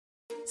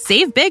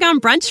Save big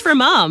on brunch for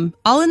mom,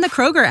 all in the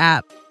Kroger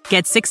app.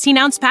 Get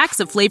 16-ounce packs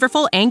of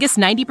flavorful Angus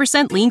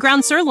 90% lean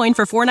ground sirloin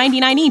for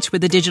 $4.99 each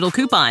with a digital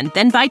coupon.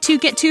 Then buy 2,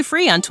 get 2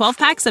 free on 12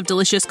 packs of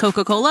delicious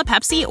Coca-Cola,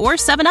 Pepsi, or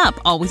 7-Up,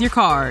 all with your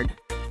card.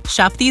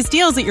 Shop these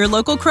deals at your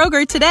local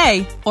Kroger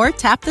today, or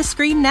tap the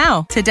screen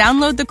now to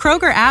download the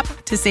Kroger app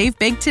to save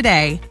big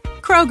today.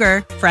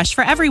 Kroger, fresh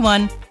for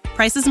everyone.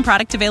 Prices and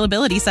product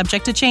availability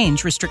subject to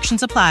change.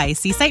 Restrictions apply.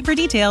 See site for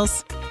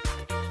details.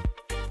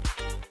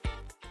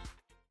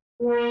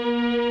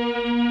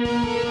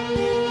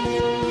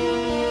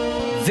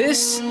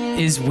 This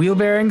is Wheel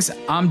Bearings.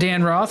 I'm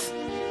Dan Roth.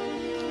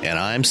 And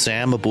I'm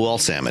Sam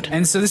Abu-Al-Samad.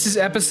 And so this is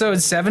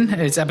episode 7.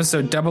 It's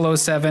episode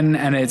 007,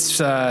 and it's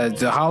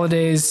the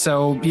holidays.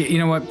 So you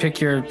know what? Pick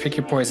your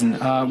poison.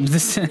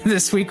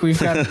 This week we've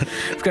got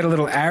a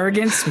little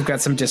arrogance, we've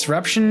got some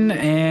disruption,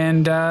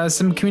 and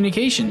some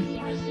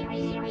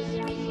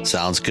communication.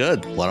 Sounds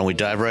good. Why don't we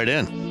dive right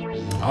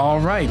in? All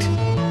right.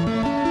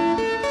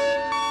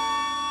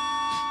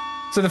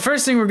 So the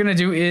first thing we're going to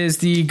do is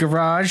the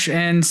garage.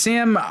 And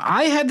Sam,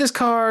 I had this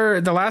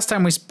car the last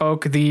time we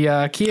spoke,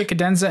 the Kia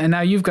Cadenza, and now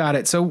you've got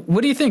it. So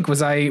what do you think?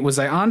 Was I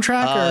on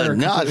track? Or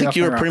no, I think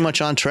you were pretty much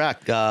on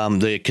track.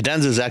 The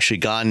Cadenza is actually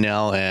gone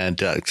now, and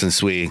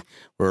since we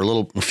were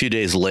a few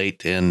days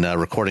late in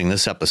recording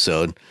this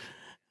episode.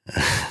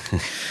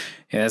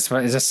 Yeah,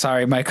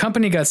 sorry. My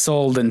company got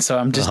sold, and so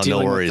I'm just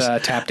dealing with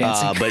tap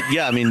dancing. But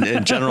yeah, I mean,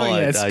 in general,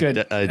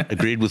 Yeah, I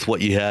agreed with what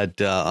you had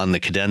on the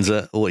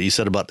Cadenza, what you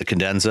said about the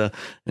Cadenza.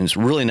 And it's a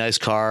really nice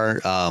car,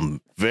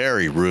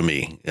 very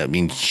roomy. I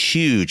mean,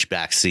 huge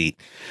back seat.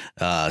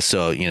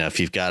 So, if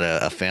you've got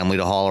a family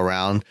to haul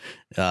around,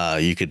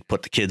 you could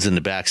put the kids in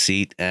the back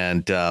seat,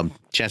 and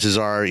chances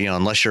are,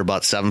 unless you're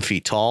about 7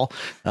 feet tall,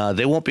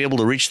 they won't be able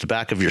to reach the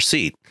back of your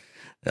seat.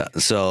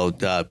 So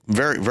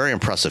very, very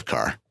impressive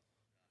car.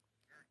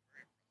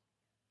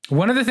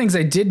 One of the things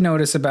I did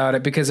notice about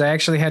it, because I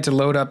actually had to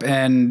load up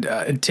and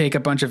take a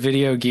bunch of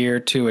video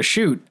gear to a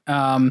shoot,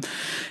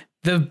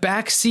 the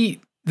back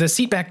seat, the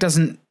seat back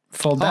doesn't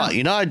fold down.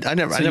 I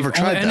never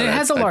tried that. And it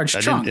has a large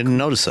trunk. I didn't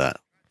notice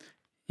that.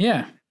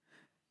 Yeah.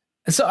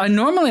 So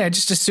I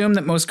just assume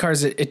that most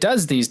cars it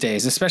does these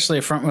days, especially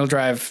a front wheel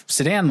drive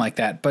sedan like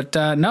that. But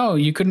no,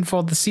 you couldn't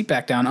fold the seat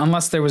back down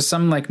unless there was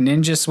some like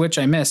ninja switch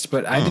I missed,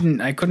 but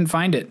I couldn't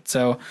find it.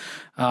 So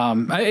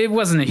it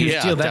wasn't a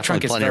huge deal. That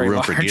trunk is very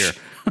large. For gear.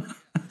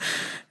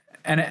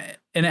 And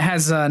it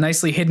has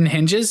nicely hidden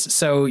hinges,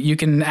 so you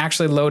can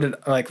actually load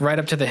it like right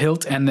up to the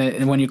hilt,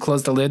 and when you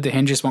close the lid, the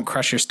hinges won't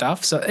crush your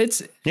stuff. So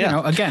it's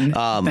again,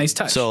 nice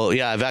touch. So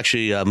yeah, I've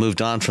actually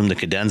moved on from the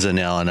Cadenza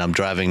now, and I'm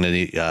driving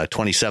the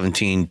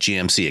 2017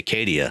 GMC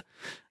Acadia,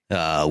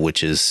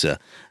 which is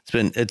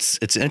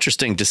it's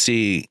interesting to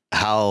see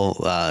how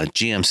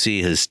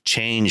GMC has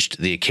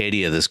changed the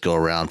Acadia this go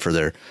around for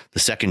the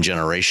second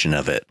generation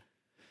of it.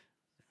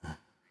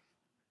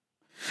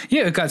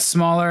 Yeah, it got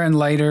smaller and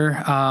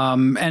lighter,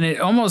 and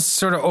it almost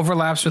sort of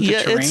overlaps with the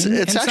terrain.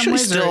 It's actually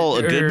still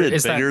a good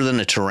bit bigger than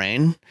the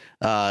terrain.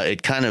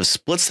 It kind of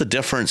splits the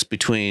difference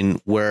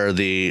between where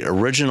the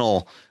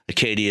original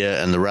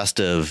Acadia and the rest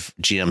of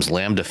GM's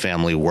Lambda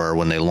family were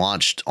when they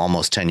launched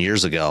almost 10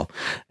 years ago,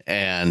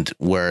 and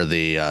where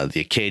the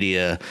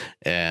Acadia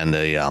and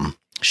the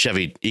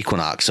Chevy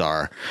Equinox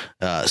are.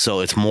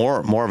 So it's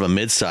more of a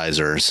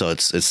midsizer. So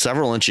it's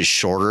several inches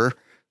shorter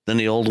than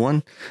the old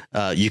one.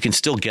 You can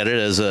still get it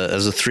as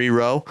a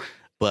 3-row,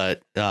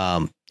 but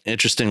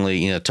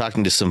interestingly,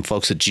 talking to some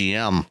folks at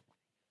GM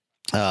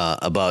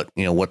about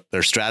what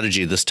their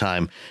strategy this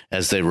time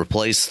as they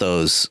replace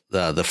those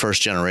the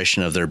first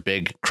generation of their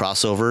big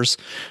crossovers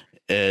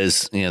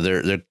is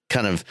they're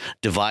kind of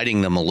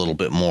dividing them a little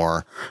bit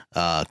more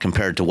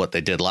compared to what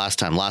they did last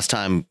time. Last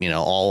time,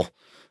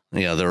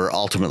 there were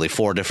ultimately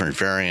 4 different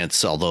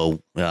variants,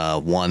 although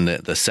one,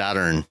 the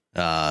Saturn,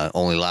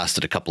 only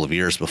lasted a couple of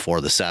years before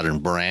the Saturn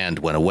brand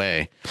went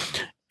away.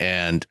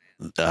 And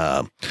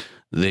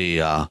they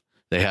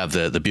have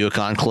the Buick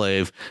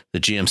Enclave,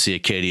 the GMC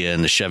Acadia,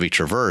 and the Chevy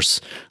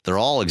Traverse. They're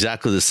all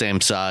exactly the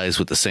same size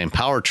with the same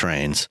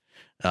powertrains.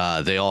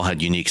 They all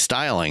had unique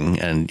styling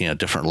and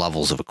different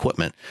levels of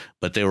equipment,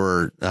 but they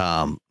were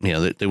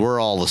they were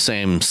all the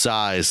same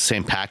size,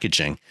 same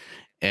packaging.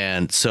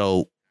 And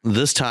so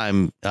this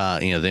time,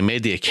 they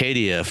made the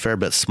Acadia a fair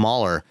bit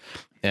smaller.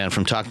 And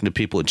from talking to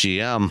people at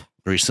GM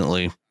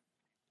recently,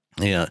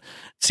 it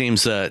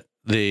seems that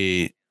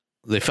they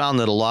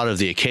found that a lot of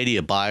the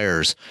Acadia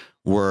buyers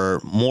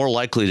were more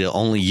likely to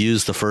only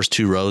use the first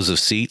 2 rows of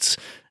seats.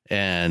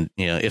 And,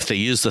 if they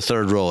used the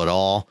third row at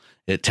all,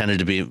 it tended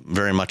to be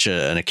very much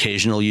an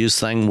occasional use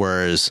thing,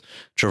 whereas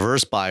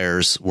Traverse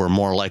buyers were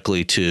more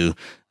likely to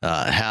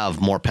have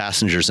more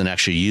passengers and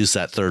actually use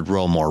that third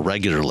row more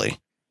regularly.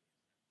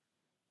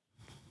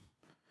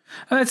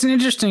 That's an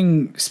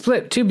interesting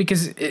split too,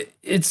 because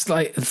it's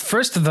like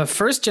the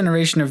first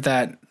generation of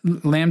that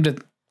Lambda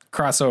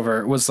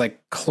crossover was like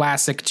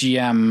classic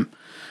GM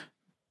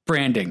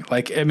branding.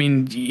 Like, I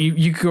mean,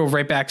 you could go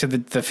right back to the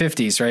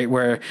 50s, right?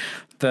 Where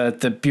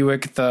the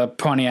Buick, the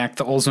Pontiac,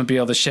 the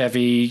Oldsmobile, the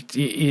Chevy,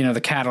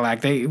 the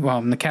Cadillac.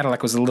 The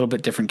Cadillac was a little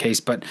bit different case,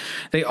 but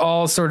they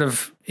all sort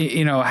of,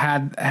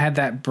 had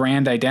that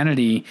brand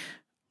identity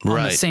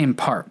on the same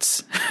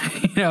parts,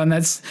 and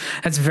that's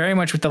very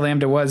much what the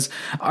Lambda was.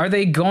 Are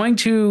they going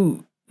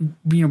to,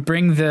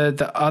 bring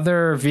the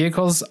other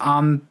vehicles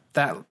on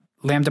that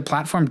Lambda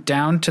platform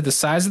down to the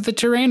size of the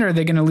Terrain, or are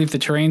they going to leave the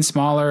Terrain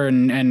smaller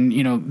and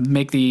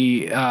make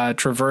the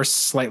Traverse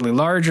slightly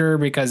larger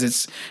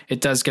because it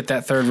does get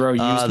that third row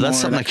used more? That's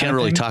something I can't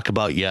really talk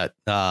about yet.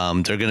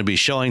 They're going to be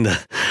showing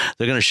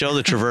they're going to show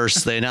the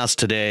Traverse. They announced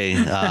today,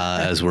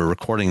 as we're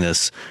recording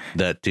this,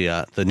 that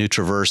the new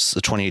Traverse,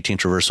 the 2018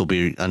 Traverse, will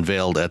be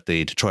unveiled at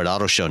the Detroit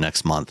Auto Show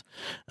next month.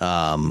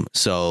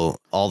 So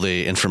all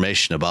the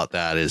information about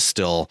that is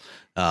still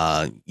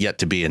yet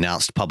to be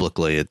announced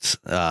publicly. It's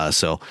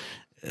so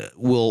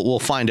we'll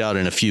find out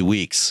in a few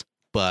weeks,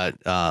 but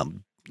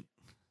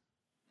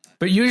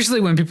usually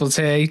when people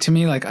say to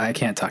me, like, I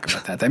can't talk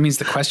about that means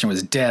the question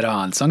was dead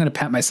on. So I'm going to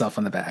pat myself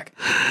on the back.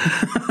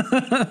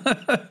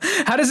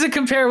 How does it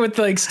compare with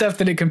like stuff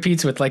that it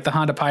competes with, like the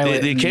Honda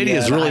Pilot? The Acadia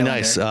is really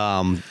nice.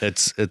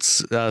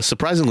 It's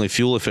surprisingly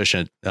fuel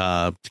efficient,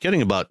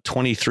 getting about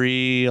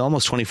 23,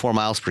 almost 24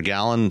 miles per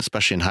gallon,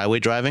 especially in highway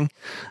driving.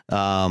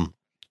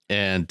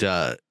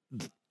 The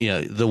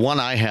one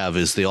I have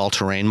is the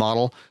all-terrain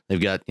model. They've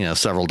got,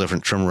 several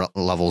different trim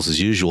levels as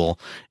usual.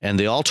 And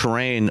the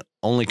all-terrain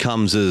only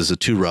comes as a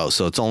 2-row,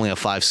 so it's only a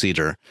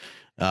 5-seater.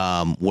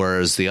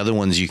 Whereas the other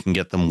ones, you can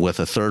get them with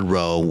a third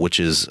row, which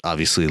is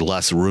obviously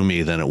less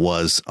roomy than it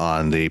was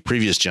on the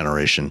previous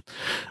generation.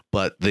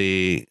 But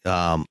with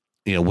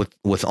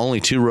only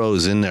 2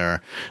 rows in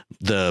there,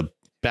 the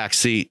back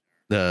seat,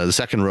 the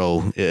second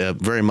row,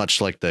 very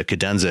much like the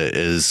Cadenza,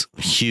 is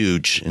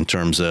huge in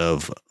terms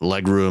of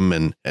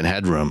legroom and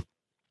headroom.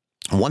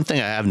 One thing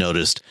I have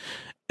noticed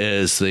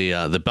is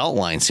the belt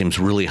line seems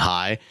really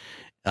high.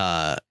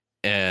 So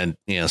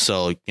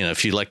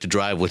if you like to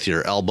drive with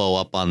your elbow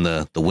up on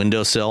the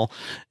windowsill,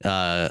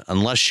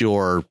 unless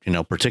you're,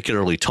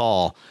 particularly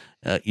tall,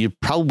 you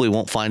probably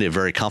won't find it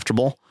very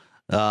comfortable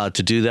to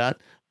do that.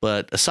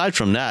 But aside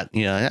from that,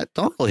 I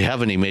don't really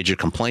have any major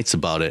complaints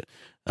about it.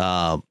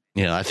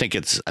 I think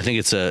it's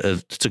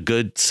a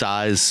good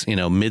size,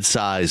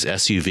 mid-size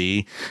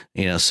SUV.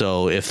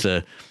 So if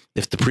the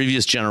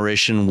previous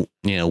generation,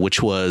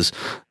 which was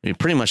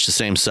pretty much the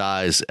same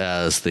size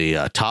as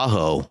the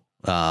Tahoe,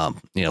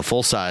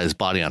 full size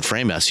body on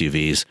frame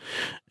SUVs,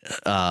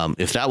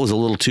 if that was a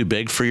little too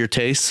big for your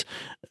tastes,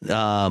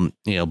 but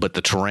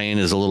the Terrain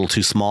is a little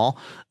too small,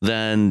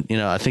 then,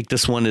 I think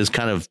this one is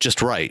kind of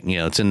just right.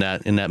 It's in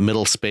that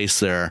middle space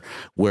there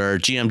where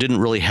GM didn't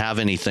really have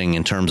anything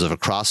in terms of a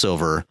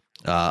crossover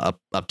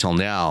up till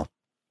now.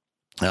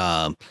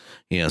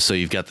 So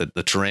you've got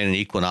the Terrain and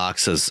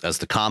Equinox as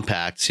the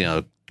compacts,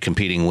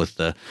 competing with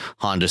the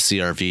Honda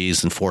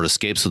CR-Vs and Ford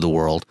Escapes of the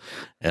world.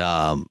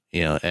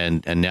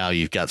 And now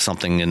you've got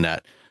something in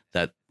that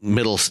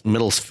middle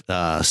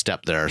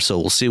step there. So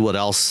we'll see what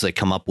else they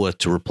come up with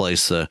to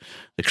replace the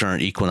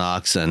current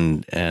Equinox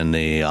and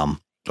the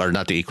or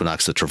not the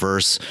Equinox, the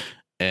Traverse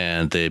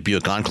and the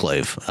Buick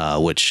Enclave,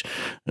 which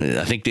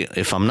I think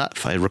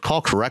if I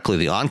recall correctly,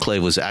 the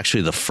Enclave was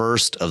actually the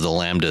first of the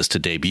Lambdas to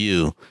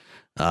debut.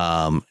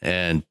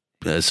 And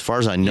as far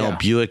as I know,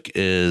 Buick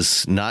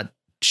is not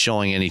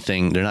showing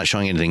anything. They're not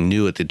showing anything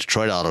new at the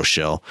Detroit Auto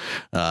Show.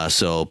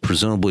 So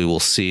presumably we'll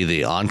see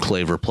the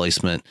Enclave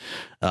replacement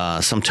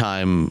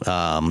sometime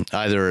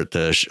either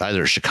at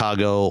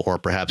Chicago or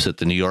perhaps at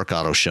the New York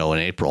Auto Show in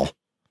April.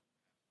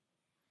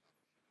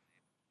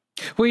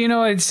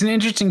 Well, it's an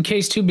interesting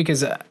case too,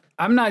 because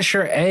I'm not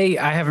sure. I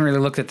haven't really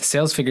looked at the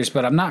sales figures,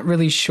 but I'm not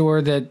really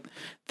sure that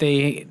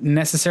they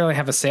necessarily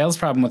have a sales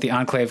problem with the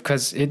Enclave,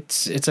 because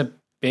it's a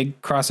big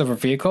crossover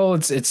vehicle.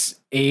 It's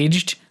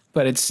aged,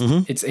 but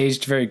it's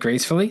aged very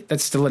gracefully.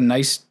 That's still a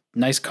nice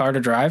car to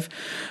drive.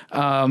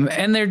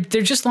 And they're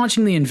just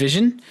launching the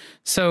Envision.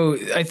 So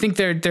I think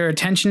their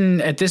attention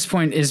at this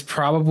point is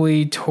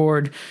probably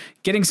toward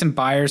getting some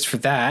buyers for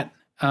that.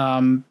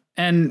 And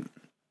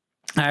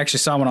I actually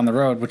saw one on the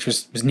road, which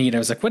was neat. I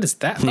was like, what is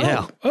that?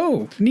 Yeah.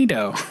 Oh,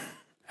 Nito.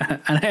 And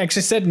I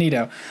actually said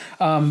Nito.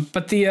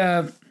 But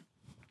the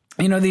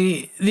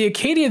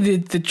Acadia,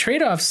 the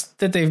trade-offs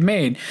that they've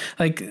made,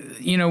 like,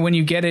 when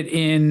you get it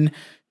in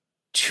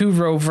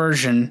 2-row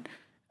version,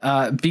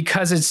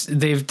 because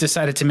they've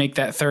decided to make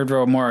that third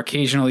row more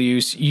occasional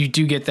use, you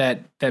do get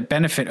that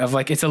benefit of,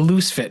 like, it's a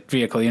loose fit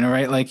vehicle,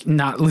 right? Like,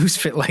 not loose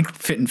fit like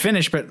fit and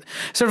finish, but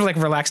sort of like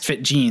relaxed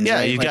fit jeans. Yeah,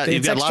 right? you've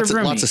got lots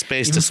of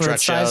space to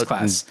stretch out.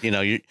 Class.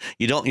 And,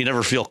 you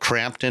never feel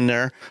cramped in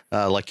there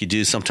like you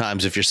do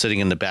sometimes if you're sitting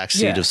in the back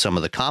seat of some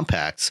of the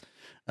compacts.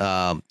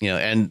 And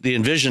the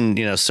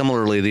Envision,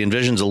 similarly, the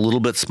Envision's a little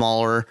bit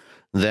smaller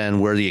than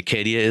where the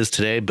Acadia is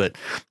today, but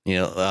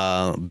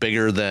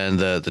bigger than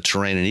the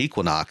Terrain and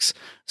Equinox.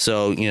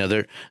 So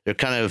they're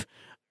kind of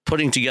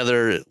putting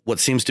together what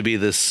seems to be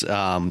this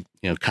kind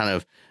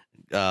of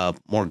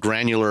more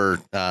granular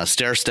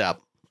stair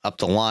step up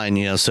the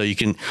line, so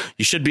you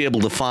should be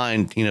able to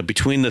find,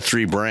 between the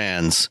three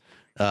brands,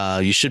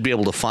 you should be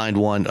able to find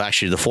one,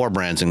 actually the four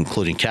brands,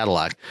 including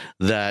Cadillac,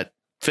 that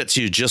fits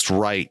you just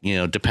right,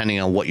 depending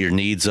on what your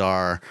needs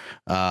are,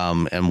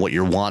 and what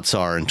your wants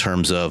are in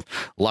terms of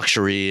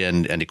luxury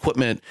and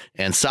equipment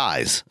and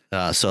size.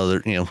 So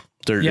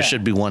there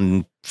should be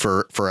one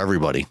for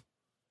everybody.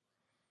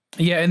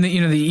 Yeah. And the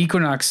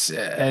Equinox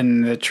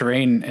and the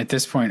Terrain at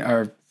this point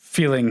are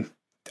feeling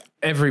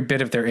every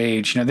bit of their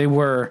age. They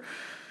were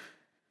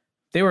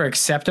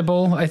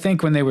acceptable, I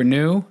think, when they were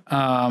new.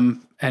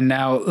 And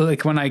now,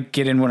 like, when I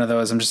get in one of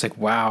those, I'm just like,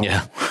 wow.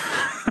 Yeah.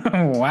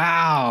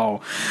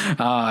 Wow.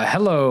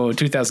 Hello,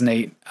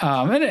 2008.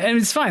 And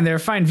it's fine. They're a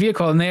fine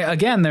vehicle. And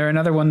they're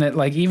another one that,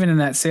 like, even in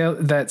that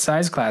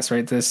size class,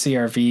 right? The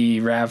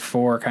CRV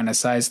RAV4 kind of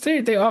size,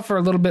 they offer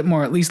a little bit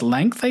more, at least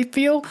length, I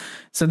feel.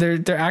 So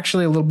they're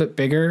actually a little bit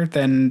bigger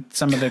than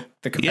some of the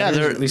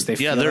competitors. At least they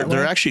feel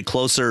they're actually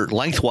closer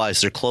lengthwise.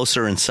 They're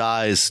closer in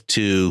size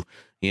to,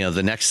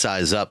 the next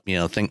size up,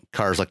 think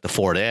cars like the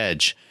Ford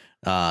Edge,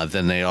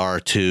 than they are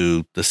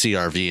to the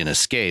CRV and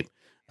Escape.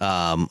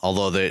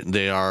 Although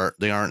they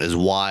aren't as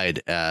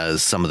wide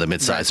as some of the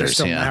midsiders. Right, they're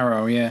still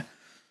narrow, yeah.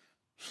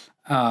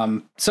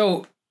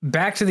 So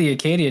back to the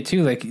Acadia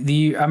too. Like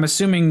I'm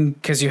assuming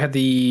because you had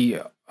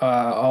the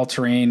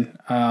all-terrain,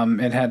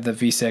 it had the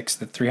V6,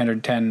 the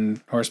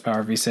 310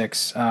 horsepower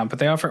V6, but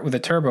they offer it with a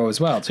turbo as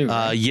well too.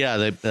 Right?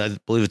 I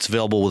believe it's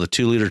available with a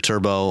 2-liter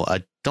turbo.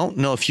 I don't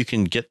know if you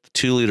can get the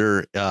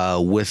 2-liter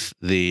with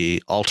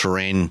the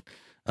all-terrain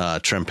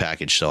trim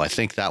package. So I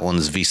think that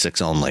one's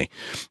V6 only,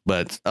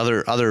 but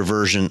other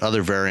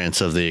variants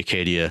of the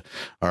Acadia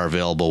are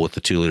available with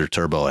the 2-liter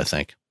turbo, I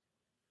think.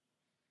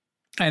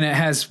 And it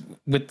has,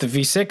 with the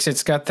V6,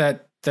 it's got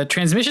that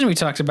transmission we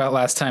talked about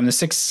last time, the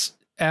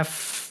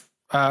 6F,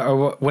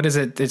 or what is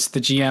it? It's the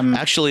GM.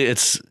 Actually,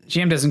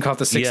 GM doesn't call it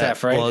the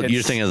 6F, right? Well,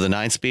 you're thinking of the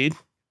 9-speed?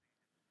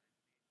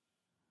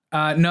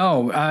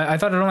 No, I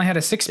thought it only had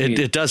a 6-speed.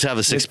 It does have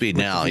a 6-speed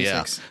now.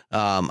 Yeah.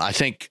 I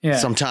think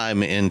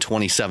sometime in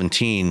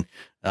 2017,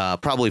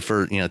 probably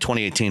for,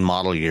 2018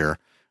 model year,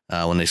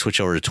 when they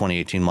switch over to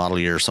 2018 model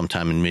year,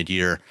 sometime in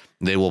mid-year,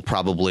 they will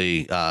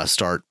probably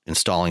start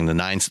installing the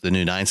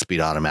new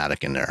 9-speed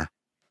automatic in there.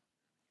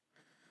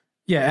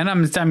 Yeah. And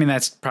I mean,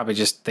 that's probably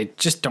they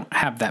just don't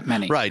have that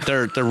many. Right.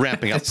 They're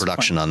ramping up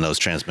production on those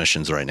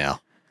transmissions right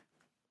now.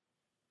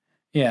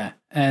 Yeah.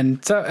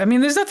 And so, I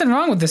mean, there's nothing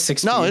wrong with the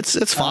 6-speed. No,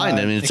 it's fine.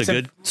 I mean, it's a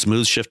good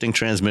smooth shifting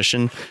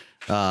transmission.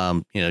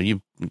 You're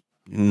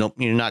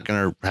not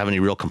going to have any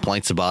real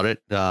complaints about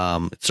it.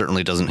 It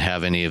certainly doesn't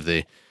have any of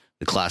the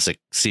classic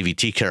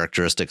CVT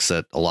characteristics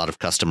that a lot of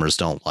customers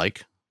don't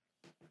like.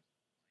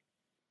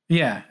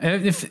 Yeah.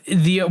 If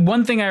the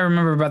one thing I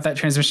remember about that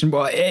transmission,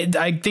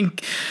 I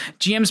think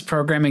GM's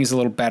programming is a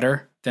little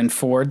better than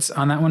Ford's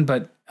on that one,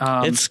 but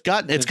it's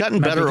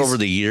gotten better over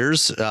the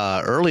years.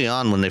 Early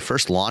on, when they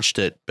first launched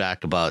it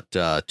back about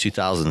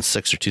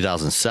 2006 or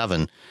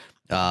 2007,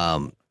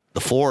 the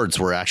Fords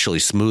were actually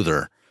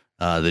smoother.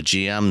 The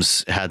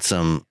GMs had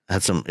some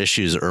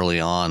issues early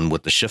on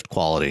with the shift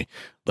quality,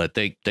 but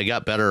they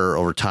got better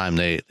over time.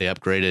 They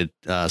upgraded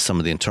some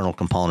of the internal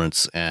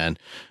components and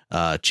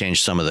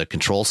changed some of the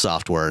control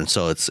software, and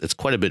so it's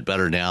quite a bit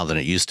better now than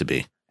it used to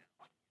be.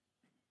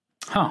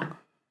 Huh.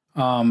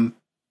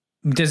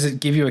 Does it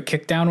give you a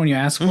kick down when you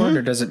ask for it,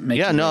 or does it make?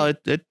 Yeah, no,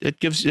 it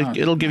gives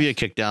it'll give you a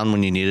kick down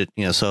when you need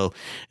it. So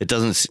it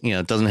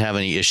doesn't have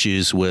any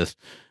issues with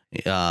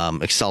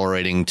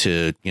accelerating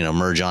to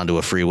merge onto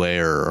a freeway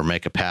or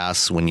make a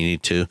pass when you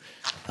need to.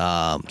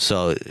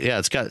 So yeah,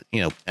 it's got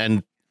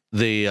and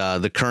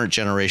the current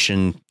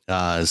generation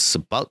is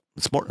about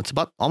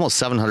almost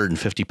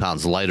 750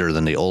 pounds lighter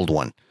than the old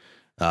one.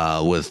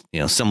 With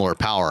similar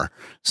power,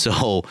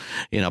 so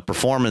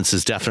performance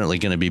is definitely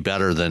going to be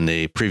better than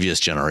the previous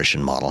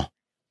generation model.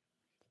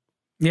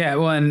 Yeah,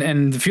 well,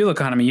 and the fuel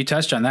economy, you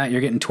touched on that.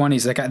 You're getting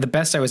 20s. Like the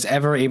best I was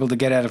ever able to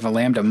get out of a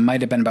Lambda might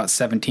have been about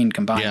 17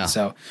 combined. Yeah.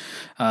 So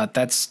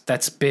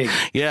that's big.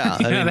 Yeah,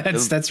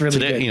 that's really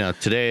today,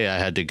 good. Today I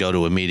had to go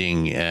to a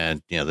meeting,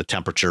 and the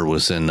temperature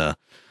was in the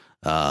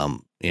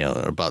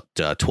about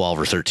 12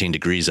 or 13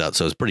 degrees out.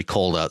 So it was pretty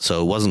cold out.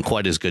 So it wasn't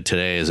quite as good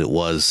today as it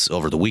was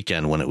over the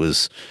weekend when it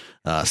was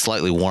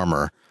slightly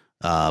warmer.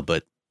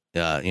 But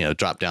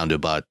dropped down to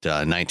about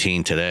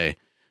 19 today.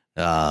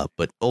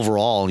 But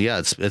overall, yeah,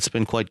 it's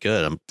been quite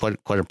good. I'm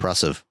quite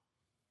impressive.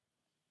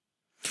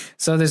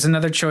 So there's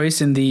another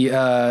choice in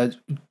the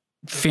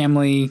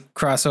family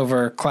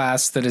crossover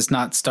class that is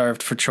not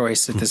starved for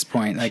choice at this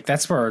point. Like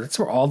that's where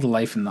all the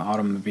life in the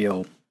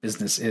automobile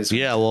business is.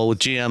 Yeah, well, with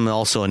GM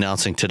also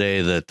announcing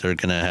today that they're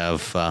going to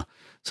have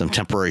some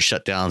temporary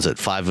shutdowns at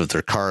 5 of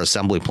their car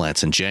assembly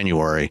plants in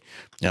January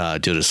due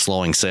to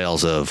slowing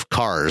sales of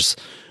cars.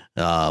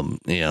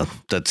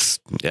 That's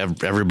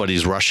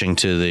everybody's rushing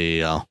to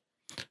the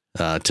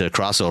to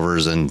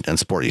crossovers and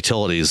sport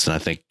utilities, and I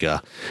think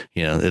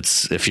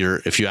it's if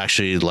you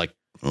actually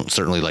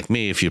certainly like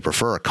me, if you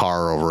prefer a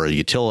car over a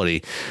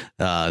utility,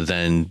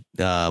 then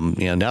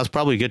now's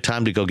probably a good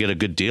time to go get a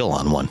good deal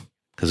on one.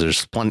 because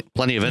there's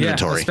plenty of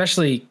inventory. Yeah,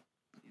 especially.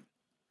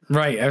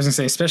 Right. I was gonna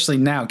say, especially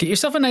now, get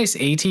yourself a nice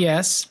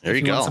ATS. There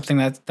you go. Want something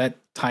that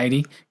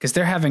tidy, because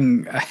they're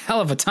having a hell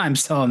of a time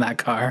selling that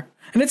car,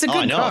 and it's a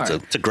good car.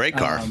 It's a great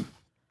car.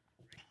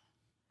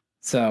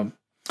 All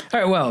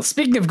right. Well,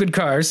 speaking of good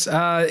cars,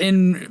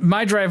 in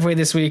my driveway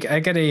this week, I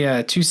got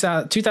a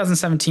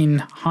 2017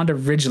 Honda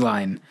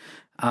Ridgeline,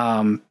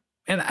 and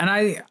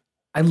I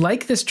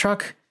like this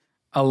truck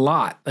a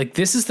lot. Like,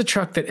 this is the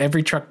truck that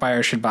every truck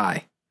buyer should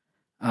buy.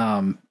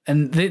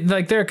 And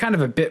they're kind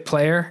of a bit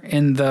player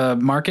in the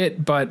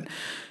market, but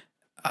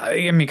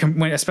I mean,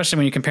 especially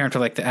when you compare them to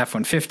like the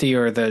F-150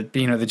 or the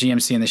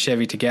GMC and the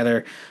Chevy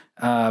together.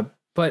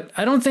 But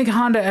I don't think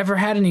Honda ever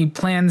had any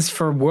plans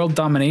for world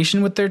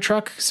domination with their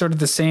truck. Sort of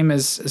the same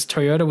as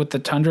Toyota with the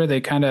Tundra.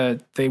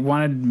 They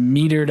wanted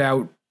metered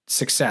out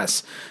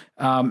success.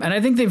 And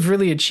I think they've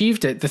really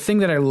achieved it. The thing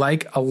that I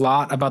like a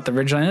lot about the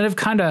Ridgeline, and I've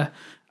kind of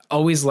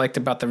always liked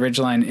about the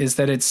Ridgeline, is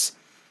that it's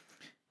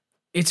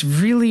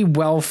really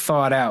well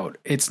thought out.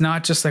 It's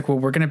not just like, well,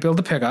 we're going to build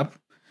a pickup,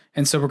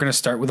 and so we're going to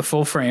start with a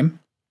full frame,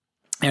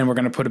 and we're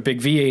going to put a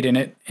big V8 in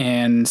it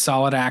and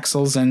solid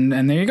axles, and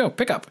there you go,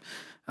 pickup.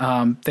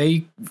 And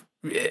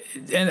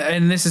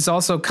this is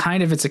also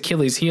kind of its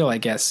Achilles heel, I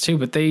guess, too.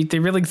 But they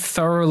really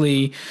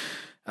thoroughly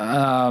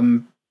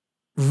redefined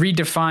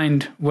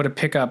what a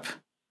pickup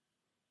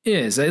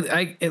is.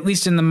 At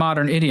least in the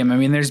modern idiom. I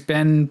mean, there's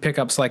been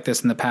pickups like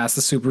this in the past.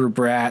 The Subaru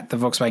Brat, the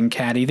Volkswagen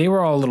Caddy. They were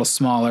all a little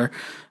smaller.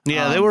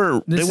 Yeah, they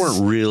weren't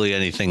really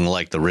anything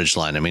like the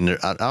Ridgeline. I mean,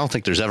 I don't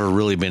think there's ever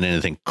really been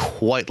anything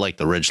quite like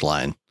the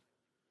Ridgeline.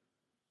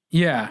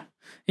 Yeah,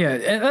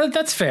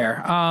 that's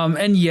fair.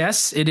 And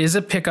yes, it is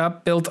a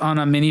pickup built on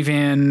a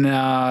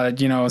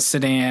minivan,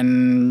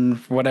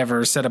 sedan,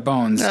 whatever set of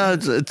bones.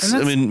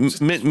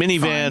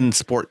 Minivan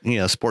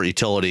sport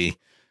utility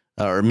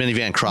or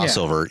minivan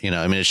crossover.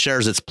 Yeah. It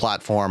shares its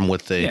platform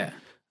with the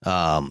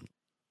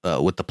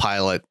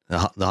Pilot,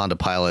 the Honda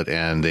Pilot,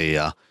 and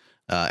the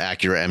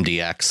Acura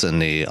MDX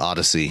and the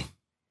Odyssey.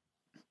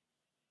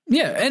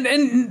 Yeah,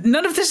 and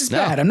none of this is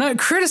bad. I'm not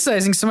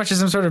criticizing so much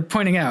as I'm sort of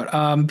pointing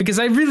out, because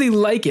I really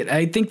like it.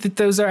 I think that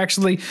those are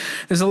actually,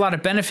 there's a lot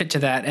of benefit to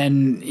that.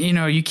 And,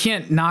 you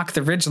can't knock the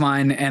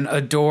Ridgeline and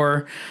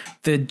adore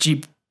the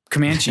Jeep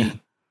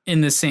Comanche in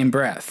the same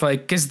breath,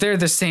 like, because they're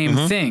the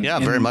same thing. Yeah,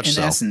 very much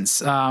so. In essence.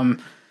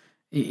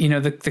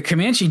 The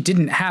Comanche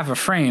didn't have a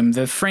frame.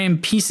 The frame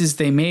pieces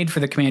they made for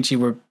the Comanche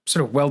were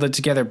sort of welded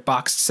together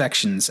boxed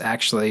sections,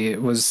 actually.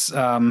 It was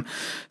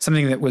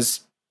something that was...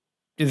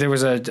 There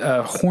was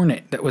a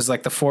Hornet that was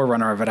like the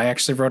forerunner of it. I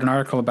actually wrote an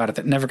article about it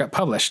that never got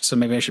published, so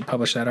maybe I should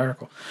publish that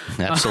article.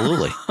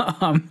 Absolutely.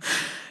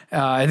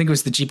 I think it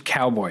was the Jeep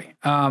Cowboy.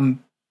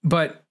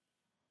 But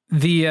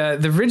the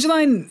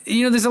Ridgeline,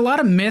 there's a lot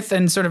of myth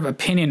and sort of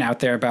opinion out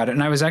there about it.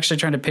 And I was actually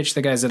trying to pitch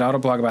the guys at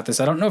Autoblog about this.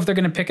 I don't know if they're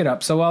going to pick it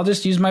up, so I'll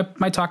just use my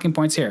talking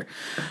points here.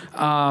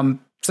 So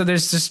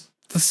there's just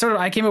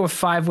I came up with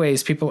 5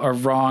 ways people are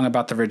wrong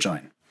about the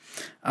Ridgeline.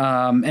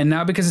 And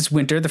now, because it's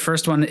winter, the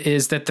first one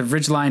is that the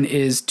Ridgeline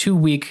is too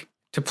weak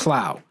to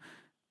plow.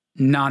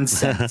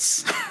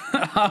 Nonsense.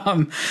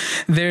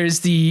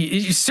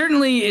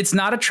 Certainly it's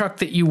not a truck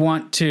that you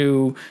want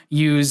to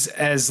use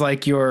as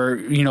like your,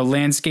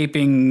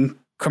 landscaping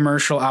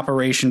commercial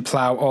operation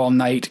plow all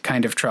night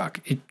kind of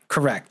truck.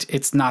 Correct.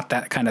 It's not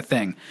that kind of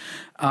thing.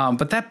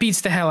 But that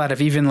beats the hell out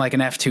of even like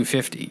an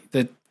F-250.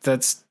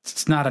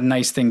 It's not a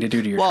nice thing to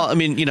do to your truck. Well, I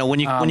mean,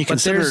 when you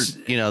consider,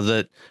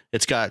 that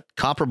it's got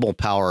comparable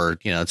power,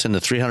 it's in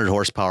the 300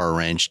 horsepower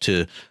range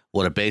to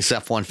what a base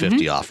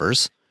F-150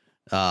 offers.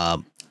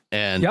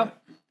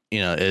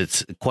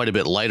 It's quite a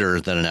bit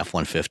lighter than an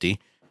F-150.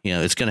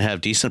 It's going to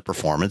have decent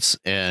performance,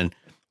 and,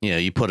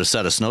 you put a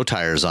set of snow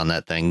tires on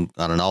that thing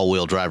on an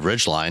all-wheel drive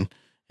Ridgeline,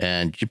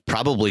 and you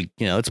probably,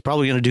 it's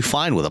probably going to do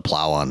fine with a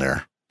plow on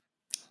there.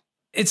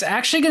 It's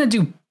actually going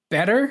to do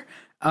better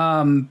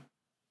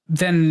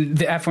than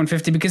the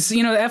F-150, because,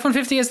 the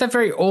F-150 has that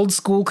very old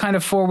school kind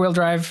of 4-wheel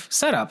drive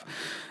setup.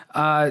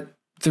 The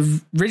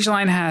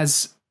Ridgeline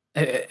has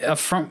a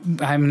front.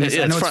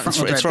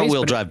 It's front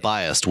wheel drive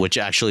biased, which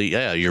actually,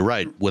 you're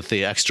right, with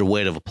the extra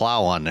weight of a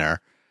plow on there.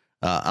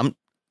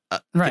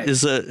 Right.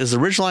 Is the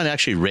Ridgeline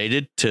actually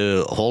rated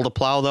to hold a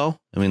plow though?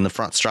 I mean, the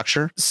front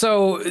structure.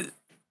 So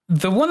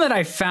the one that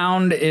I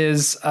found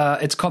is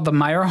it's called the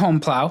Meyer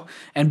Home Plow,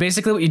 and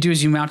basically what you do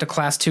is you mount a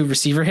Class 2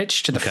 receiver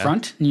hitch to the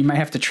front. And you might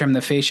have to trim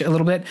the fascia a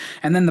little bit,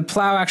 and then the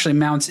plow actually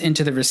mounts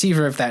into the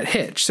receiver of that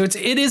hitch. So it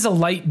is a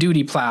light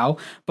duty plow,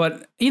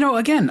 but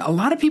again, a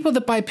lot of people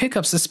that buy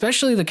pickups,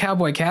 especially the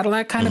Cowboy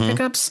Cadillac kind of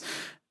pickups,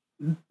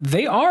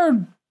 they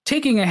are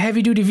taking a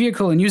heavy duty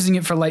vehicle and using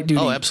it for light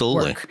duty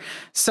work.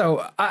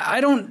 So I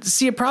don't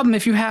see a problem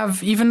if you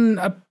have even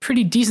a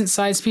pretty decent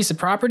sized piece of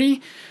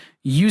property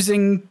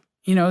using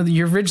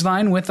your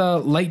Ridgeline with a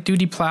light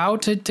duty plow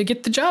to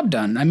get the job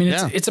done. I mean,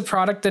 it's a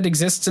product that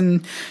exists,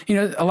 and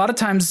a lot of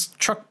times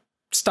truck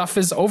stuff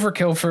is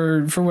overkill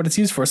for what it's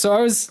used for. So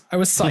I was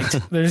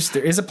psyched.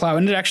 there is a plow,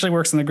 and it actually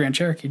works on the Grand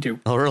Cherokee too.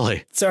 Oh,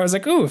 really? So I was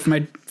like, ooh, if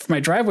my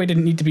driveway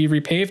didn't need to be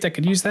repaved, I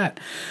could use that.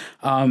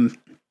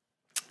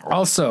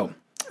 Also,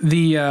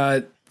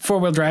 the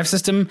four-wheel drive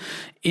system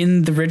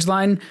in the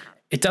Ridgeline,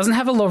 it doesn't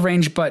have a low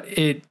range, but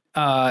it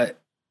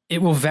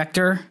will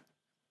vector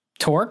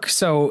torque,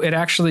 so it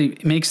actually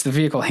makes the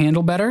vehicle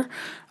handle better,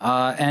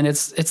 and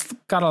it's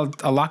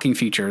got a locking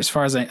feature. As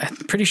far as I'm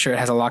pretty sure it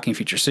has a locking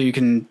feature, so you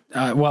can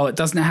while it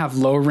doesn't have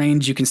low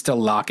range, you can still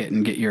lock it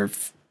and get your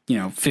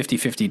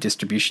 50-50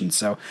 distribution.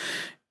 So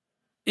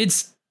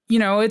it's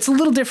it's a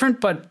little different,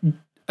 but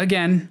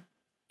again,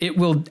 it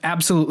will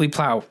absolutely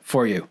plow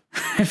for you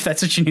if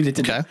that's what you needed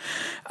to do.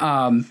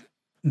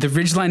 The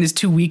Ridgeline is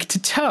too weak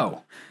to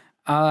tow.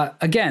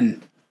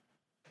 Again,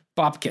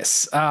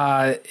 Bopkis.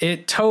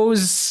 It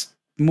tows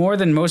more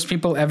than most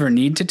people ever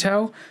need to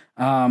tow.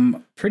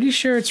 Pretty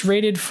sure it's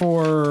rated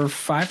for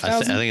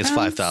 5,000. I think it's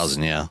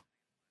 5,000. Yeah.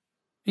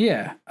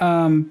 Yeah.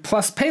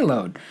 Plus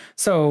payload.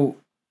 So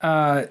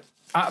I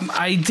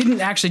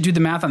didn't actually do the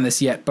math on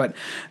this yet, but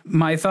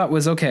my thought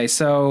was, okay,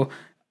 so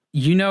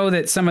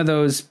that some of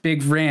those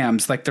big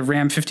Rams, like the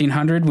Ram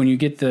 1500, when you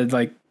get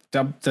the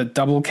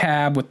double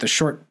cab with the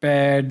short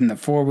bed and the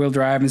four-wheel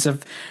drive and stuff,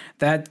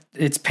 that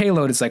its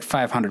payload is like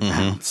 500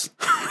 pounds.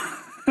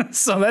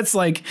 So that's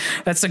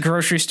a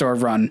grocery store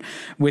run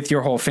with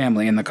your whole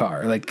family in the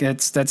car. Like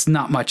that's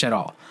not much at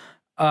all.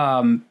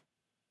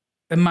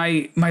 And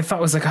my thought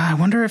was like, I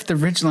wonder if the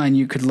Ridgeline,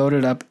 you could load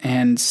it up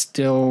and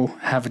still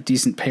have a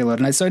decent payload.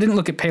 And so I didn't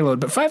look at payload,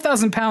 but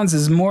 5,000 pounds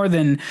is more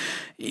than,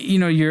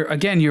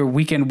 your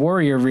weekend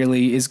warrior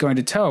really is going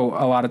to tow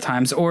a lot of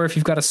times. Or if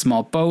you've got a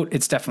small boat,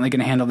 it's definitely going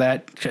to handle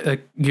that.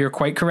 You're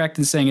quite correct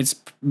in saying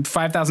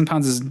 5,000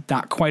 pounds is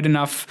not quite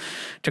enough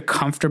to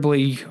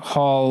comfortably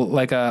haul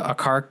like a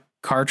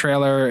car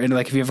trailer, and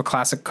like if you have a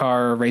classic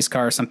car or a race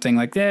car or something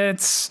like that.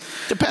 It's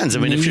depends. I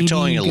mean, if you're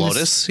towing a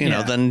Lotus,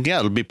 then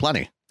it'll be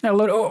plenty.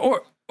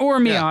 Or a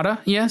Miata.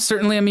 Yeah,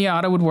 certainly a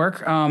Miata would work.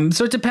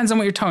 So it depends on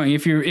what you're towing.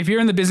 If you're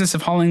in the business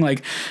of hauling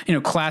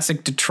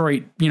classic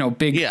Detroit,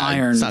 big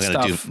iron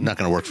stuff. It's not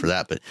going to work for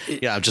that. But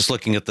yeah, I'm just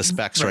looking at the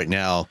specs right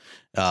now.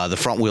 The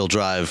front wheel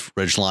drive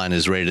Ridgeline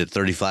is rated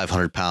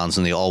 3,500 pounds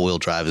and the all wheel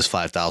drive is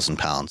 5,000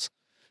 pounds.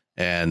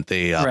 And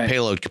the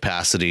payload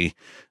capacity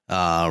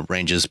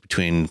ranges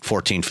between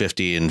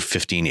 1,450 and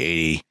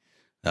 1,580,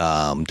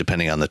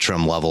 depending on the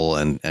trim level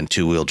and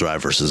two wheel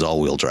drive versus all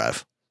wheel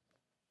drive.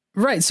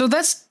 Right. So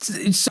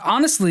it's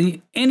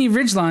honestly, any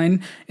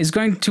Ridgeline is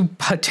going to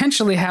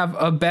potentially have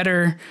a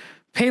better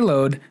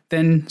payload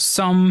than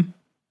some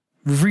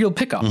real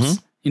pickups,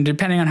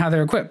 depending on how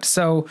they're equipped.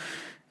 So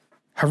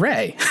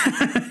hooray,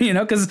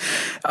 because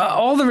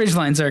all the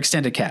Ridgelines are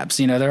extended cabs.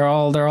 They're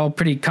all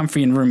pretty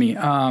comfy and roomy.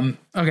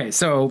 Okay.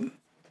 So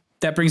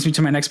that brings me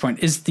to my next point.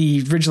 Is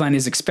the Ridgeline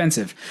is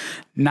expensive?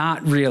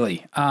 Not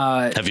really.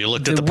 Have you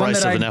looked at the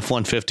price of an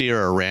F-150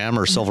 or a Ram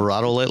or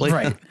Silverado lately?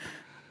 Right.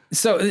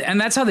 So, and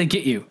that's how they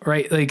get you,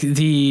 right? Like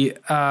the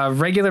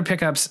regular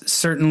pickups,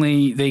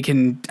 certainly they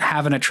can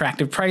have an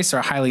attractive price or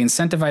a highly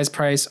incentivized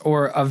price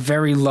or a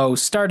very low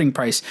starting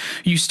price.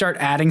 You start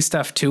adding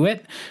stuff to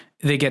it,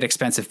 they get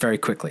expensive very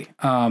quickly.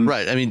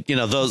 Right. I mean,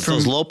 those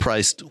low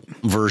priced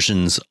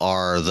versions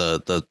are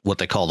the what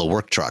they call the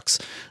work trucks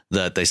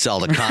that they sell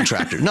to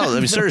contractors. No, I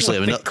mean,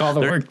 seriously, they call the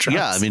work trucks.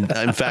 Yeah. I mean,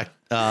 in fact,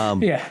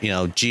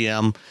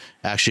 GM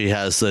actually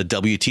has the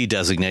WT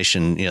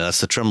designation. That's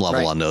the trim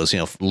level on those,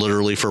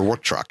 literally for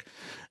work truck.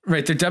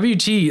 Right. The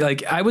WT,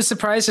 I was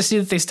surprised to see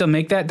that they still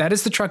make that. That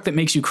is the truck that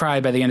makes you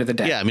cry by the end of the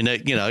day. Yeah. I mean,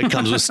 it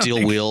comes with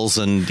steel wheels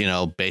and,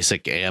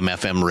 basic AM,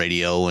 FM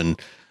radio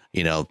and,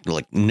 no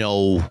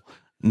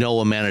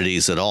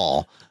amenities at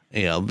all.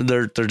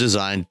 They're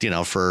designed,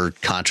 for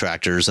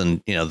contractors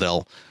and,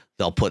 they'll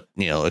put,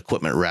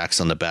 equipment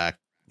racks on the back,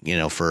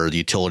 for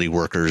utility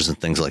workers and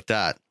things like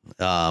that.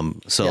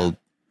 Those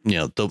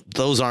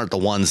aren't the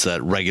ones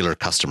that regular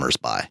customers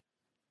buy.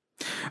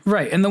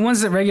 Right. And the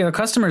ones that regular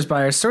customers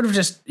buy are sort of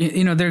just, they're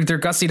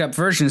gussied up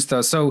versions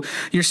though. So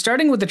you're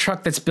starting with a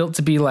truck that's built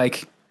to be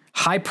like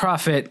high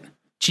profit,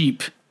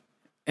 cheap,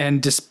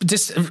 and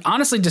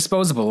honestly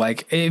disposable.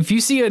 Like if you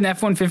see an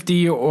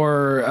F-150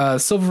 or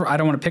Silver, I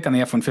don't want to pick on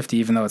the F-150,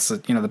 even though it's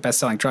the best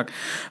selling truck,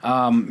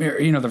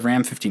 the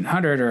Ram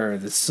 1500 or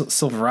the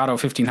Silverado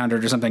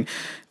 1500 or something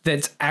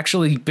that's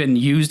actually been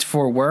used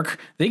for work,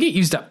 they get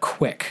used up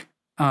quick.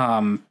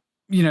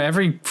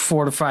 Every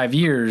 4 to 5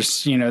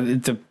 years,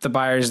 the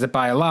buyers that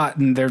buy a lot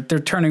and they're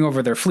turning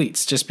over their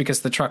fleets just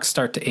because the trucks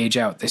start to age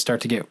out. They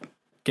start to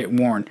get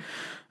worn.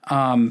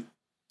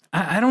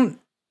 I don't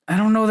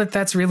know that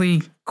that's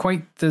really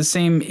quite the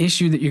same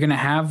issue that you're going to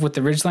have with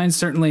the Ridgeline.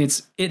 Certainly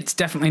it's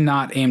definitely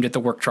not aimed at the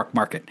work truck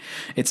market.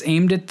 It's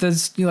aimed at the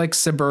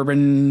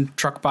suburban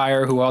truck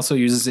buyer who also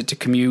uses it to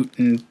commute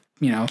and,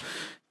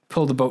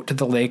 pull the boat to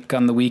the lake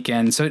on the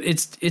weekend. So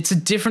it's a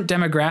different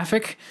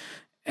demographic.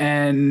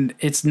 And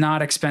it's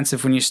not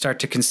expensive when you start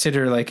to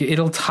consider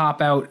it'll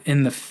top out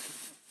in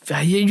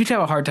you'd have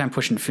a hard time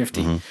pushing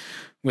 50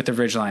 with the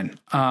Ridgeline.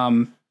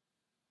 And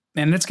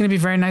it's going to be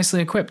very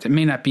nicely equipped. It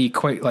may not be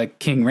quite like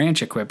King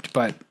Ranch equipped,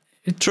 but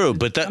true.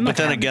 But then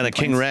again, a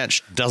King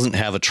Ranch doesn't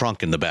have a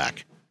trunk in the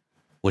back.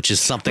 which is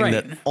something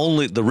that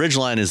only the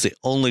Ridgeline is the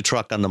only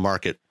truck on the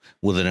market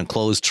with an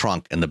enclosed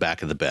trunk in the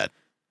back of the bed.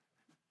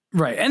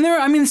 Right. And there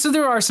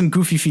are some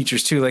goofy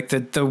features too, like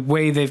the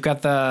way they've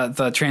got the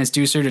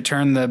transducer to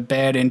turn the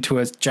bed into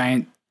a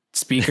giant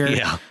speaker.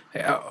 Yeah.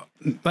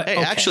 But hey,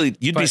 actually,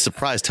 you'd be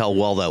surprised how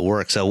well that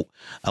works. I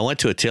went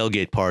to a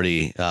tailgate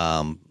party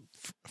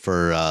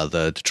for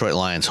the Detroit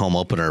Lions home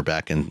opener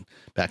back in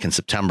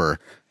September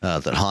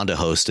that Honda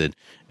hosted,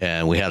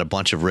 and we had a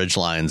bunch of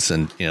Ridgelines,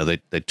 and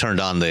they turned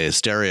on the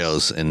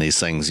stereos in these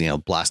things,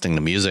 blasting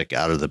the music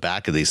out of the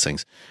back of these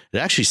things. It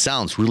actually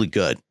sounds really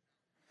good.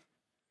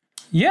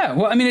 Yeah,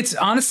 well, I mean, it's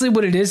honestly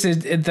what it is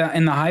in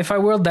the hi-fi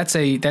world. That's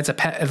a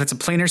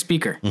planar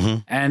speaker,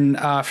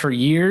 and for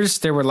years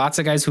there were lots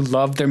of guys who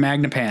loved their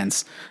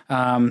Magnepans.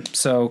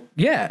 So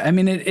yeah, I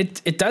mean,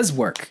 it does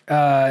work,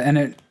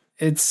 and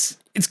it's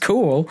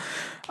cool,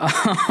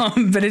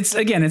 but it's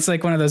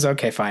like one of those.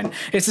 Okay, fine.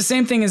 It's the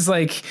same thing as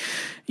like,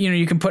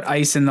 you can put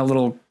ice in the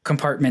little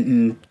compartment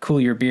and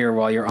cool your beer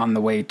while you're on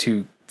the way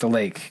to the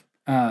lake.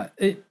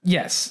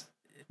 Yes.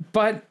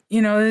 But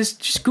there's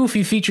just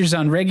goofy features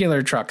on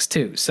regular trucks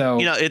too. So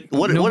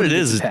what it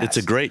is, it's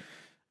a great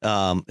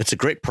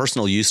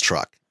personal use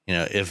truck.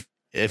 If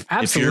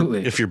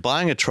you're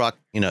buying a truck,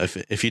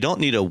 if you don't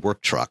need a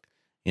work truck,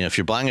 if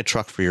you're buying a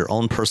truck for your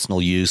own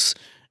personal use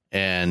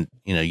and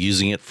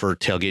using it for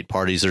tailgate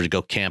parties or to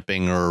go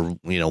camping or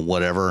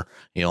whatever,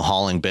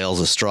 hauling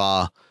bales of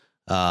straw,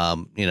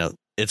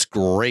 it's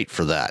great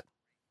for that.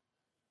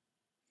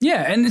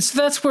 Yeah, and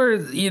that's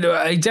where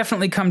I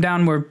definitely come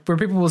down where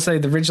people will say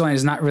the Ridgeline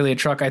is not really a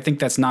truck. I think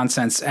that's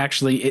nonsense.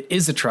 Actually, it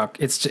is a truck.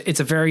 It's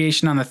a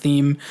variation on the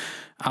theme,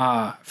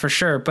 for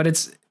sure. But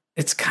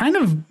it's kind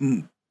of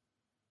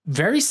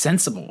very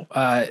sensible.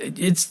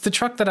 It's the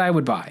truck that I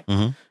would buy,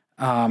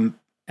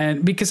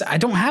 and because I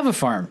don't have a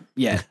farm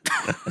yet,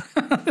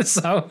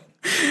 so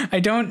I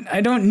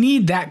don't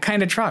need that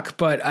kind of truck.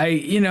 But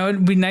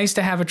it'd be nice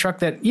to have a truck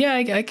that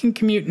I can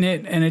commute in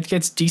it, and it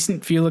gets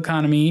decent fuel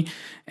economy.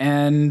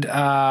 And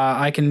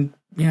I can,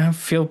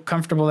 feel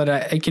comfortable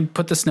that I can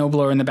put the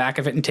snowblower in the back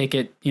of it and take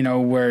it,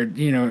 where,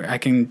 I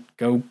can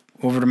go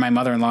over to my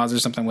mother-in-law's or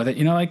something with it.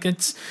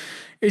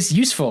 It's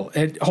useful.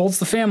 It holds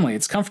the family.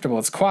 It's comfortable.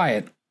 It's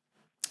quiet.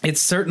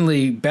 It's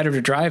certainly better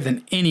to drive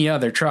than any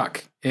other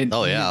truck.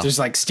 There's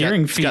like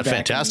steering feedback. It's got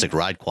fantastic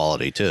ride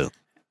quality too.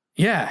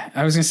 Yeah,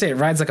 I was going to say it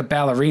rides like a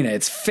ballerina.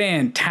 It's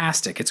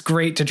fantastic. It's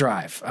great to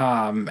drive.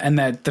 And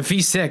that the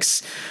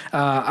V6,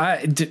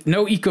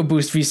 no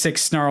EcoBoost V6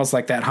 snarls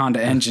like that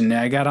Honda engine.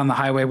 I got on the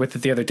highway with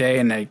it the other day,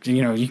 and the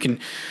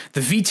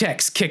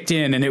VTEX kicked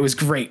in, and it was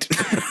great.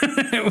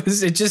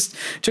 It just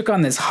took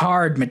on this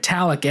hard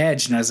metallic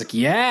edge, and I was like,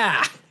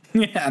 yeah.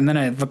 Yeah, and then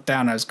I looked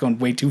down. I was going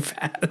way too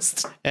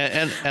fast.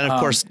 And of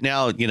course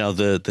now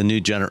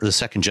the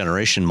second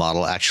generation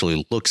model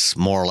actually looks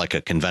more like a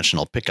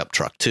conventional pickup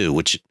truck too,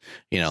 which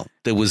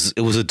it was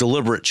a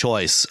deliberate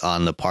choice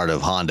on the part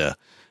of Honda.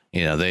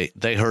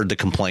 They heard the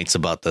complaints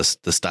about the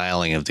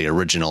styling of the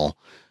original.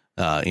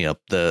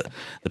 The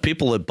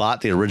people that bought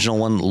the original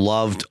one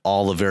loved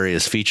all the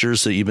various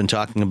features that you've been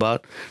talking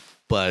about,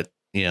 but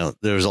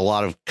there's a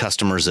lot of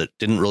customers that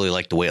didn't really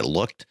like the way it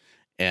looked.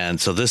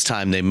 And so this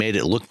time they made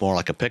it look more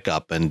like a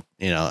pickup, and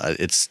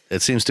it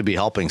seems to be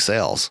helping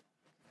sales.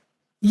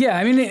 Yeah,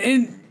 I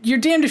mean, you're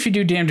damned if you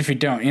do, damned if you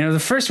don't. The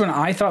first one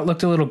I thought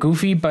looked a little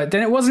goofy, but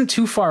then it wasn't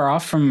too far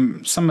off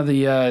from some of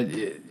the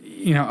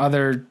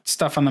other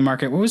stuff on the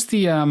market. What was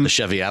the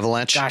Chevy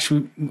Avalanche? Gosh,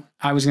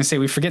 I was going to say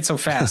we forget so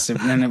fast,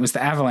 and it was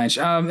the Avalanche.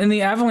 And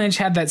the Avalanche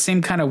had that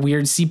same kind of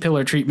weird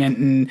C-pillar treatment,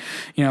 and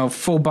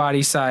full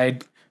body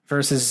side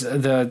versus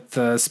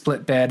the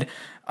split bed.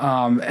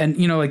 And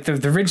like the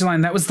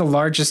Ridgeline, that was the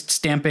largest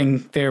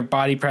stamping their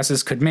body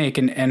presses could make.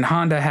 And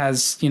Honda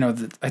has,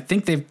 I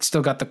think they've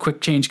still got the quick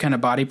change kind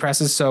of body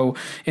presses. So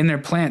in their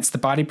plants, the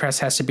body press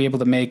has to be able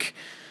to make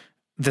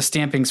the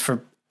stampings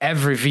for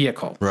every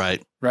vehicle.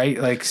 Right.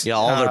 Like,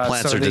 all their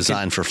plants are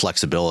designed for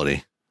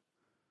flexibility.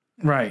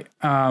 Right.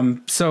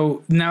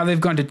 So now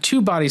they've gone to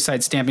two body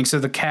side stamping. So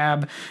the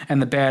cab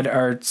and the bed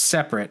are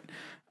separate.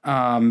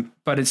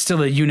 But it's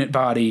still a unit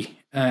body.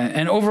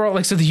 And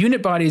overall, so the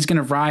unit body is going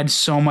to ride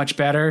so much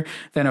better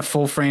than a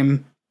full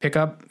frame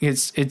pickup.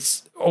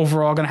 It's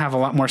overall going to have a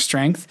lot more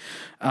strength.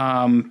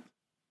 Not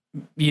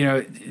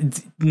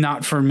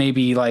for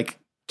maybe like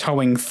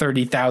towing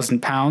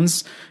 30,000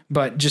 pounds,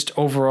 but just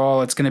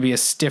overall, it's going to be a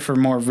stiffer,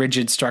 more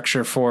rigid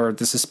structure for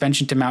the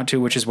suspension to mount to,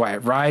 which is why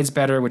it rides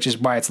better, which is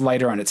why it's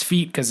lighter on its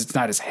feet because it's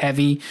not as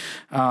heavy.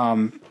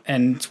 And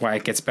it's why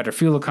it gets better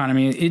fuel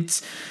economy.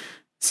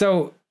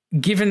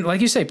 Given,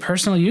 like you say,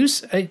 personal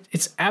use,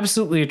 it's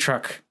absolutely a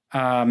truck.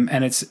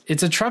 And it's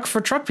a truck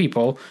for truck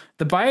people.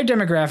 The buyer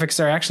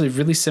demographics are actually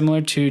really similar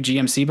to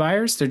GMC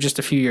buyers. They're just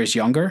a few years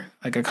younger,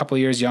 like a couple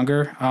of years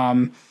younger.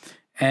 So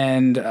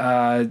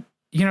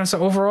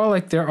overall,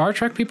 like there are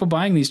truck people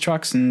buying these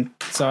trucks. And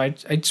so I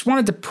just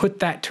wanted to put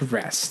that to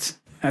rest.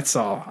 That's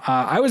all.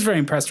 I was very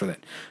impressed with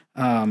it.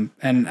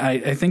 And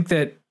I think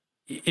that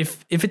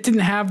if it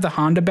didn't have the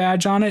Honda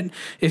badge on it,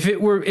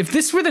 if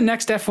this were the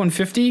next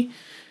F-150,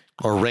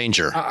 or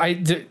Ranger. Well, I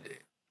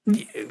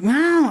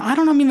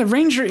don't know. I mean, the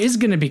Ranger is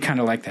going to be kind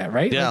of like that,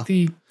 right? Yeah.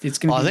 Like it's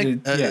going to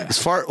be. I think as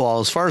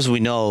far as we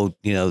know,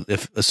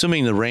 if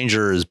assuming the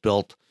Ranger is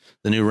built,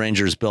 the new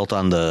Ranger is built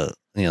on the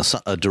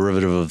a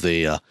derivative of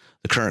the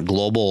current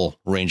global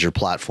Ranger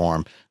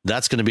platform,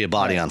 that's going to be a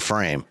body on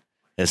frame.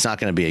 It's not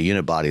going to be a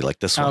unit body like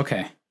this one.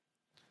 Okay.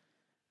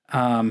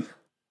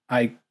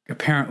 I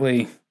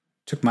apparently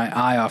took my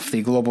eye off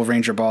the global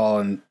Ranger ball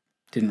and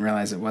didn't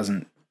realize it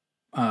wasn't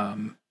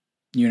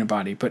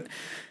unibody, but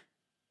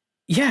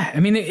yeah, I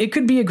mean, it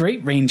could be a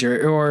great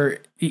Ranger, or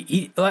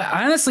I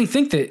honestly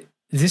think that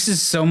this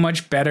is so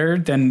much better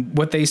than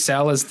what they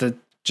sell as the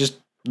just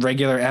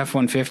regular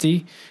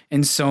F-150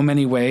 in so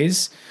many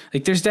ways.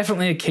 Like, there's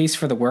definitely a case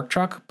for the work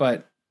truck,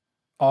 but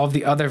all of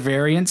the other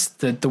variants,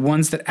 the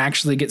ones that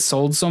actually get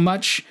sold so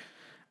much,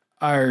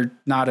 are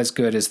not as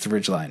good as the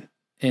Ridgeline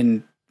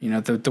in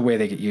the way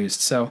they get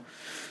used. So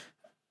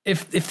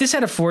if this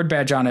had a Ford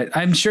badge on it,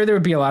 I'm sure there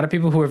would be a lot of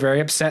people who are very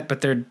upset,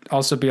 but there'd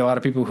also be a lot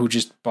of people who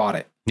just bought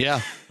it.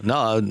 Yeah,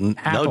 no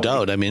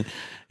doubt. I mean,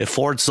 if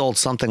Ford sold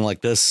something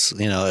like this,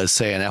 as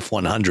say an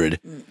F-100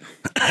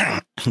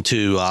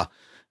 to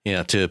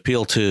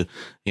appeal to,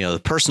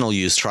 the personal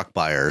use truck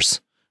buyers,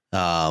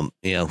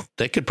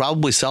 they could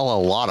probably sell a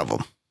lot of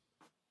them.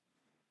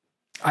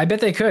 I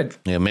bet they could.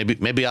 Yeah,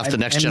 maybe off the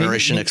next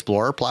generation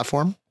Explorer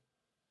platform.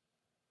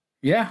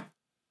 Yeah.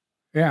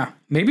 Yeah.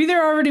 Maybe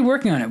they're already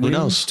working on it. Who knows?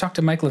 We'll just talk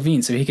to Mike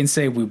Levine so he can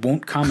say we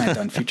won't comment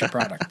on future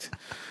product.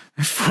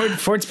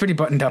 Ford's pretty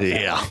buttoned up.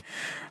 Yeah.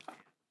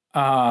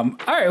 All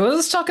right. Well,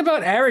 let's talk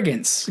about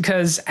arrogance,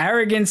 because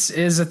arrogance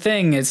is a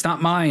thing. It's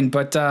not mine,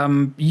 but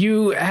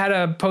you had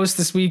a post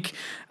this week.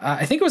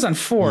 I think it was on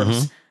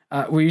Forbes,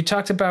 where you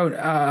talked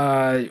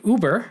about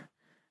Uber.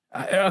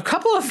 A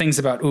couple of things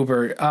about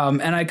Uber,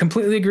 and I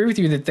completely agree with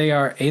you that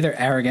they're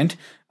arrogant,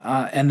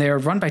 and they are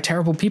run by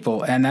terrible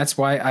people, and that's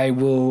why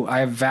I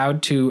have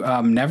vowed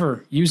to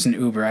never use an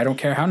Uber. I don't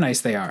care how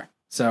nice they are.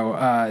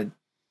 So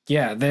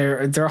yeah,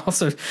 they're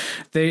also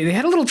they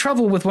had a little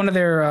trouble with one of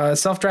their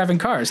self-driving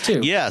cars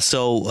too. Yeah.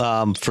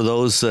 So for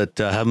those that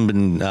haven't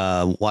been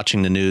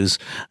watching the news,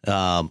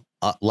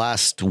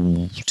 last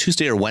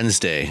Tuesday or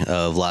Wednesday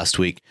of last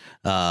week,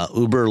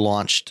 Uber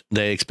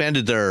they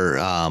expanded their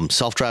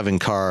self-driving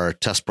car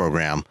test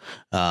program,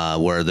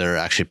 where they're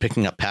actually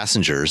picking up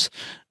passengers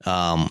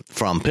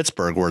from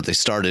Pittsburgh, where they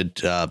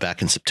started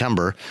back in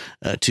September,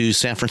 to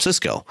San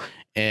Francisco.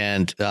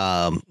 And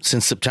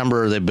since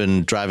September,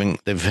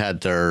 they've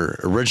had their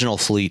original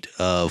fleet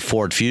of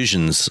Ford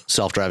Fusions,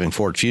 self-driving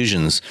Ford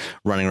Fusions,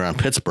 running around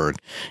Pittsburgh.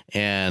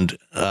 And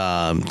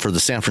for the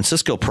San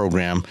Francisco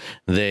program,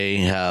 they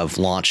have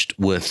launched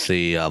with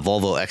the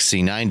Volvo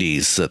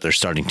XC90s that they're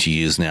starting to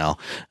use now.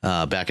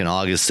 Back in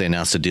August, they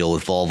announced a deal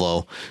with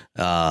Volvo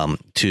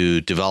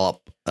to develop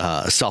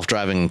a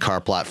self-driving car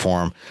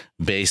platform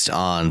based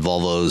on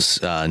Volvo's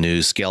new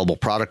scalable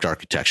product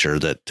architecture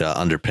that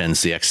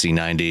underpins the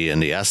XC90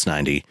 and the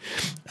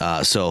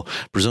S90. So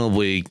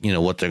presumably,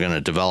 what they're going to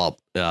develop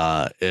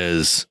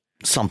is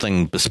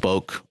something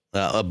bespoke,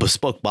 a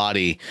bespoke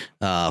body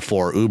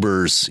for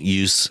Uber's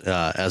use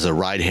as a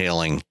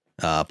ride-hailing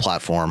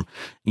platform,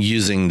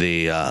 using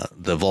the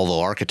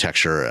Volvo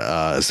architecture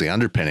as the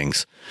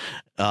underpinnings,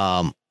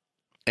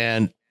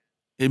 and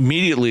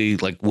immediately,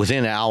 like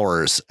within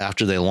hours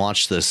after they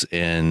launched this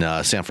in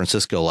San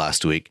Francisco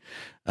last week,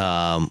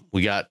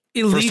 we got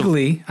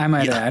illegally, I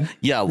might add.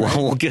 Yeah,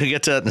 we'll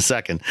get to that in a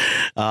second.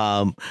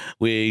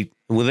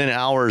 Within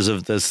hours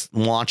of this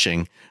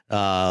launching,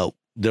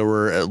 there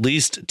were at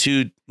least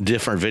two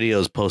different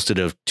videos posted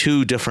of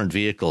two different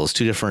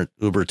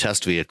Uber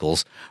test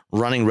vehicles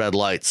running red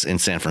lights in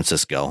San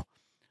Francisco.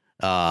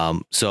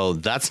 So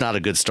that's not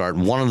a good start.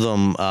 One of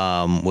them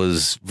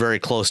was very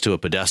close to a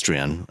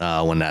pedestrian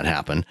when that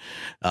happened.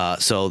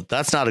 So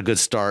that's not a good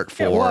start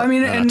for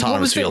an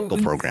autonomous vehicle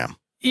program.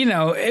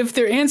 If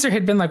their answer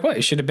had been like, well,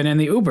 it should have been in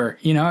the Uber,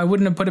 I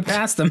wouldn't have put it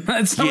past them.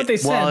 That's not what they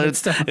said.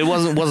 It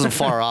wasn't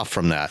far off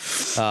from that.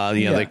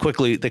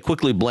 They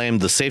quickly blamed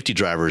the safety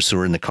drivers who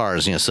were in the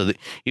cars. So that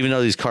even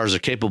though these cars are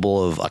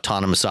capable of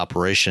autonomous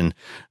operation,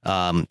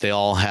 they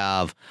all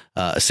have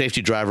a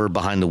safety driver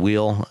behind the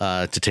wheel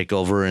to take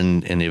over in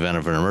the event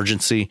of an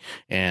emergency,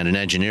 and an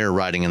engineer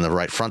riding in the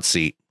right front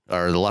seat,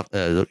 or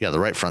the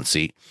right front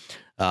seat,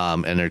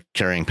 and they're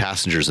carrying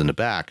passengers in the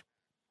back.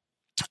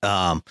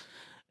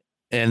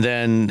 And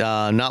then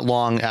not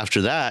long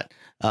after that,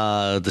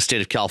 the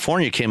state of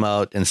California came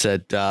out and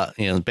said,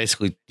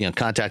 basically,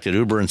 contacted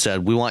Uber and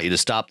said, we want you to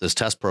stop this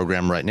test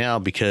program right now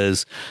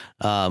because,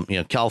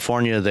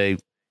 California, they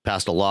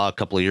passed a law a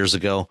couple of years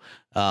ago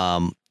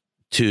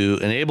to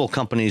enable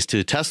companies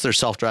to test their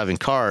self-driving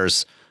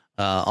cars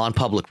on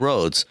public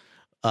roads.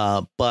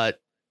 But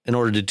in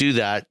order to do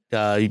that,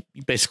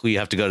 basically you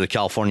have to go to the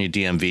California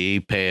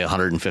DMV, pay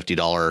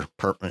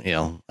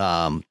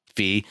 $150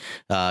 fee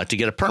to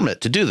get a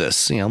permit to do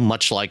this,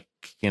 much like,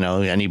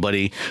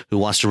 anybody who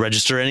wants to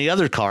register any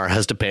other car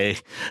has to pay,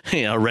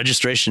 a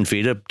registration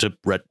fee to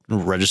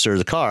register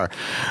the car.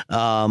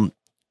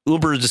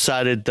 Uber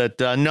decided that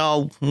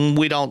no,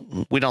 we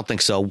don't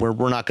think so.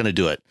 We're not going to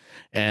do it,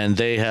 and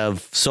they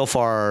have so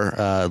far,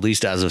 at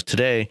least as of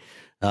today,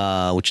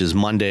 which is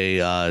Monday,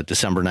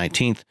 December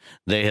 19th,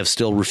 they have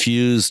still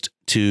refused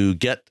to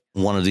get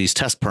one of these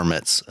test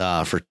permits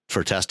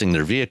for testing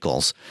their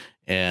vehicles,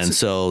 and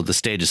so the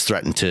state has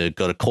threatened to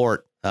go to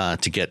court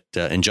to get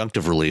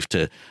injunctive relief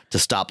to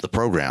stop the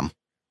program.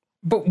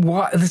 But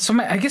why? So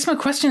I guess my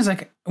question is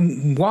like,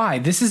 why?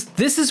 This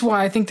is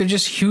why I think they're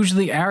just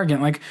hugely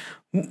arrogant. Like,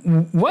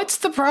 what's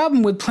the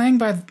problem with playing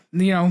by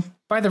the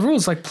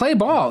rules? Like, play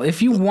ball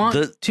if you want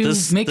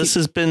This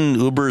has been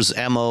Uber's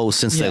MO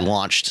since they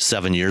launched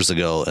 7 years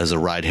ago as a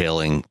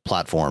ride-hailing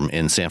platform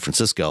in San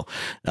Francisco.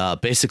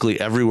 Basically,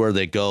 everywhere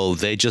they go,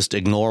 they just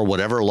ignore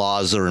whatever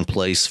laws are in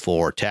place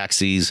for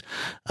taxis.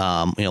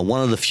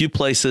 One of the few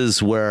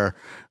places where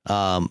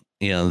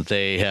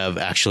they have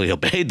actually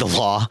obeyed the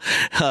law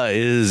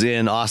is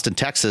in Austin,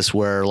 Texas,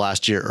 where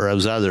last year, or it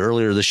was either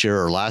earlier this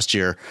year or last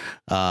year,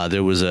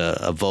 there was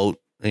a vote,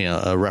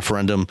 a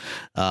referendum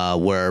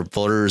where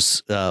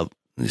voters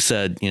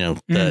said,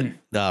 that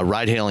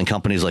ride-hailing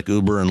companies like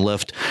Uber and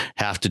Lyft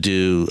have to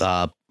do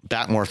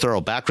more thorough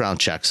background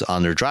checks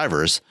on their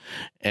drivers.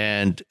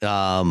 And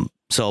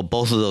so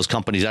both of those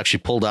companies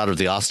actually pulled out of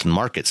the Austin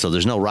market. So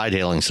there's no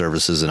ride-hailing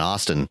services in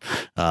Austin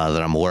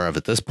that I'm aware of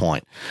at this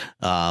point.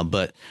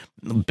 But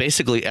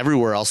basically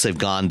everywhere else they've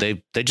gone,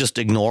 they just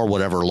ignore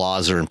whatever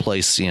laws are in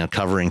place,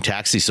 covering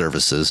taxi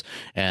services,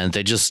 and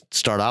they just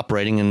start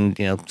operating and,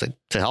 to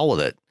hell with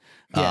it.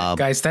 Yeah,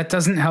 guys, that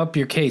doesn't help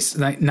your case.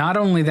 Like, not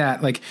only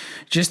that, like,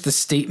 just the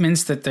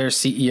statements that their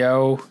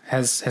CEO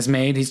has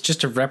made. He's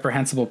just a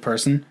reprehensible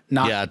person.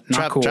 Not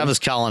cool. Travis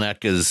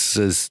Kalanick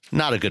is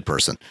not a good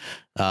person.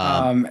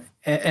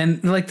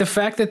 And like the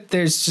fact that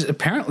there's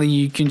apparently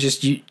you can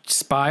just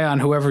spy on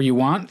whoever you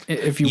want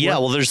if you want. Yeah,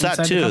 well, there's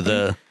that too.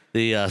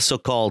 The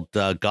so-called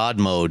God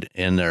mode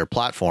in their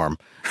platform.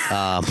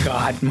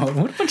 God mode.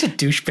 What a bunch of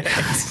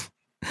douchebags.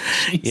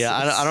 Yeah,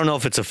 I don't know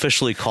if it's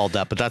officially called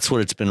that, but that's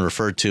what it's been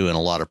referred to in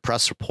a lot of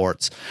press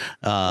reports.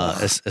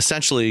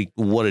 Essentially,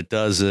 what it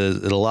does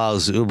is it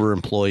allows Uber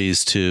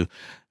employees to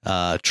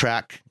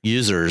track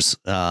users,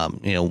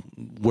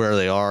 where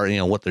they are,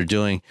 what they're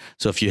doing.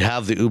 So if you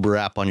have the Uber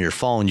app on your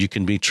phone, you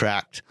can be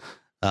tracked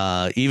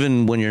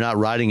even when you're not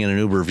riding in an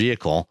Uber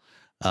vehicle.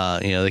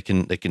 They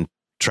can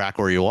track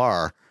where you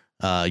are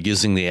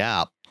using the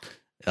app,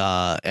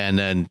 and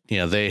then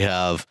they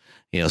have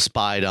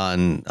spied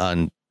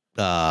on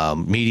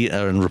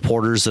media and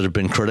reporters that have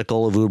been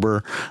critical of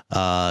Uber.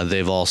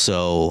 They've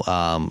also,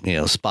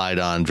 spied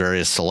on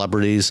various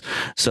celebrities.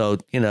 So,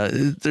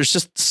 there's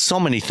just so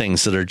many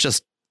things that are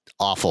just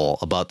awful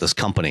about this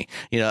company.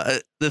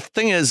 The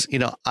thing is,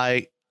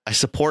 I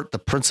support the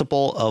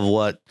principle of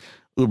what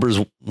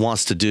Uber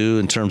wants to do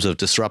in terms of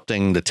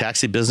disrupting the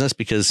taxi business,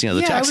 because,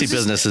 the taxi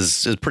business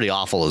is pretty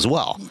awful as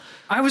well.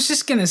 I was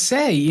just going to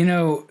say,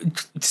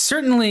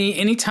 certainly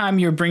anytime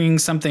you're bringing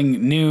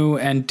something new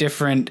and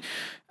different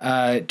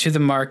to the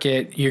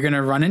market, you're going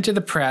to run into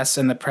the press,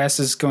 and the press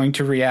is going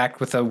to react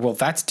with well,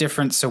 that's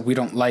different, so we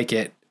don't like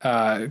it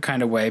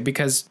kind of way,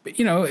 because,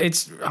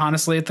 it's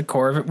honestly at the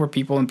core of it where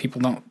people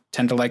don't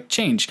tend to like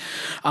change.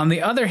 On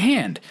the other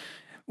hand,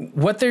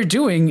 what they're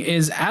doing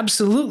is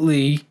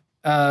absolutely,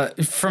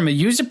 from a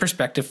user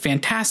perspective,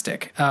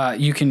 fantastic.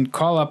 You can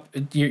call up,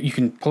 you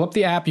can pull up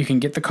the app, you can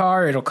get the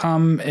car, it'll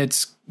come.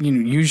 It's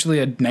usually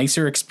a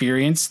nicer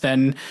experience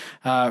than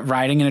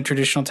riding in a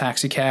traditional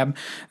taxi cab.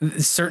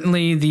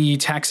 Certainly, the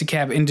taxi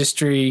cab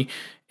industry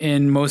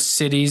in most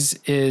cities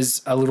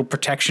is a little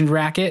protection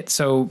racket,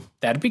 so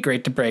that'd be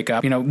great to break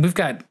up. We've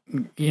got,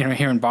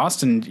 here in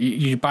Boston,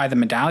 you buy the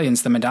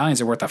medallions. The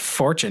medallions are worth a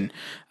fortune,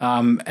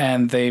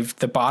 and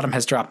the bottom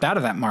has dropped out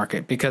of that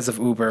market because of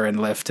Uber and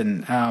Lyft,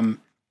 and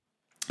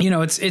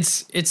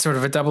it's sort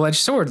of a double-edged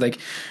sword. Like,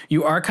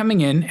 you are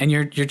coming in and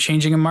you're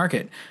changing a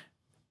market.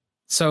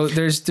 So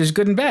there's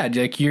good and bad.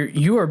 Like,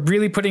 you are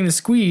really putting the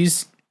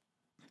squeeze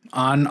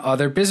on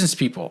other business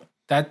people.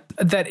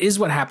 That is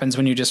what happens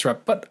when you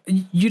disrupt, but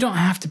you don't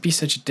have to be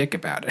such a dick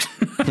about it.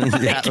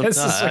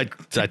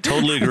 I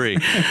totally agree.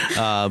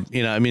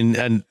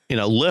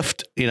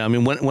 Lyft,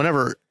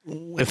 whenever,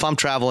 if I'm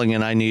traveling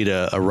and I need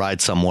a ride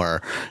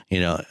somewhere,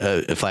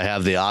 if I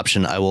have the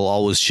option, I will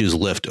always choose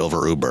Lyft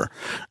over Uber.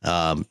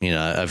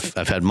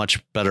 I've had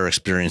much better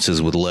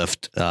experiences with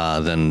Lyft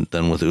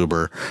than with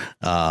Uber.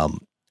 I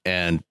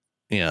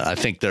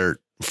think they're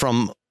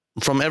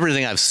from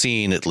everything I've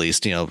seen, at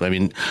least,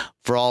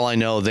 for all I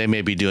know, they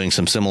may be doing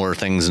some similar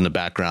things in the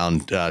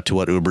background to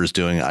what Uber is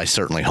doing. I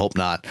certainly hope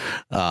not.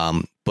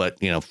 But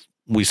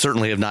we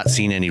certainly have not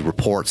seen any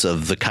reports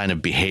of the kind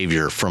of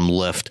behavior from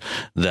Lyft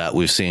that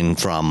we've seen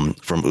from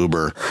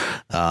Uber.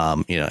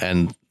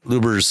 And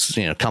Uber's,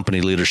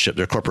 company leadership,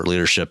 their corporate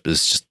leadership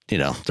is just,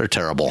 they're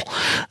terrible.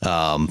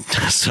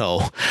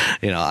 So,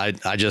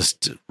 I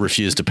just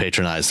refuse to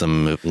patronize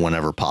them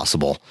whenever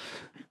possible.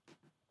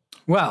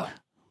 Well,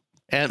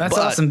 that's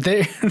awesome.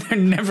 They're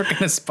never going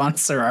to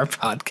sponsor our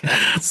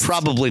podcast.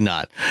 Probably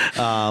not.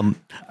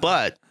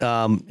 But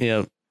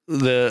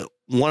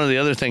one of the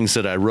other things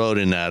that I wrote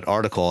in that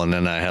article, and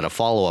then I had a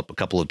follow up a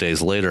couple of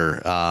days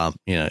later,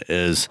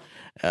 is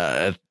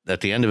at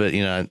the end of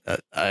it,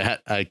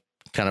 I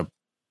kind of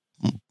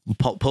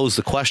posed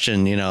the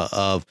question,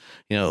 of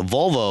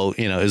Volvo,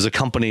 is a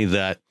company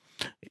that,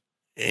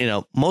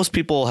 most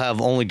people have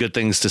only good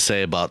things to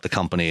say about the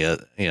company,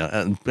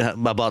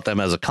 about them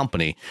as a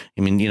company.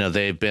 I mean,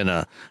 they've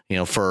been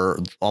for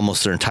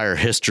almost their entire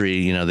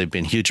history, they've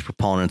been huge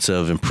proponents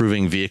of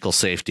improving vehicle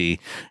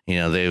safety.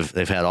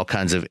 They've had all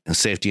kinds of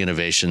safety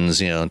innovations,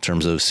 in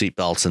terms of seat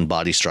belts and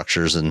body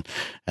structures and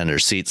their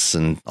seats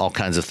and all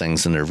kinds of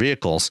things in their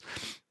vehicles.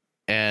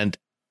 And,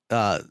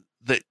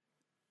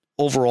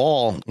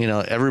 overall,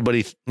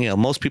 everybody,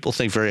 most people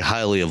think very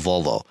highly of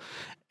Volvo.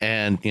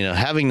 And,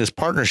 having this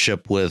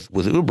partnership with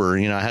Uber,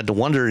 I had to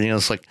wonder,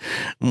 it's like,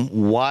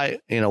 why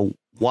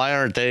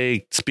aren't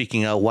they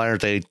speaking out? Why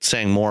aren't they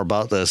saying more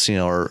about this,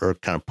 or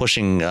kind of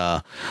pushing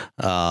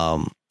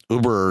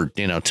Uber,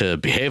 to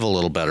behave a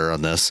little better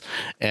on this?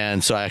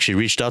 And so I actually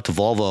reached out to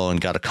Volvo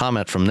and got a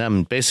comment from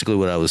them. Basically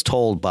what I was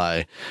told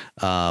by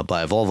a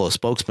Volvo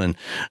spokesman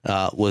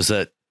was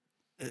that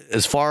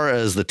as far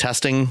as the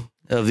testing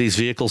of these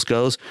vehicles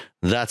goes,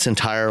 that's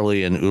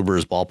entirely in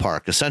Uber's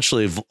ballpark.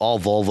 Essentially, all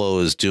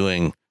Volvo is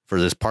doing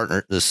for this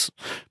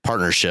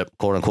partnership,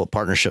 quote unquote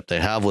partnership they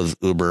have with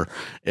Uber,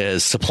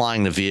 is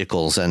supplying the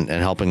vehicles and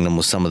helping them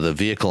with some of the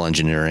vehicle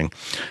engineering.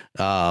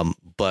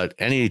 But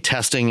any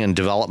testing and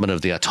development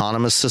of the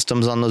autonomous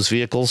systems on those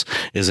vehicles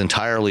is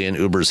entirely in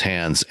Uber's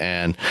hands.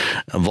 And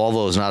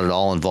Volvo is not at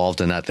all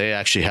involved in that. They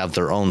actually have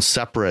their own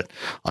separate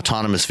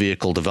autonomous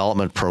vehicle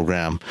development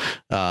program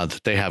that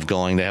they have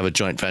going. They have a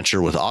joint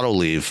venture with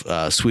Autoliv,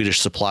 a Swedish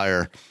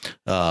supplier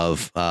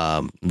of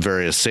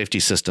various safety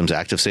systems,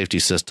 active safety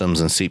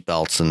systems and seat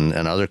belts and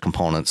other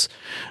components.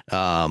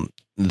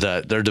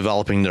 That they're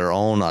developing their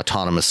own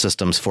autonomous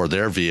systems for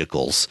their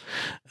vehicles.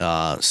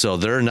 So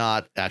they're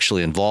not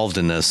actually involved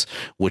in this,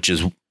 which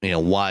is,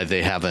 why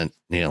they haven't,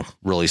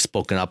 really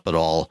spoken up at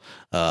all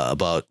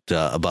about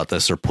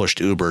this or pushed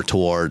Uber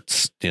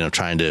towards,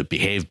 trying to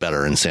behave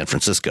better in San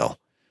Francisco.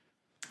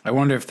 I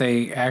wonder if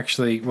they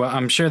actually, well,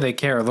 I'm sure they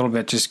care a little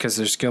bit just because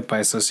they're skilled by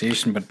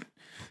association, but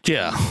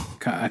yeah,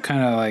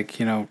 kind of like,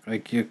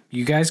 like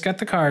you guys got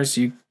the cars,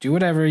 you do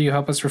whatever, you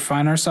help us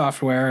refine our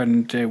software,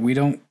 and we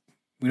don't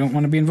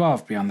want to be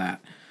involved beyond that.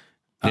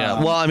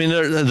 Yeah. Well, I mean,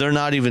 they're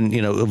not even,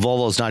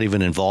 Volvo's not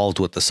even involved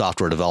with the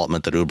software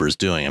development that Uber's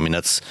doing. I mean,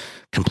 that's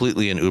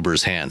completely in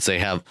Uber's hands.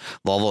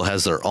 Volvo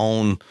has their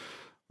own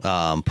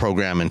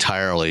program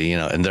entirely,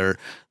 and they're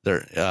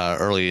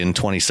early in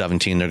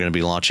 2017, they're going to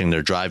be launching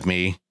their Drive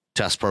Me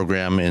test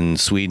program in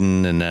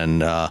Sweden, and then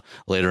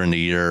later in the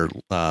year,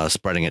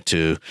 spreading it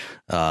to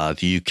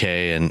the UK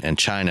and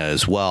China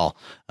as well,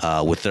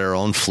 with their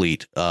own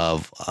fleet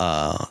of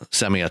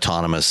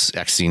semi-autonomous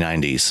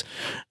XC90s.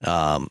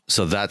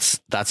 So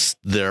that's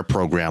their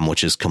program,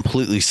 which is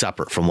completely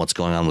separate from what's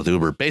going on with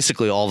Uber.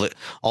 Basically, all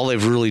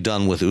they've really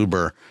done with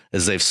Uber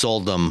is they've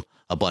sold them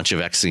a bunch of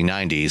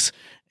XC90s,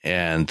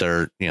 and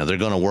they're going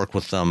to work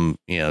with them,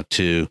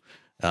 to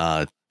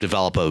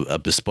develop a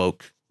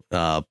bespoke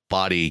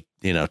body,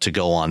 to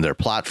go on their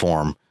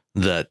platform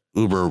that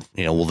Uber,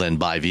 will then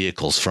buy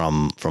vehicles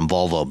from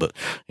Volvo. But,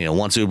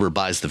 once Uber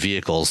buys the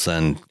vehicles,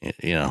 then,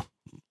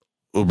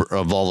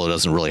 Volvo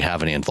doesn't really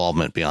have any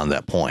involvement beyond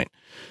that point.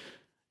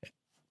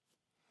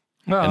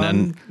 Well,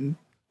 and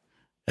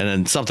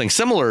then something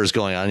similar is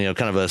going on,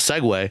 kind of a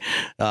segue.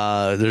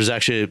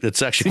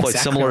 It's actually quite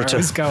similar to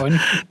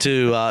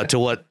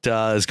what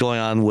is going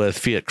on with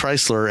Fiat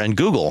Chrysler and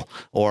Google,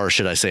 or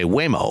should I say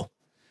Waymo?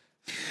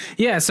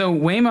 Yeah. So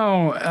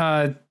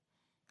Waymo,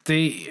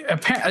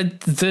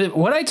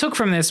 what I took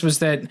from this was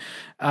that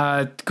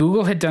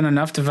Google had done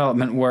enough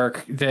development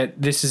work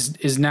that this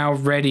is now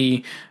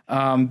ready.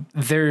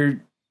 They're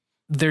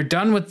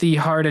done with the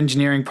hard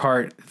engineering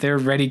part. They're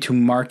ready to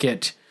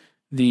market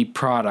the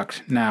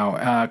product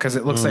now, because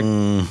it looks like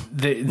no,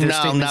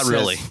 not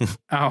really.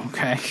 Oh,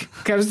 okay.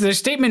 Because their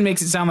statement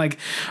makes it sound like,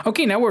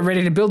 okay, now we're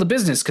ready to build a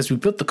business because we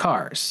built the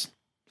cars.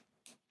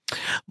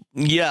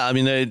 Yeah, I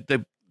mean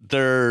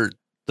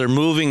they're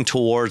moving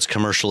towards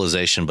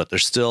commercialization, but they're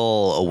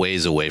still a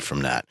ways away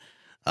from that.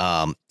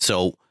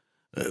 So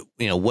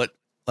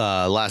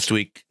last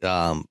week,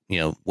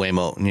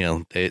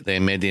 Waymo, they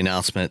made the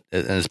announcement,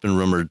 and it's been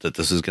rumored that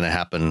this is going to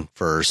happen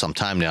for some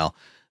time now.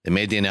 They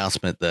made the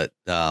announcement that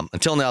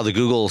until now, the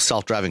Google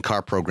self-driving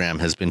car program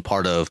has been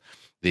part of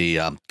the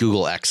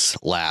Google X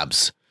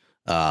Labs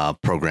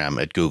program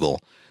at Google.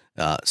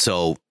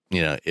 So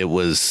it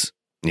was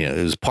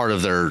part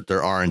of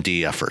their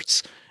R&D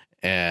efforts.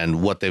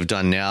 And what they've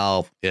done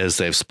now is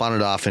they've spun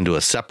it off into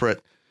a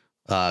separate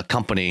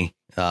company,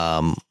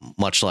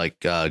 much like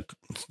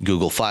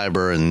Google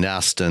Fiber and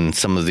Nest and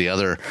some of the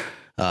other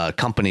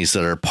companies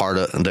that are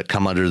that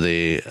come under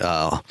the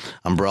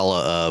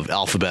umbrella of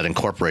Alphabet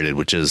Incorporated,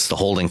 which is the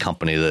holding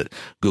company that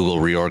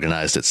Google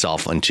reorganized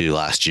itself into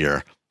last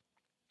year.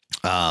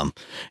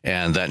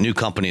 And that new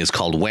company is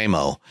called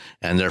Waymo,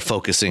 and they're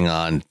focusing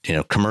on,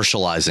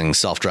 commercializing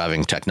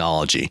self-driving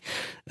technology.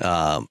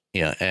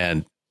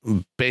 And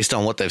based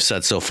on what they've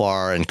said so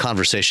far and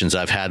conversations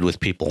I've had with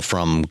people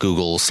from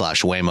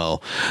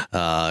Google/Waymo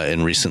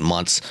in recent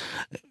months,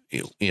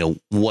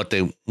 what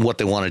they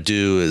want to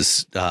do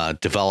is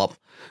develop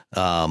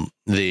a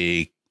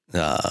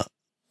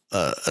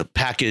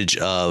package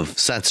of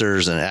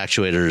sensors and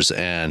actuators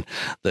and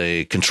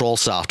the control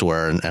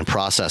software and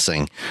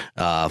processing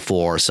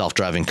for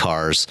self-driving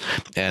cars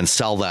and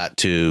sell that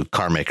to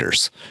car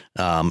makers.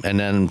 And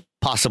then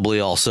possibly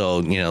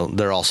also,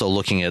 they're also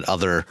looking at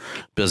other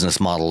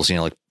business models,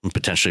 like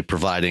potentially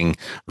providing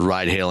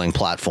ride-hailing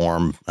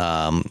platform,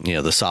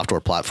 the software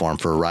platform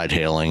for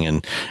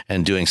ride-hailing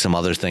and doing some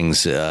other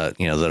things,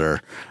 that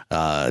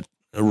are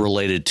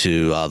related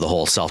to the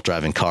whole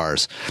self-driving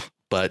cars.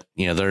 But,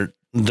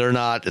 they're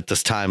not at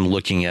this time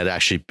looking at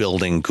actually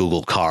building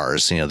Google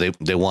cars.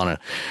 They want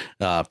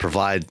to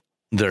provide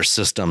their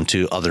system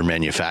to other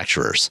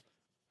manufacturers.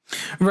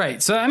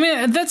 Right. So, I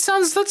mean, that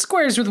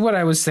squares with what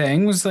I was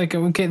saying. It was like,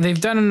 okay, they've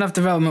done enough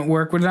development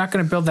work. We're not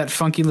going to build that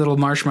funky little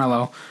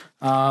marshmallow.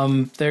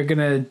 They're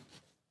going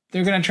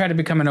to try to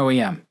become an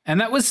OEM.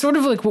 And that was sort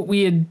of like what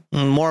we had.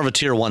 More of a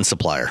tier 1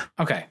 supplier.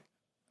 Okay.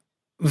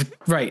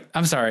 Right.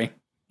 I'm sorry.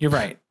 You're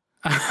right.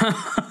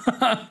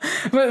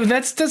 But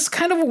that's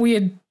kind of what we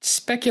had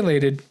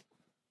speculated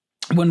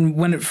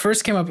when it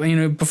first came up,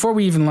 before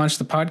we even launched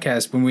the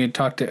podcast. When we had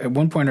talked at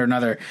one point or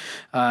another,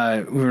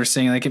 we were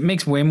saying like it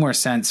makes way more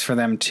sense for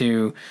them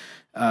to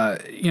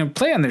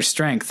play on their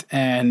strength,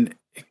 and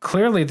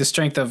clearly the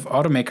strength of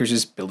automakers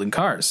is building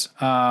cars.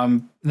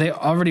 They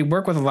already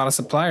work with a lot of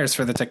suppliers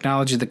for the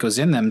technology that goes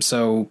in them.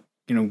 So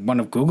one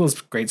of Google's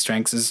great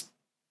strengths is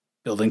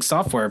building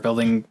software,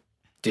 building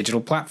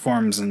digital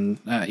platforms, and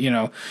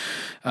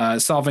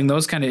solving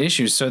those kind of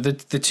issues. So the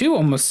two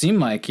almost seem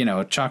like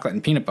chocolate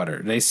and peanut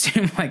butter. They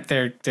seem like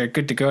they're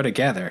good to go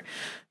together.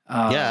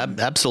 Yeah,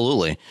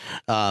 absolutely.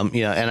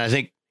 And I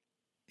think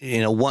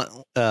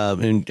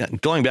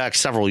going back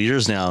several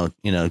years now,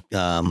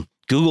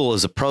 Google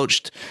has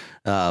approached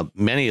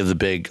many of the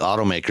big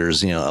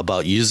automakers,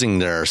 about using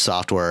their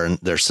software and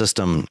their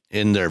system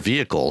in their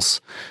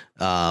vehicles,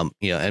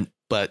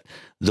 but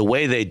the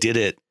way they did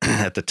it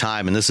at the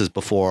time, and this is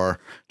before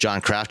John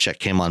Krafcik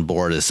came on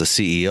board as the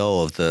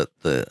CEO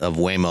of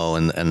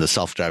Waymo and the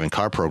self-driving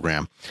car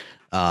program,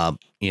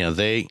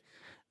 they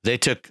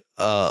took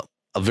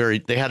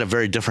they had a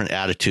very different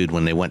attitude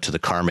when they went to the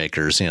car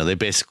makers. They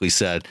basically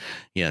said,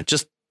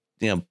 just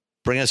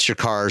bring us your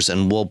cars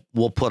and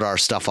we'll put our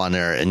stuff on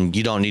there, and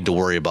you don't need to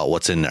worry about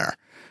what's in there,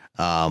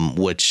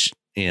 which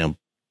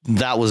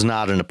that was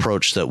not an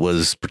approach that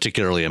was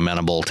particularly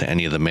amenable to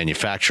any of the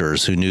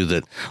manufacturers, who knew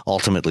that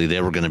ultimately they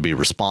were going to be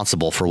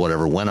responsible for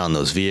whatever went on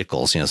those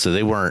vehicles. So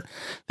they weren't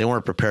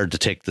prepared to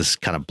take this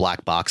kind of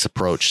black box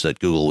approach that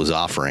Google was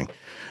offering.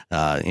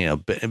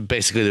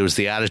 Basically there was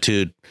the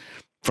attitude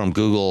from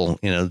Google,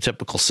 the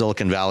typical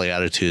Silicon Valley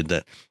attitude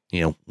that,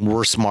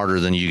 we're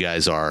smarter than you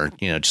guys are,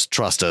 just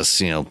trust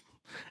us,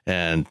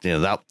 and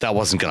that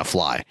wasn't going to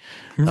fly.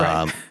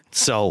 Right.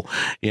 So,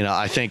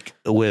 I think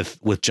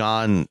with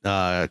John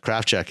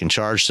Krafcik in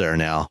charge there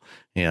now,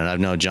 and I've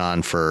known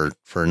John for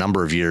a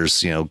number of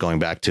years, going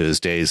back to his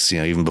days,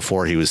 even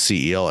before he was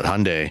CEO at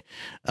Hyundai.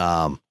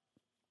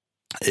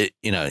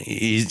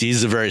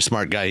 He's a very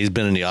smart guy. He's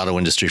been in the auto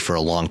industry for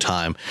a long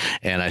time,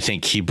 and I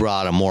think he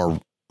brought a more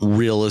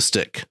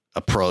realistic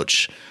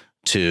approach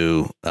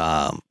to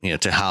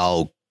to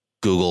how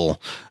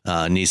Google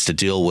needs to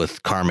deal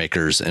with car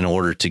makers in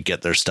order to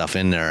get their stuff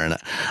in there. And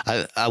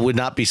I would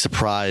not be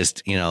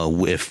surprised,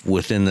 if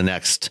within the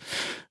next,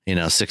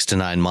 6 to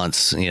 9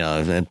 months,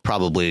 and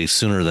probably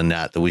sooner than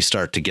that we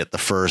start to get the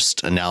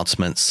first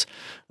announcements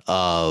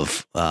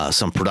of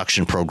some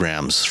production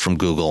programs from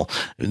Google.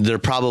 They're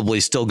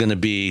probably still going to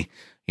be,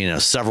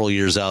 several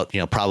years out,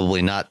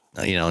 probably not,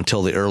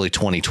 until the early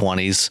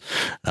 2020s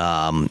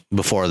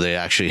before they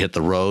actually hit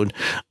the road.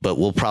 But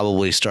we'll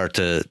probably start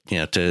to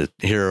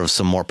hear of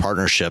some more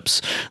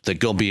partnerships that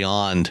go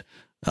beyond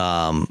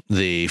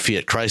the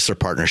Fiat Chrysler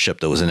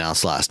partnership that was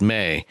announced last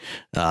May.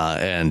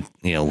 And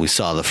we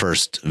saw the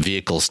first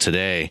vehicles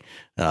today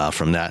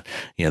from that.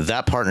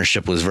 That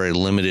partnership was very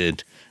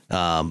limited.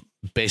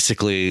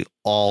 Basically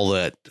all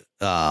that,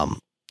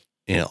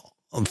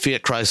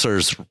 Fiat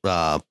Chrysler's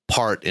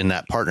part in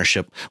that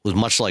partnership was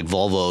much like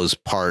Volvo's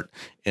part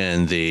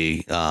in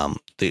the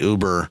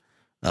Uber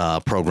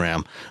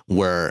program,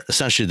 where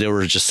essentially they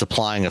were just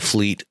supplying a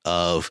fleet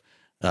of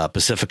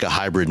Pacifica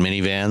hybrid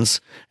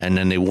minivans, and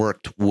then they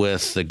worked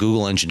with the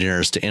Google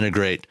engineers to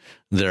integrate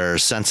their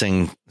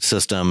sensing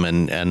system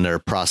and their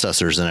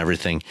processors and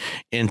everything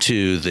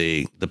into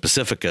the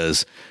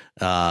Pacificas.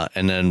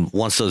 And then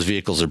once those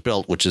vehicles are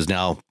built, which is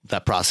now,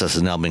 that process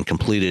has now been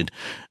completed,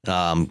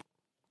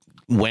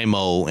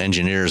 Waymo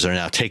engineers are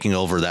now taking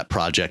over that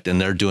project, and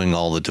they're doing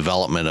all the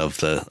development of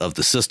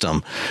the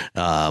system.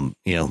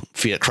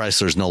 Fiat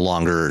Chrysler is no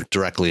longer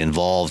directly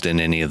involved in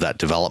any of that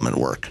development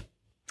work.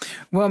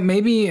 Well,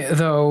 maybe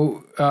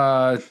though,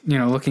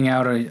 looking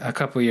out a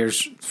couple of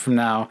years from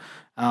now,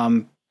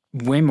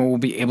 Waymo will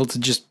be able to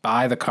just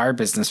buy the car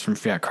business from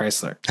Fiat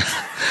Chrysler.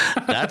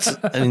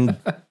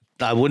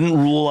 I wouldn't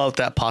rule out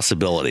that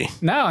possibility.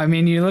 No, I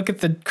mean, you look at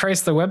the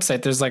Chrysler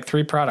website, there's like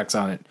 3 products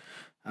on it.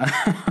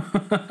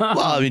 Well,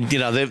 I mean,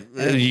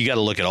 you got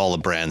to look at all the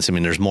brands. I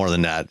mean, there's more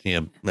than that.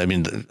 I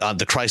mean,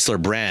 the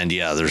Chrysler brand,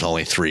 there's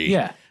only 3.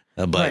 Yeah.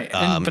 But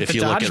but if the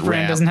you Dodge look at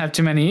brand Ram, doesn't have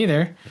too many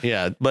either.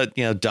 Yeah, but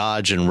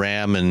Dodge and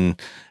Ram and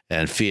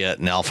Fiat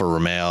and Alfa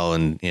Romeo,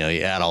 and you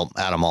add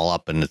them all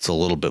up, and it's a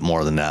little bit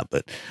more than that.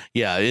 But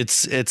yeah,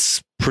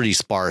 it's pretty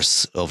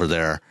sparse over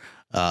there.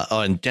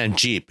 And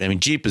Jeep. I mean,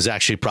 Jeep is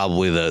actually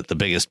probably the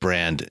biggest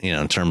brand,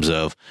 in terms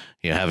of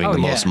having the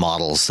most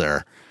models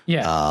there.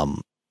 Yeah.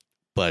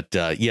 But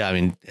I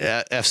mean,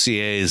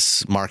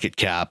 FCA's market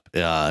cap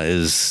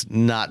is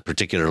not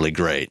particularly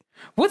great.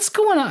 What's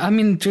going on? I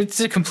mean, it's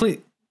a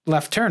complete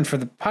left turn for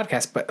the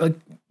podcast, but like,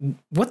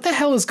 what the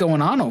hell is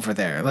going on over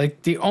there?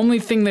 Like, the only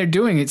thing they're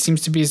doing, it seems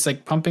to be, is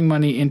like pumping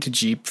money into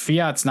Jeep.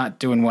 Fiat's not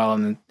doing well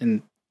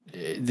in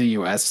the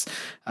US.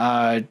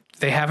 They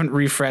haven't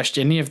refreshed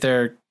any of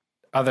their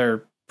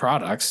other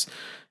products.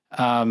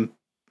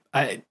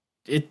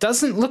 It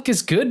doesn't look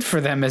as good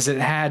for them as it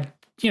had,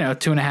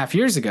 2.5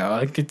 years ago.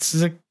 Like, it's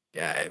like,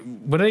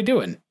 what are they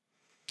doing?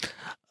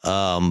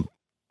 Their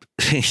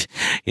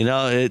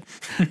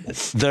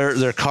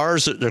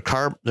cars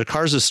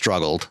have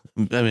struggled.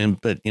 I mean,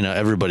 but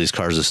everybody's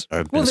cars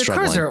have been struggling. Their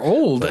cars are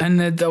old,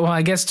 and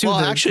I guess too. Well,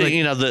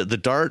 actually, the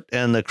Dart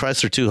and the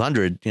Chrysler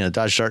 200,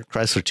 Dodge Dart,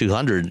 Chrysler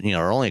 200,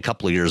 are only a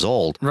couple of years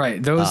old.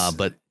 Right. Those,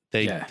 but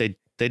they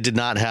did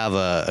not have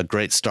a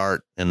great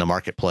start in the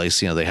marketplace.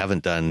 They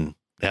haven't done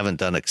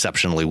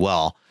exceptionally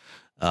well.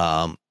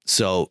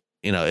 So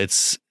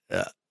it's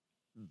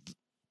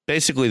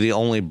basically the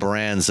only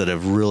brands that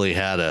have really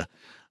had a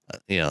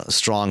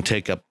strong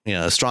take up,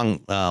 a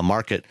strong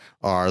market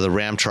are the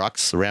Ram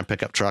trucks, the Ram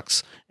pickup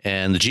trucks,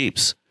 and the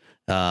Jeeps.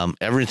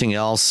 Everything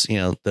else,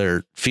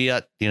 their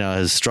Fiat,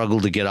 has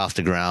struggled to get off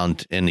the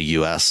ground in the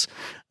U.S.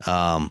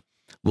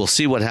 We'll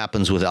see what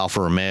happens with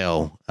Alfa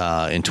Romeo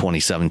in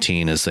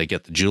 2017 as they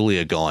get the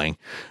Giulia going.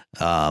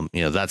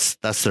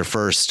 That's their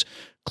first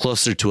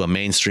closer to a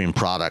mainstream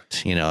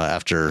product,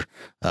 after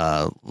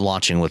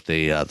launching with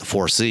the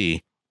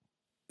 4C.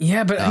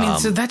 Yeah, but I mean,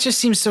 so that just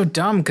seems so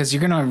dumb, because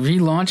you're going to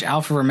relaunch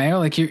Alfa Romeo.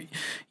 Like,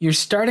 you're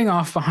starting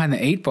off behind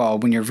the 8 ball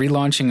when you're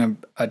relaunching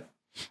a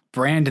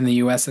brand in the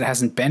U.S. that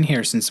hasn't been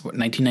here since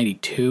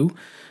 1992.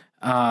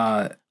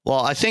 Well,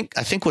 I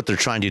think what they're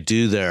trying to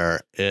do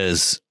there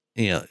is,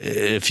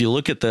 if you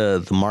look at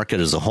the market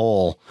as a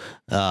whole,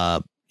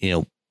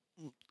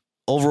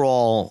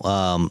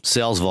 overall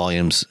sales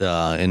volumes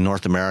in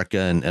North America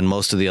and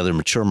most of the other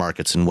mature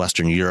markets in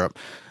Western Europe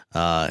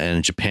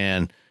and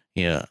Japan,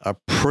 are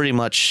pretty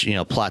much,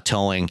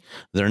 plateauing.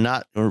 We're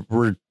not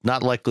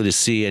likely to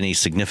see any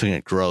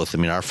significant growth. I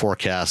mean, our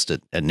forecast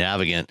at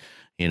Navigant,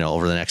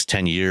 over the next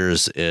 10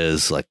 years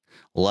is like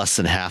less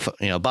than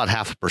about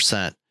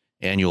 0.5%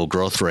 annual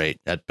growth rate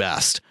at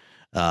best.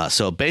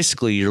 So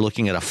basically you're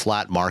looking at a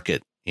flat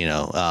market,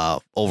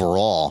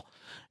 overall,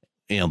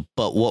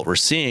 but what we're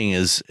seeing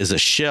is a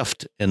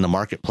shift in the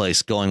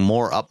marketplace going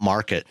more up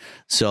market.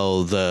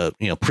 So the,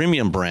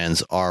 premium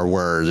brands are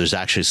where there's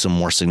actually some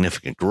more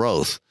significant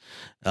growth.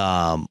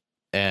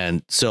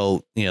 And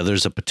so,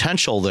 there's a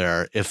potential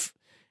there if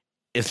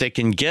they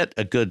can get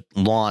a good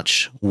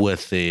launch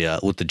with the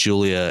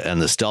Giulia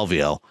and the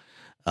Stelvio,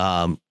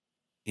 and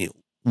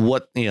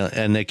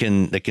they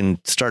can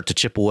start to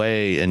chip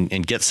away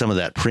and get some of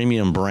that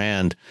premium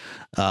brand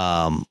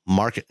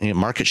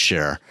market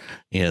share,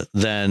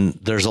 then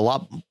there's a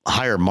lot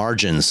higher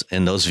margins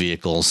in those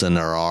vehicles than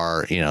there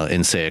are,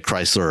 in say a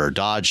Chrysler or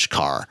Dodge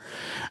car.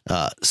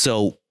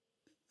 So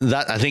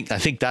that I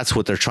think that's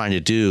what they're trying to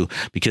do,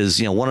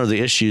 because, one of the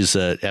issues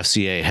that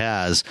FCA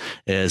has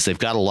is they've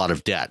got a lot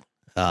of debt.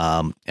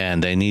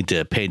 And they need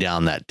to pay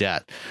down that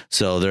debt.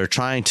 So they're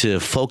trying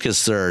to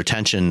focus their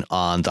attention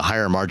on the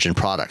higher margin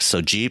products. So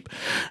Jeep,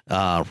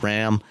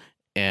 Ram,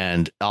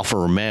 and Alfa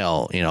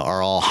Romeo,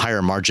 are all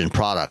higher margin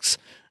products.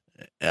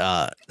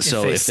 So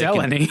if they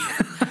sell any,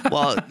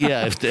 well,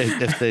 yeah, if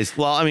they,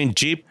 well, I mean,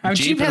 Jeep has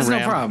and Ram, no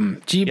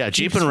problem.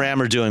 Jeep and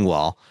Ram are doing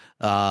well.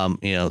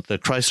 The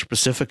Chrysler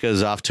Pacifica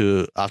is off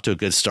to a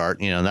good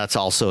start, and that's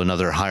also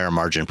another higher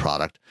margin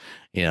product,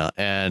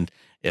 and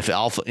if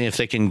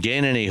they can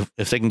gain a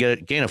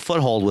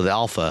foothold with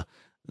Alfa,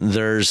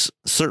 there's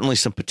certainly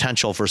some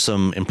potential for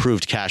some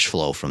improved cash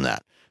flow from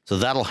that. So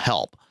that'll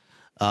help.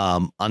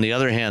 On the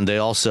other hand, they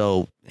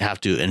also have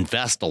to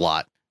invest a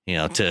lot,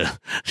 to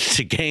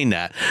gain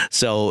that.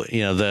 So,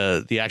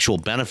 the actual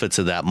benefits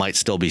of that might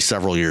still be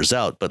several years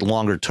out, but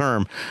longer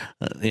term,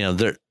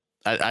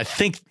 I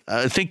think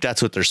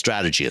that's what their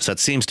strategy is. That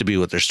seems to be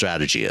what their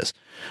strategy is.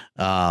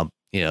 And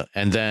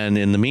then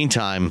in the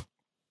meantime,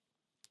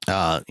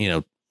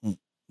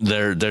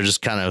 they're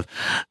just kind of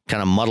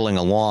muddling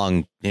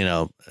along.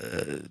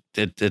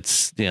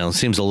 It's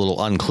seems a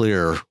little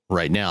unclear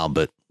right now,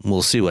 but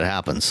we'll see what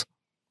happens.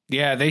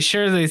 Yeah, they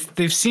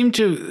seem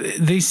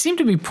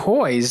to be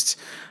poised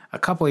a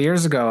couple of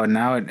years ago, and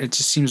now it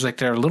just seems like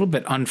they're a little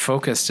bit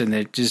unfocused, and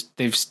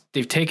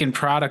they've taken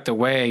product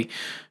away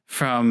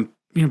from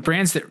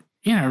brands that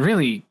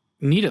really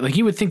need it. Like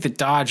you would think that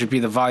Dodge would be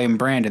the volume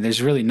brand, and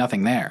there's really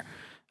nothing there.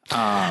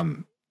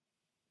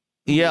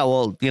 Yeah,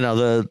 well,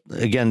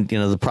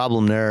 the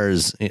problem there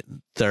is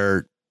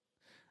they're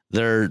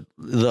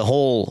the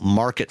whole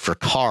market for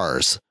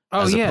cars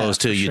as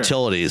opposed to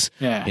utilities,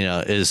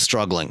 is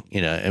struggling.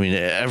 I mean,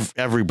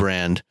 every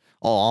brand,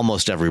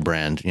 almost every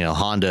brand,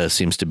 Honda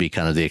seems to be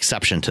kind of the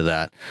exception to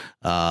that,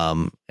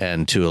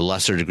 and to a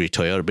lesser degree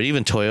Toyota. But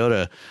even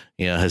Toyota,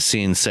 has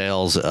seen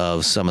sales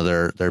of some of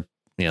their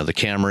the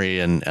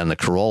Camry and the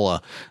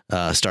Corolla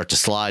start to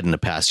slide in the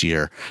past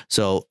year.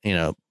 So,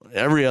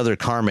 every other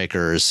car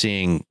maker is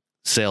seeing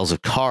sales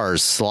of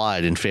cars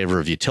slide in favor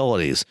of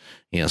utilities.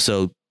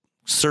 So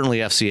certainly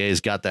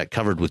FCA's got that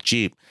covered with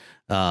Jeep.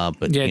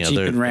 But Jeep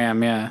and Ram,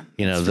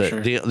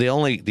 the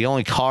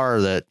only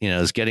car that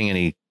is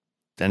getting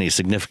any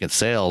significant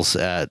sales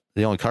the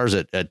only cars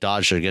at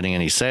Dodge that are getting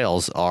any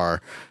sales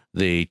are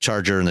the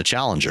Charger and the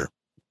Challenger.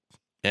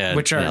 And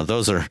which are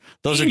those are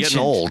getting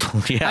old.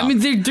 Yeah, I mean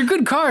they're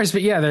good cars,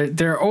 but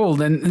they're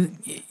old, and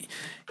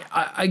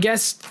I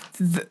guess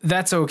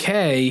that's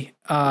okay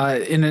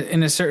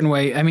in a certain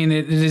way. I mean,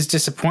 it is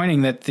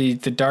disappointing that the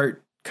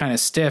Dart kind of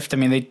stiffed. I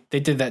mean, they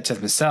did that to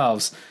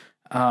themselves.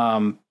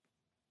 And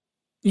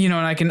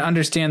I can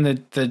understand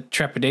the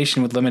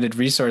trepidation with limited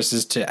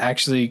resources to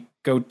actually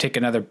go take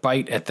another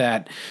bite at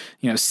that,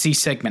 C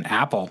segment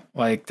Apple.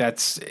 Like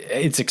it's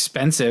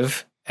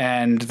expensive,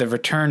 and the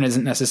return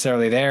isn't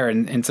necessarily there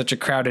in such a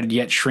crowded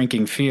yet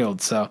shrinking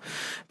field. So,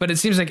 but it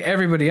seems like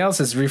everybody else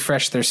has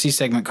refreshed their C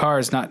segment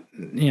cars, not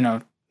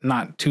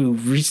too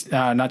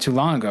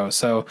long ago.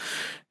 So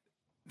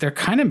they're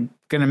kind of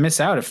going to miss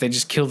out if they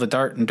just kill the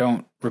Dart and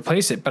don't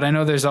replace it. But I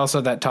know there's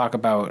also that talk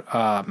about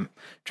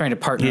trying to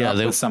partner up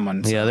with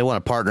someone. So. Yeah, they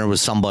want to partner with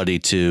somebody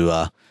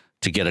to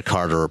get a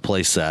car to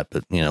replace that.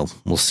 But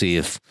we'll see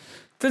if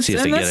they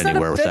get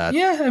anywhere with that.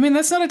 Yeah, I mean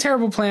that's not a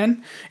terrible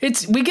plan.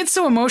 We get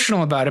so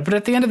emotional about it, but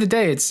at the end of the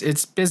day,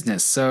 it's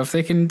business. So if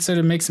they can sort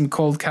of make some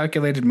cold,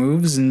 calculated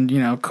moves and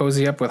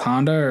cozy up with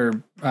Honda or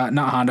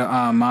not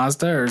Honda,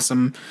 Mazda or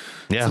some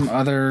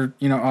other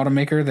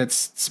automaker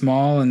that's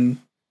small and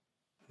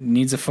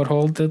needs a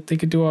foothold, that they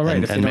could do all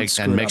right and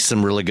make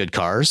some really good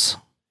cars.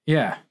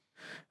 Yeah,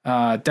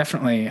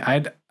 definitely.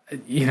 I'd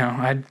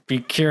be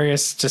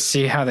curious to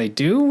see how they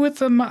do with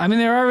them. I mean,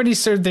 they're already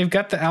they've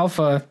got the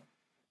Alpha,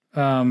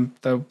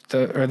 the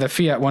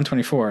Fiat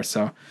 124.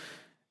 So,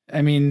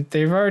 I mean,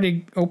 they've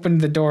already opened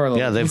the door a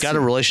little. Yeah, they've got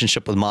a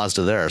relationship with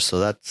Mazda there, so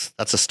that's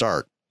a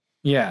start.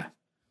 Yeah,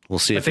 we'll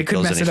see if it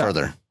goes any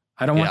further.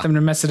 I don't want them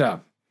to mess it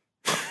up.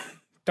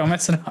 Don't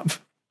mess it up.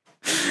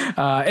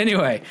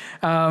 Anyway,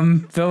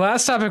 the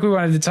last topic we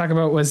wanted to talk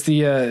about was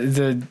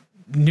the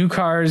new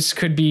cars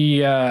could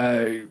be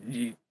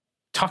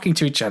talking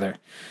to each other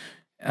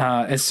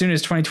as soon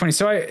as 2020.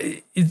 So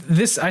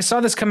I saw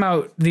this come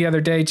out the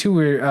other day too,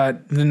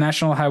 where the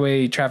National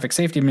Highway Traffic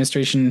Safety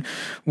Administration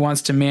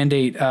wants to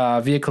mandate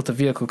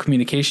vehicle-to-vehicle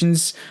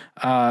communications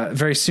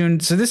very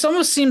soon. So this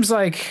almost seems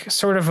like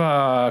sort of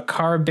a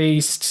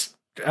car-based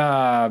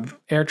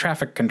air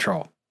traffic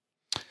control.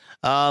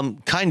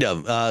 Kind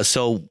of.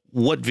 So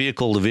what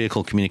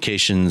vehicle-to-vehicle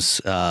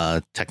communications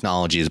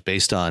technology is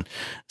based on?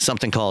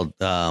 Something called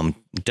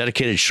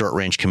Dedicated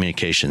Short-Range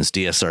Communications,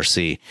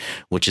 DSRC,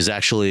 which is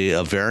actually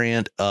a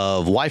variant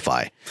of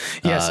Wi-Fi.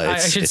 Yes, I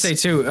should say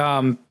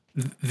too,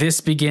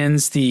 this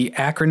begins the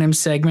acronym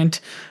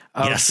segment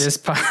of this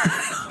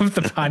of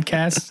the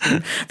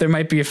podcast. There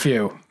might be a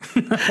few.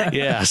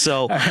 Yeah.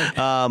 So,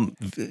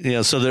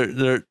 so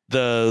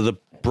the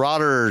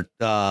broader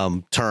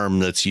term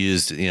that's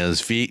used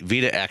is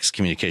V2X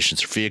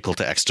communications, or vehicle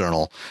to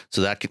external.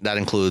 So that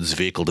includes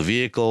vehicle to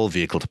vehicle,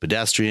 vehicle to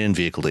pedestrian,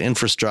 vehicle to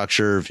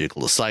infrastructure,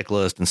 vehicle to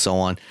cyclist, and so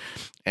on.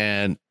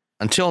 And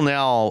until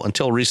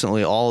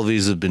recently, all of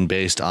these have been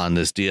based on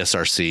this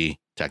DSRC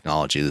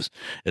technology.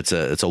 It's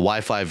a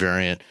Wi-Fi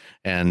variant,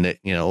 and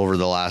over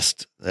the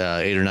last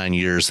 8 or 9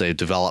 years, they've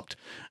developed.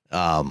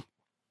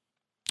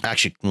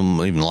 Actually,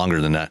 even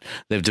longer than that,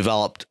 they've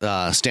developed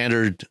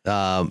standard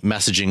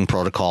messaging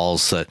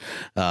protocols that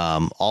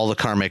all the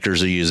car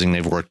makers are using.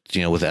 They've worked,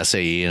 with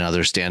SAE and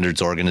other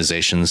standards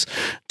organizations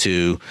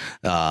to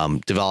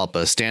develop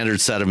a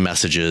standard set of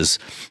messages.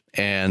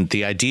 And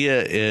the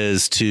idea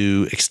is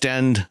to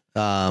extend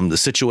the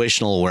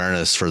situational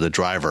awareness for the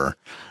driver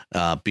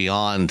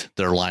beyond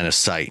their line of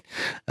sight.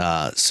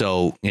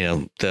 So,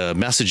 the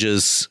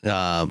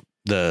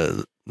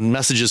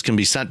messages can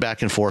be sent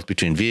back and forth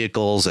between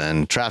vehicles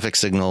and traffic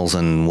signals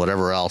and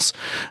whatever else,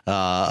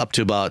 up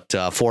to about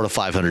 400 to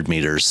 500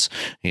 meters,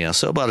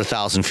 so about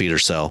 1,000 feet or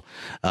so.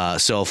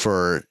 So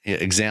for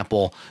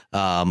example,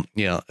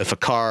 if a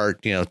car,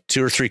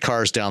 2 or 3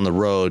 cars down the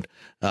road,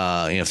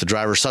 if the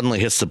driver suddenly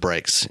hits the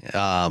brakes,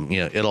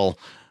 it'll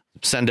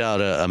send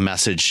out a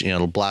message,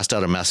 it'll blast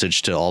out a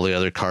message to all the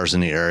other cars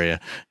in the area,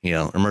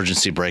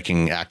 emergency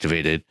braking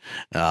activated.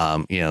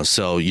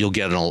 So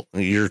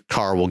your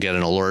car will get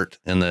an alert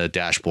in the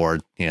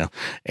dashboard,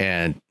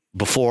 and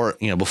before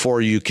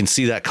you can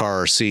see that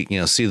car or see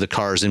the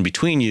cars in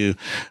between you,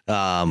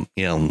 have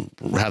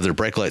their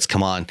brake lights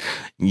come on,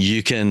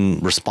 you can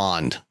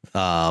respond,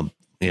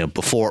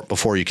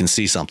 before you can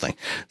see something.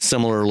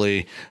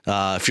 Similarly,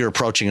 if you're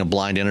approaching a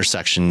blind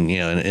intersection,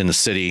 in the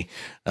city,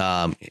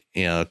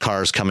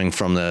 cars coming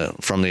from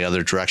the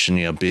other direction,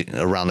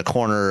 around the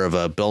corner of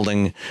a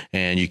building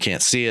and you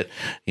can't see it,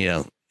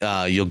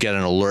 you'll get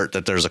an alert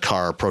that there's a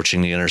car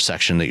approaching the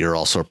intersection that you're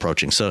also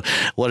approaching. So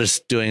what it's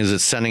doing is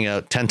it's sending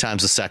out 10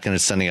 times a second.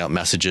 It's sending out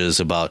messages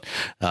about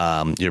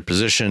your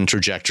position,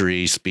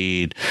 trajectory,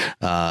 speed,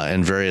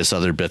 and various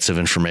other bits of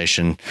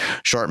information,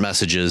 short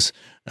messages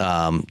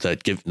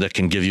that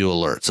can give you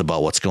alerts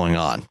about what's going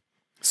on.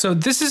 So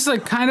this is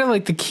kind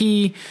of the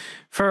key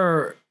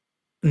for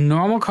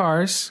normal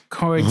cars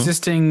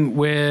coexisting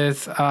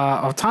with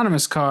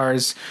autonomous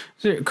cars,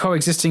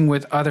 coexisting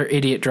with other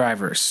idiot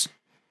drivers.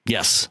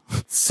 Yes,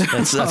 so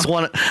that's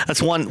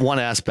one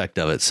aspect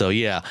of it. So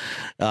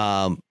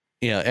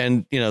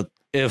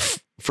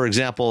if, for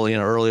example,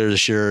 earlier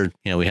this year,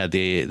 we had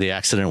the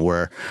accident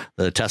where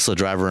the Tesla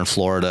driver in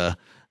Florida,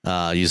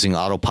 using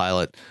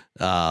autopilot,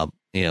 the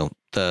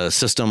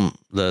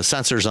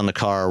sensors on the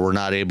car were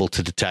not able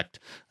to detect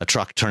a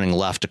truck turning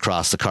left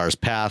across the car's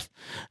path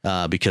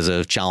because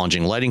of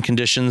challenging lighting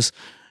conditions.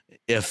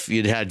 If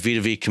you'd had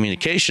V2V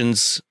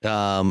communications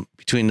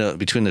between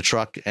the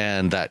truck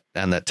and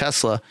that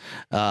Tesla,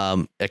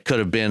 it could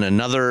have been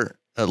another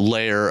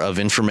layer of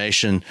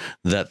information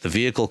that the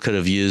vehicle could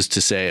have used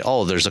to say,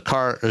 "Oh, there's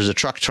a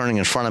truck turning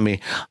in front of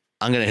me.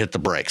 I'm going to hit the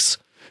brakes,"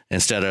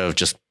 instead of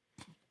just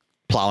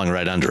plowing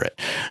right under it.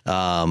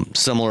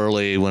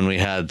 Similarly, when we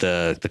had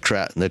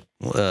the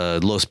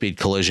low speed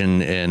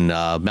collision in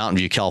Mountain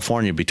View,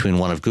 California, between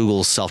one of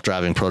Google's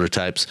self-driving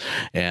prototypes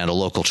and a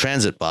local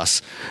transit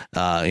bus,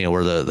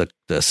 where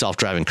the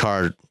self-driving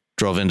car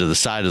drove into the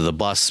side of the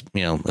bus,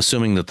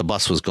 assuming that the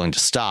bus was going to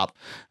stop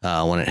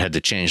when it had to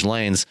change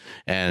lanes,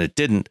 and it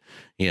didn't.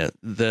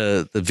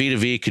 The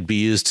V2V could be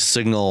used to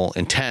signal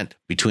intent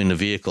between the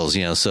vehicles.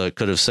 So it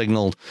could have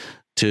signaled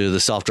to the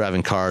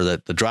self-driving car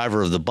that the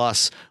driver of the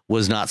bus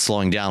was not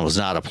slowing down, was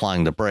not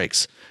applying the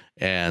brakes.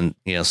 And,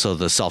 so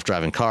the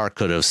self-driving car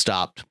could have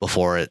stopped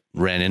before it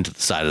ran into the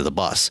side of the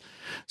bus.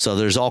 So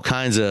there's all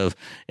kinds of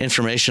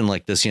information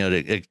like this,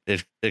 it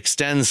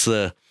extends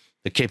the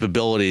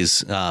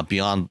capabilities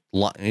beyond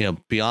what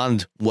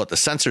the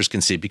sensors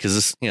can see, because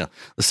this, the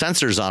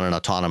sensors on an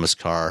autonomous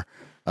car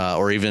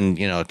or even,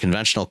 a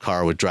conventional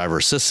car with driver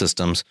assist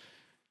systems,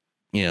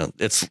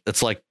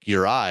 it's like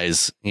your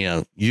eyes,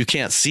 you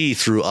can't see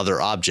through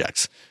other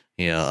objects,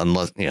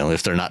 unless,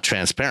 if they're not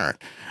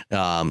transparent.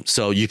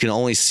 So you can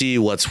only see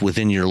what's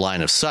within your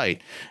line of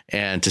sight,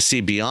 and to see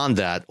beyond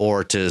that,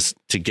 or to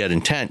get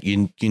intent,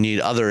 you need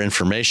other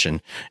information.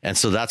 And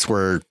so that's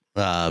where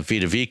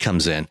V2V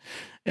comes in.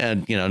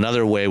 And,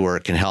 another way where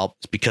it can help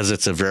is because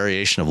it's a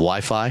variation of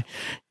Wi-Fi.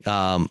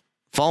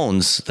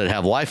 Phones that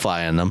have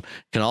Wi-Fi in them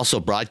can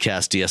also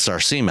broadcast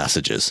DSRC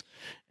messages.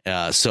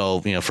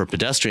 So, for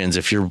pedestrians,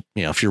 if you're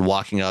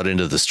walking out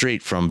into the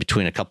street from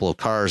between a couple of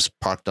cars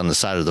parked on the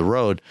side of the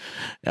road,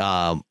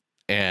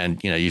 and,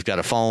 you've got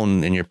a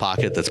phone in your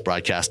pocket that's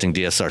broadcasting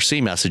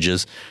DSRC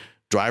messages,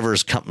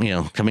 drivers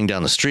coming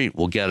down the street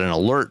will get an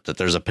alert that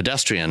there's a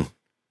pedestrian,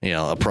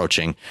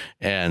 approaching.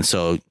 And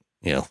so,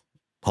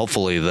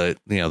 hopefully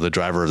the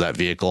driver of that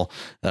vehicle,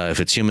 if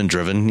it's human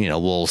driven,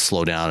 will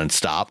slow down and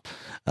stop.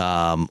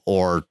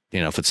 Or,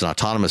 if it's an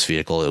autonomous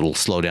vehicle, it'll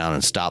slow down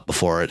and stop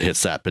before it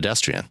hits that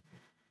pedestrian.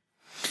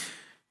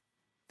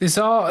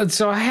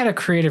 So I had a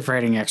creative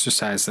writing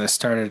exercise that I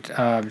started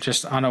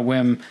just on a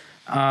whim.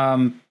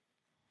 At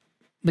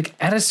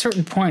a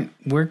certain point,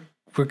 we're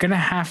going to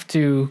have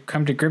to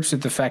come to grips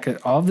with the fact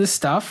that all this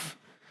stuff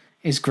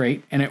is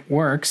great and it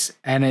works,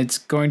 and it's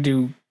going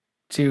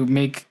to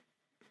make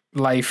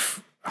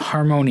life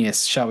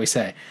harmonious, shall we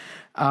say.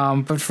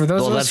 But for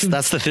those of us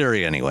that's the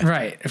theory anyway.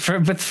 Right.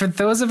 But for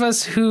those of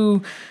us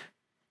who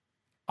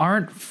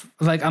aren't,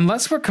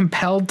 unless we're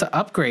compelled to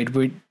upgrade,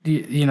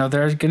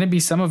 there are going to be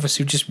some of us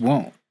who just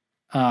won't.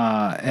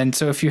 And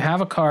so if you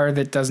have a car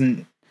that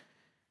doesn't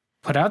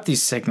put out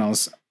these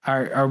signals,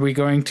 are we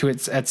going to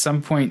at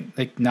some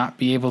point not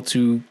be able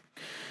to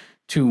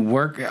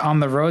work on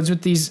the roads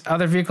with these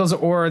other vehicles?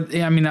 Or,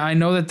 I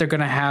know that they're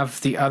going to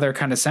have the other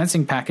kind of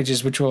sensing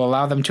packages, which will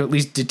allow them to at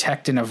least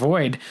detect and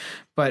avoid,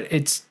 but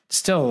it's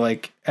still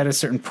at a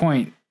certain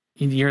point,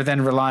 you're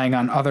then relying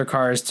on other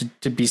cars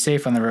to be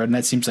safe on the road. And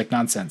that seems like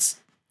nonsense.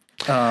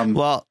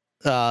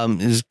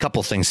 There's a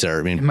couple things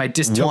there. My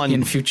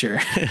dystopian future.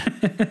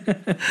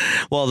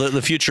 Well,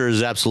 the future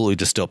is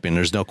absolutely dystopian.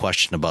 There's no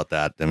question about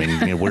that.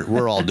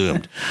 We're all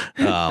doomed.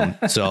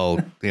 So,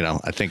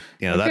 I think,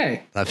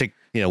 okay. I think,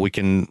 we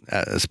can,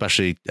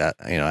 especially,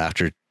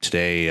 after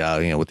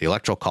today, with the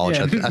Electoral College,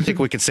 I think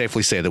we could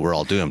safely say that we're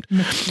all doomed.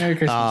 Merry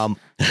Christmas.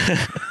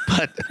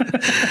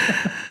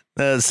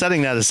 But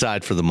setting that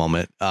aside for the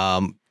moment,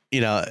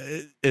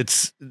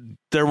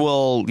 there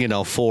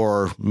will,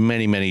 for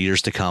many, many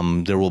years to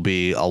come, there will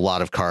be a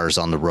lot of cars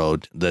on the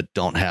road that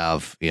don't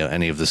have,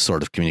 any of this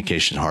sort of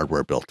communication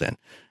hardware built in,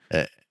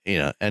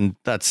 and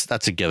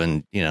that's a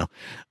given.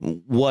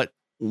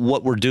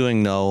 What we're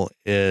doing, though,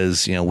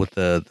 is, with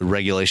the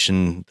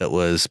regulation that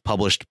was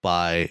published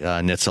by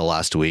NHTSA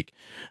last week,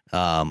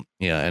 and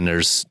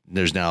there's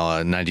now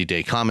a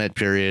 90-day comment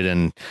period.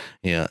 And,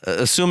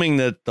 assuming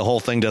that the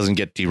whole thing doesn't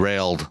get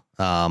derailed,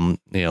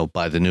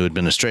 by the new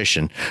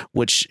administration,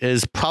 which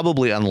is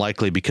probably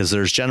unlikely because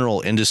there's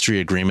general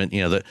industry agreement.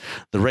 The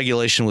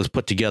regulation was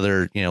put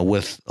together,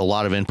 with a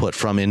lot of input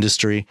from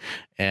industry,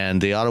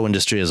 and the auto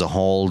industry as a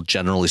whole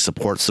generally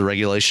supports the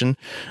regulation.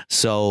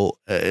 So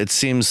it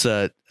seems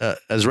that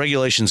as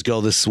regulations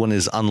go, this one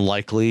is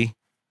unlikely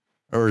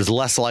or is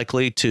less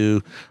likely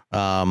to,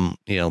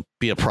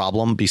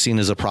 be seen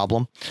as a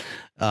problem.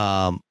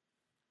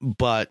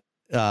 But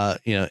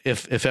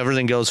if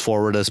everything goes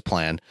forward as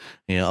planned,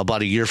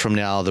 about a year from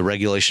now, the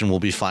regulation will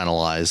be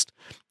finalized.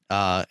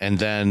 And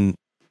then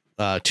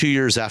 2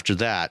 years after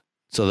that,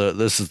 so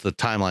this is the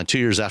timeline, 2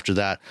 years after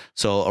that.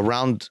 So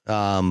around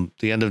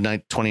the end of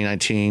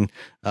 2019,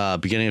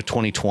 beginning of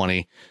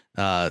 2020,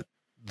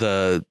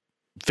 the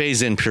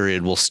phase-in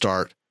period will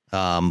start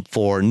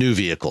for new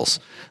vehicles.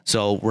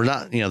 So we're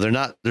not,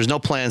 there's no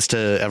plans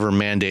to ever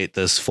mandate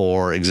this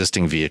for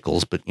existing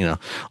vehicles, but,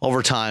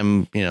 over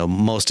time,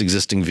 most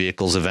existing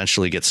vehicles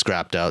eventually get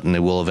scrapped out and they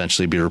will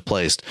eventually be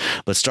replaced.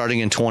 But starting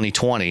in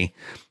 2020,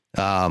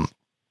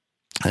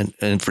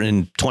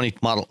 in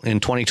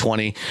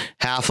 2020,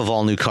 half of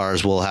all new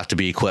cars will have to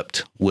be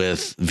equipped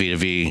with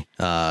V2V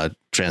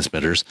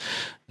transmitters.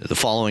 The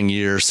following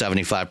year,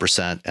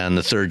 75%, and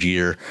the third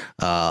year,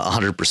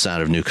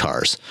 100% of new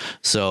cars.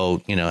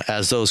 So,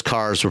 as those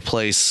cars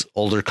replace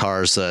older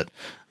cars that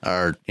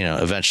are,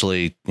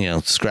 eventually,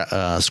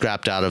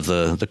 scrapped out of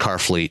the car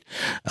fleet,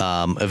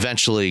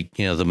 eventually,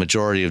 the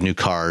majority of new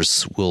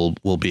cars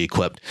will be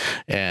equipped.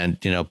 And,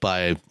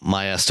 by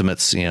my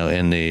estimates,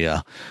 in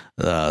the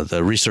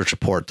research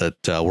report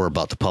that we're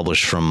about to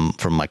publish from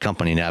my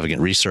company, Navigant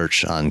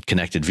Research, on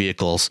connected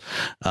vehicles,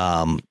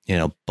 by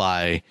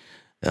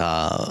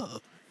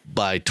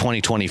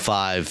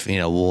 2025,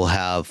 we'll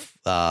have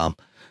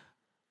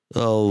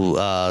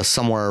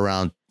somewhere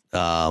around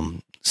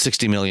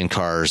 60 million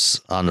cars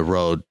on the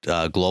road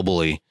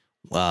globally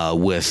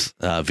with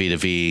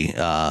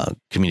V2V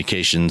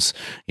communications,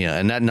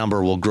 and that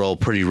number will grow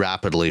pretty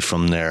rapidly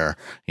from there,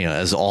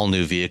 as all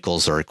new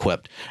vehicles are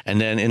equipped.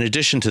 And then in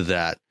addition to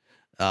that,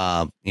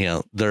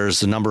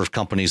 there's a number of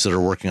companies that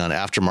are working on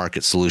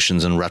aftermarket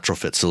solutions and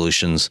retrofit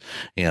solutions,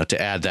 to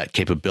add that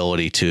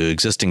capability to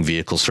existing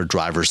vehicles for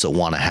drivers that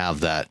want to have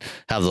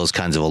those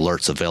kinds of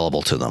alerts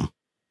available to them.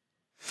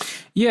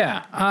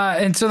 Yeah.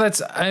 And so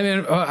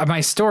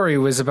my story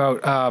was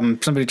about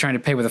somebody trying to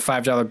pay with a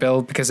 $5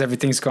 bill because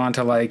everything's gone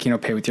to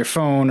pay with your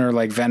phone or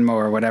like Venmo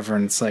or whatever.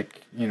 And it's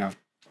like, you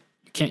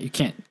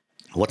can't.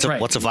 What's a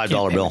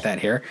 $5 bill? That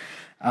here.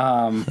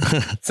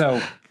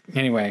 So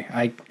anyway,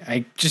 I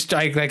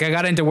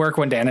got into work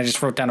one day and I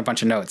just wrote down a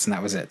bunch of notes and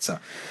that was it. So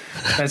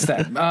that's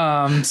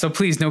that. So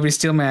please, nobody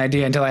steal my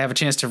idea until I have a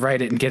chance to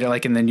write it and get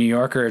it in the New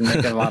Yorker and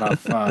make a lot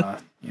of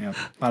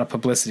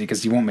publicity,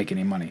 because you won't make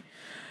any money.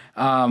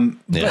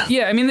 But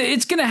yeah, I mean,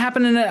 it's going to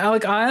happen. And I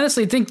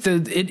honestly think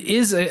that it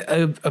is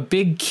a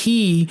big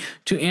key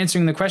to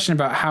answering the question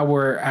about how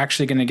we're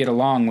actually going to get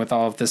along with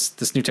all of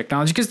this new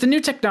technology, because the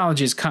new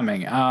technology is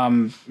coming.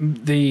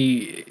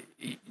 The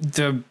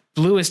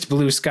bluest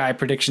blue sky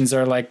predictions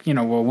are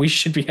we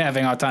should be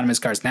having autonomous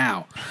cars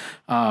now,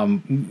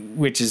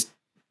 which is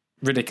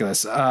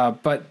ridiculous.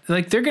 But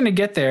they're going to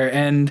get there,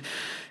 and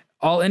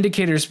all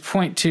indicators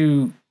point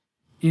to,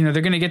 they're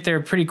going to get there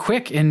pretty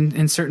quick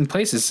in certain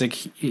places. Like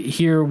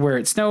here where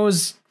it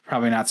snows,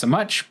 probably not so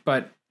much,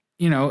 but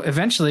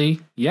eventually,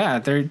 yeah,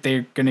 they're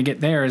going to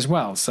get there as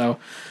well. So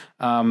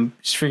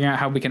just figuring out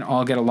how we can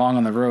all get along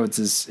on the roads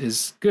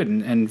is good.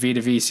 And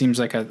V2V seems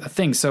like a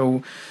thing.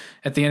 So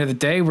at the end of the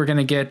day, we're going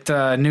to get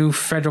a new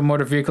federal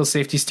motor vehicle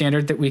safety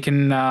standard that we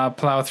can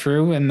plow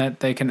through and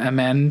that they can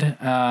amend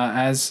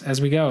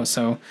as we go.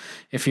 So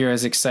if you're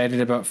as excited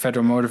about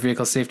federal motor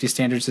vehicle safety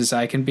standards as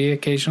I can be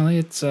occasionally,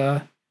 it's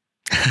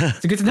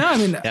good to know. I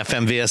mean,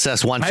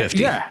 FMVSS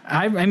 150.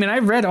 I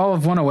read all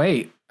of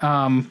 108,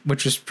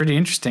 which was pretty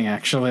interesting,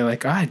 actually.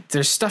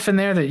 There's stuff in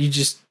there that you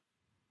just.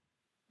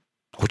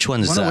 Which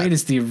one is 108 that?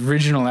 is the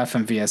original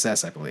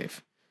FMVSS, I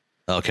believe.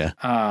 Okay.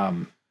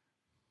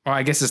 Well,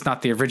 I guess it's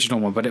not the original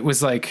one, but it was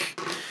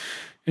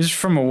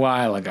from a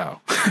while ago.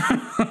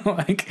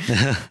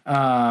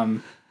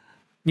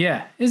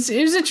 Yeah, it was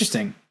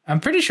interesting. I'm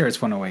pretty sure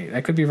it's 108.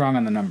 I could be wrong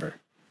on the number.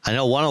 I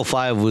know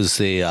 105 was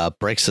the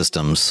brake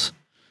systems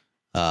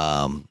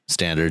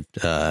standard,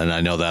 and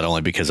I know that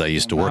only because I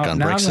used to work on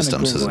brake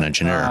systems as an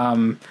engineer.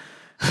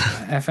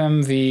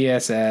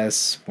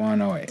 FMVSS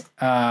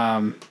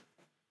 108.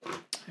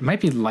 It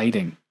might be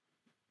lighting.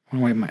 It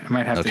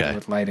might have to do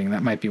with lighting.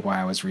 That might be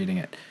why I was reading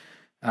it.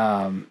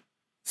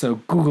 So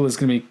Google is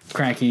going to be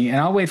cranky, and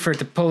I'll wait for it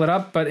to pull it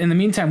up. But in the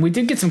meantime, we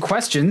did get some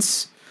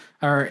questions,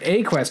 or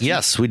a question.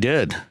 Yes, we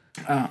did.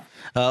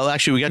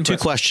 Actually, we got two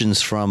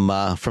questions from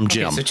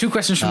Jim. Okay, so 2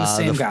 questions from the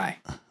same guy.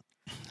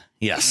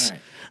 Yes. Right.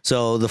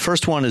 So the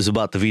first one is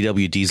about the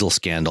VW diesel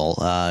scandal.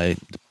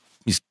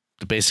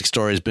 The basic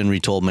story has been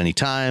retold many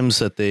times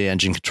that the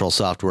engine control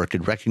software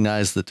could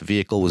recognize that the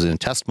vehicle was in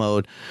test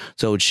mode,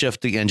 so it would shift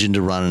the engine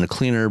to run in a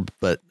cleaner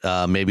but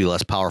maybe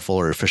less powerful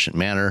or efficient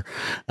manner.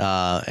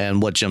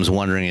 And what Jim's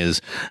wondering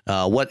is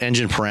what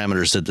engine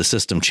parameters did the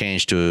system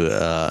change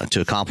to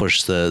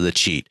accomplish the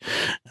cheat?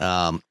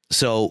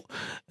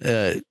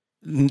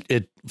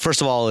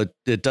 First of all,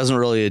 it doesn't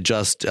really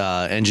adjust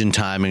engine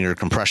timing or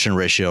compression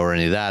ratio or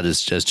any of that,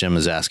 as Jim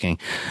is asking.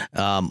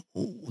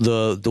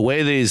 The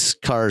way these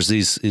cars,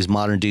 these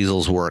modern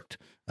diesels worked,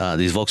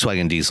 these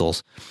Volkswagen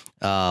diesels,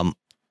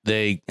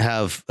 they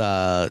have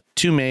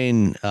 2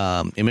 main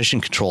emission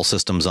control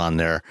systems on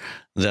there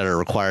that are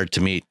required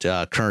to meet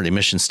current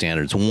emission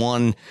standards.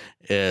 One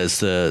is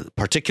the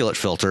particulate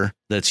filter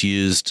that's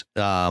used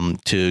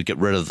to get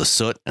rid of the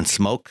soot and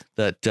smoke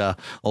that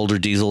older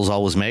diesels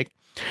always make.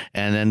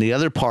 And then the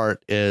other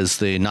part is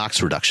the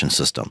NOx reduction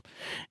system.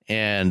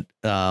 And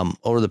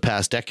over the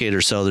past decade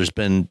or so, there's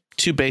been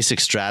 2 basic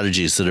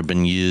strategies that have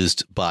been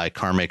used by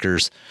car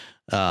makers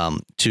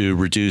to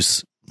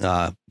reduce,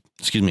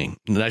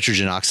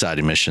 nitrogen oxide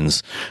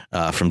emissions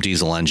from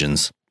diesel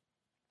engines.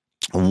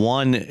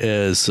 One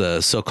is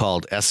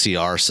so-called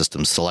SCR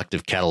system,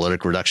 selective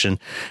catalytic reduction.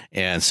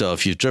 And so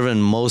if you've driven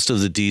most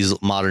of the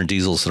modern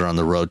diesels that are on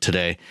the road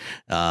today,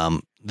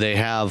 they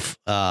have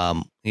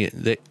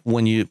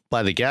when you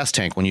buy the gas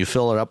tank, when you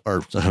fill it up,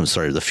 or I'm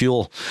sorry, the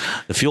fuel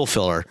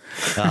filler,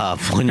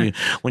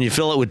 when you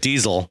fill it with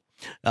diesel,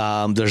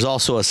 there's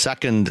also a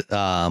second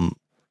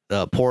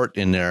port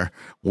in there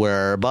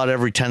where about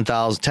every 10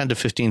 to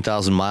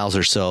 15,000 miles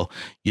or so,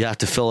 you have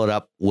to fill it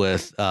up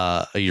with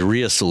a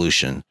urea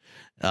solution.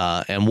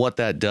 And what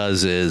that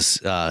does is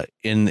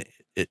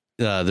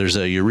there's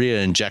a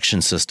urea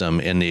injection system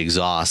in the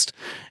exhaust.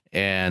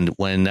 And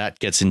when that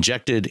gets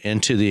injected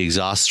into the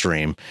exhaust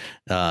stream,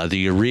 the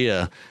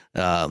urea,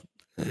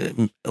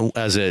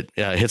 as it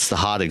hits the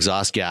hot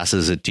exhaust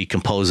gases, it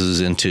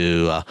decomposes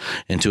into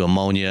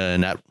ammonia,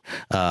 and that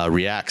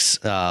reacts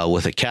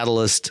with a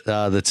catalyst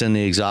that's in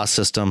the exhaust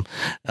system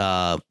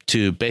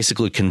to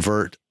basically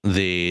convert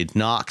the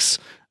NOx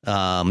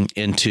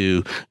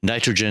into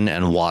nitrogen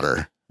and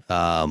water.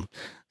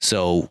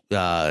 So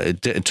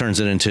it turns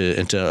it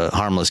into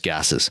harmless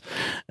gases.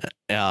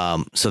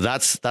 So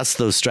that's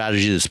the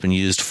strategy that's been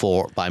used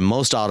by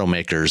most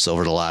automakers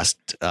over the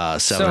last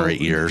 7 or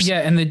 8 years. Yeah,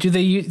 and do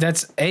they use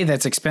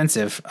that's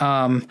expensive.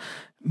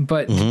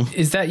 But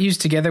is that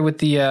used together with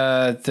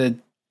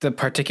the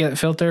particulate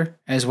filter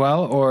as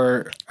well,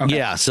 or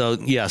okay. So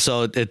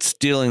it's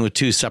dealing with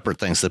 2 separate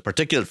things. The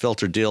particulate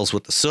filter deals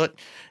with the soot,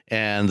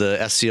 and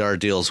the SCR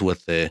deals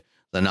with the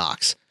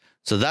NOx.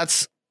 So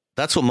that's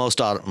what most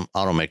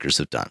automakers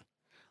have done.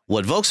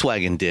 What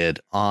Volkswagen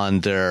did on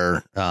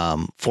their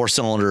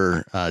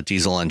 4-cylinder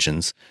diesel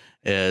engines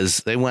is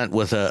they went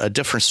with a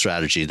different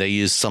strategy. They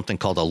used something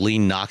called a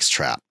lean NOx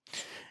trap.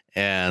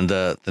 And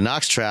the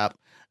NOx trap,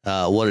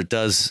 what it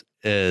does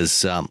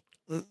is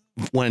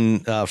when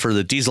for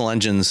the diesel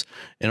engines,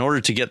 in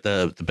order to get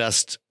the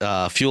best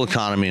fuel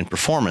economy and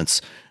performance,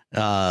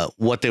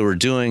 what they were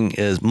doing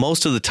is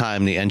most of the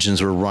time the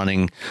engines were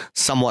running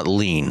somewhat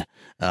lean.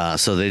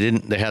 So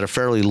they had a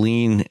fairly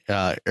lean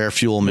air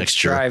fuel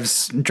mixture.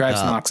 Drives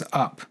NOx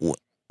up.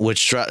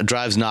 Which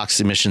drives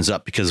NOx emissions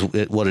up because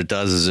what it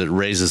does is it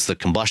raises the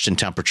combustion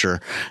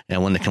temperature.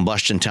 And when the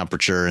combustion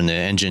temperature in the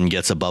engine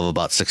gets above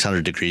about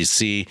 600 degrees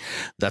C,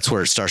 that's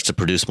where it starts to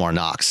produce more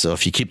NOx. So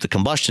if you keep the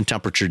combustion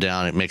temperature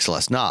down, it makes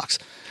less NOx.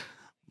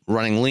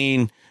 Running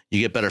lean, you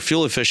get better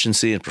fuel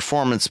efficiency and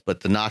performance, but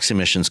the NOx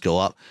emissions go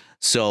up.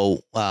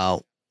 So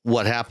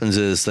what happens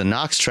is the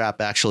NOx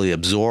trap actually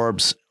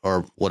absorbs,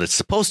 or what it's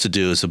supposed to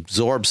do is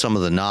absorb some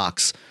of the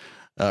NOx,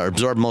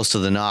 absorb most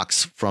of the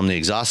NOx from the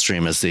exhaust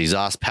stream as the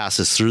exhaust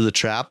passes through the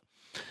trap.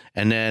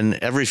 And then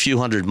every few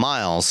hundred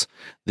miles,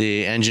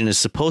 the engine is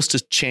supposed to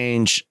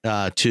change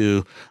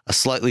to a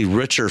slightly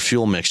richer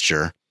fuel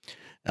mixture,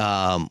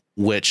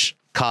 which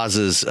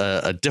causes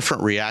a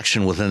different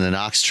reaction within the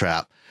NOx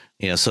trap.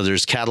 So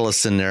there's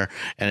catalysts in there,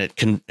 and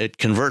it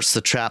converts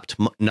the trapped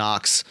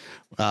NOx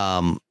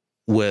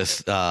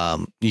with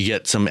you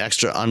get some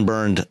extra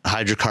unburned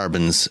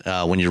hydrocarbons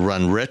when you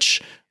run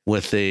rich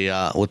with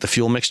the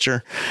fuel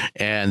mixture,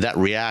 and that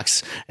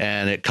reacts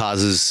and it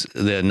causes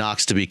the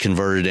NOx to be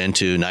converted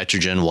into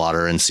nitrogen,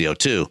 water, and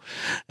CO2.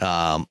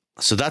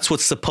 So that's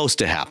what's supposed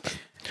to happen.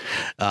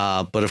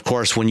 But of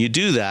course, when you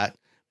do that,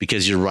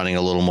 because you're running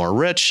a little more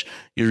rich,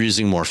 you're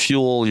using more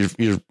fuel,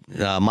 your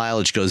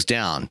mileage goes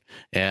down,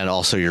 and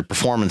also your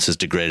performance is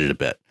degraded a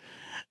bit.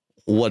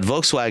 What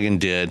Volkswagen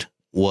did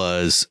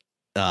was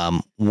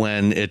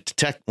when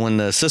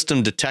the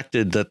system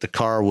detected that the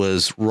car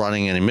was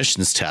running an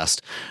emissions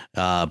test,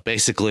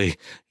 basically,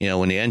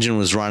 when the engine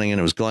was running and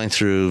it was going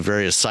through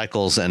various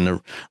cycles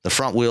and the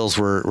front wheels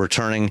were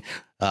turning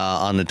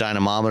on the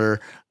dynamometer,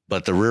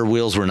 but the rear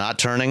wheels were not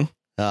turning,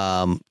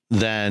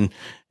 then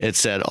it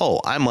said, oh,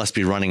 I must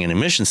be running an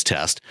emissions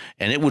test,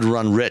 and it would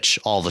run rich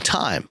all the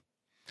time.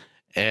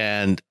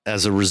 And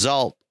as a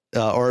result,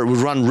 or it would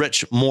run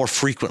rich more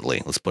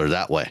frequently, let's put it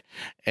that way.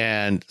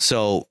 And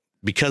so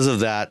because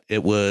of that,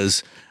 it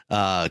was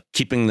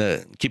keeping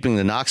the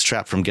NOx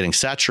trap from getting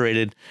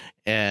saturated.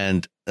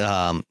 And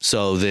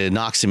so the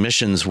NOx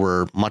emissions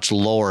were much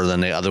lower than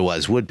they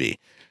otherwise would be.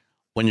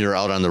 When you're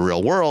out on the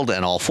real world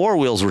and all four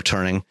wheels were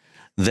turning,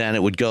 then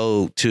it would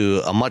go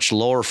to a much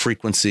lower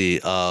frequency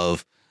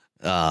of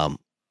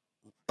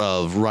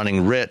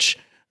running rich,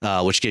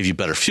 which gave you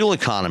better fuel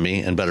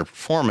economy and better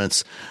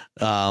performance.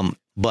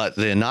 But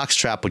the NOx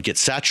trap would get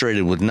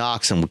saturated with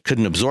NOx and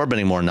couldn't absorb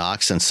any more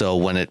NOx. And so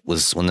when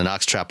the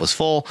NOx trap was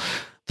full,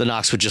 the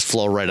NOx would just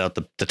flow right out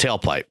the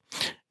tailpipe.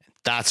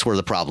 That's where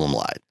the problem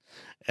lied.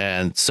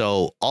 And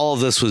so all of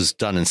this was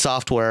done in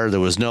software. There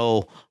was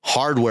no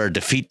hardware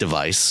defeat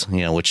device,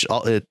 which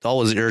it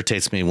always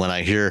irritates me when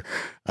I hear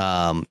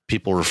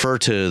people refer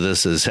to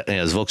this as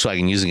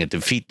Volkswagen using a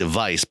defeat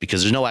device,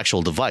 because there's no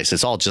actual device.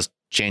 It's all just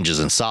changes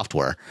in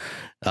software.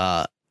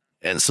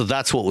 And so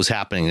that's what was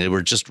happening. They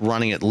were just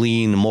running it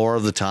lean more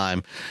of the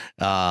time,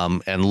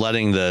 and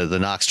letting the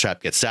NOx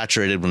trap get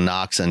saturated with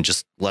NOx and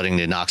just letting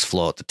the NOx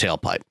flow out the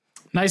tailpipe.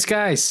 Nice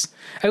guys.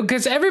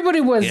 Because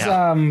everybody was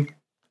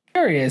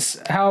curious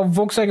how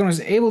Volkswagen was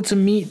able to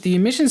meet the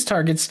emissions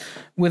targets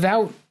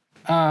without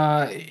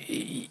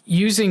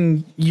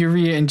using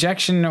urea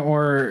injection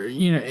or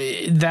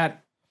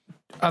that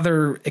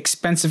other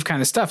expensive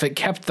kind of stuff. It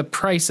kept the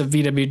price of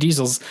VW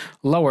diesels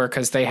lower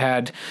because they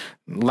had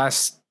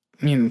less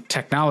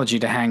technology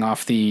to hang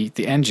off the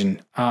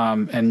engine.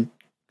 And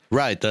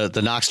right.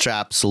 The NOx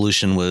trap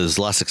solution was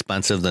less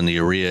expensive than the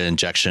urea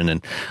injection,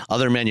 and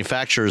other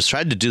manufacturers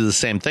tried to do the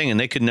same thing, and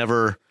they could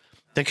never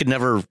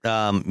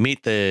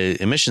meet the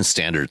emission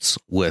standards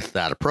with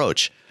that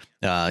approach.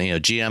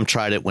 GM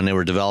tried it when they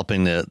were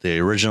developing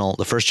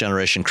the first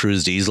generation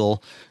Cruise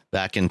diesel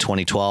back in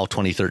 2012,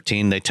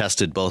 2013. They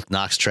tested both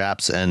NOx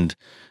traps and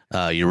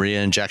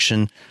urea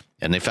injection,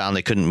 and they found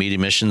they couldn't meet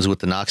emissions with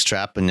the NOx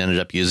trap and ended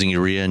up using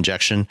urea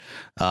injection.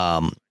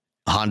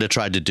 Honda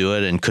tried to do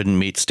it and couldn't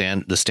meet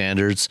the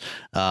standards.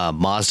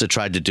 Mazda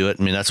tried to do it.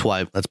 I mean, that's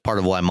part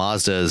of why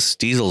Mazda's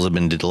diesels have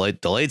been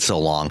delayed so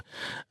long,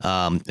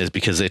 is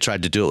because they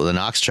tried to do it with a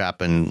NOx trap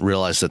and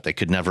realized that they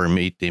could never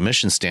meet the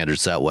emission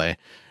standards that way.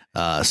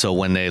 So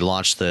when they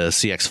launched the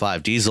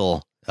CX-5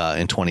 diesel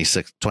in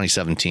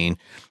 2017,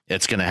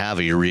 it's going to have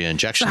a urea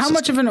injection system. How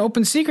much of an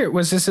open secret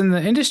was this in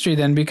the industry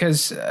then?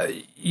 Because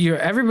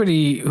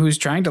everybody who's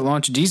trying to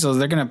launch diesels,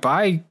 they're going to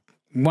buy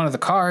one of the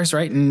cars,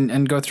 right,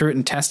 and go through it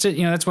and test it.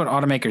 That's what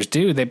automakers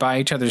do. They buy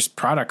each other's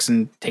products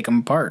and take them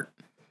apart.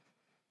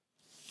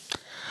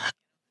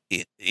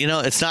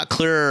 It's not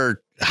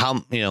clear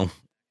how,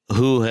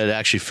 who had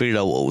actually figured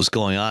out what was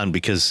going on,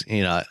 because,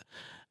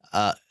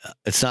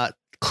 it's not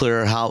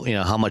clear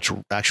how much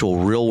actual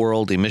real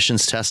world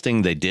emissions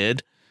testing they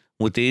did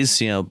with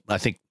these. I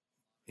think,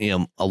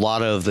 a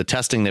lot of the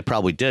testing they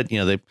probably did,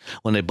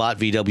 when they bought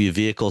VW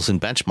vehicles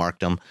and benchmarked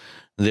them,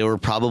 they were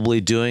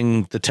probably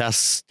doing the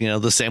tests,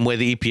 the same way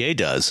the EPA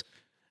does.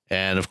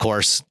 And of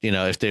course,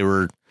 if they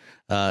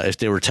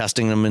were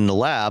testing them in the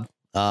lab,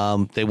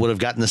 they would have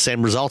gotten the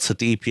same results that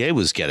the EPA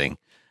was getting,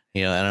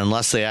 and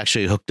unless they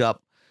actually hooked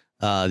up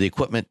the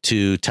equipment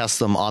to test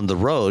them on the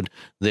road,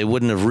 they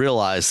wouldn't have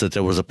realized that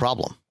there was a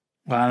problem.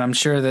 Well, and I'm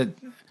sure that,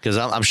 because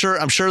I'm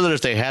sure that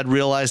if they had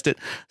realized it,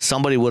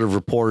 somebody would have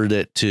reported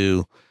it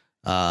to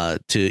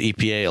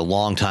EPA a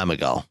long time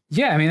ago.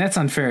 Yeah, I mean, that's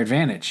unfair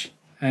advantage.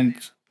 And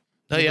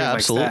yeah,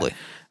 absolutely.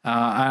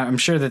 I'm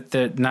sure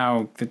that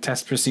now the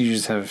test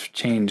procedures have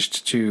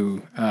changed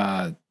to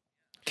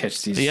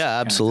catch these. Yeah,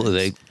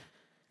 absolutely.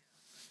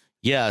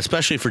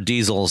 Especially for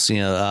diesels.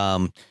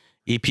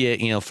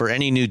 EPA. For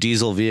any new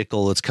diesel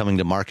vehicle that's coming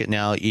to market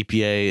now,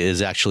 EPA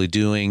is actually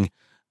doing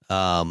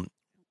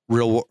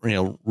real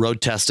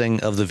road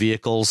testing of the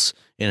vehicles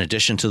in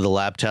addition to the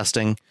lab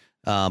testing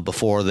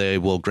before they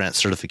will grant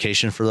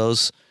certification for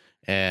those.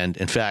 And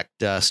in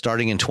fact,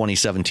 starting in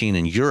 2017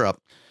 in Europe,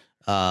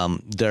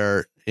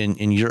 the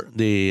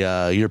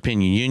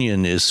European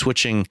Union is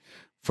switching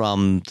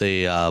from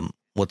the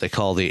what they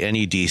call the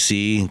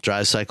NEDC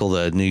drive cycle,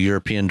 the new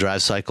European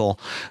drive cycle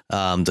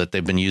that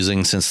they've been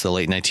using since the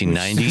late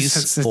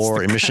 1990s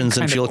for emissions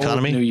and fuel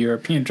economy. New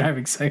European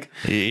driving cycle.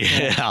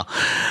 Yeah.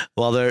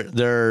 Well,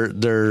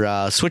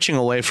 they're switching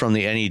away from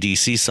the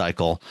NEDC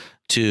cycle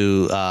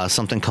to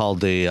something called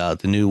the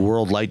new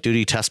World Light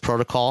Duty Test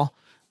Protocol,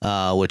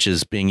 which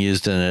is being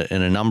used in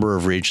a number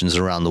of regions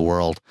around the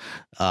world.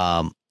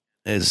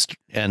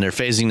 And they're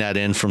phasing that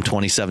in from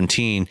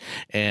 2017,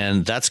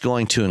 and that's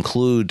going to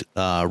include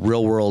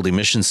real world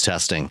emissions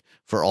testing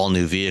for all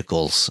new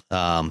vehicles.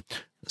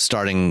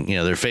 starting,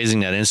 they're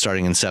phasing that in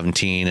starting in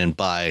 17. And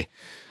by, I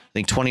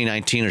think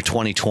 2019 or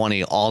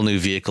 2020, all new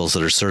vehicles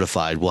that are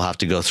certified will have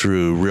to go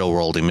through real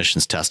world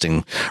emissions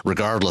testing,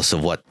 regardless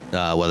of what,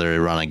 whether they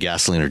run on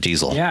gasoline or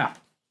diesel. Yeah.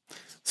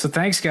 So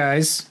thanks,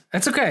 guys.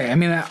 That's okay. I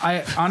mean,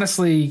 I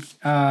honestly,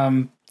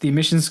 the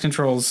emissions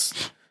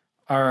controls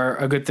are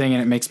a good thing,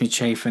 and it makes me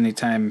chafe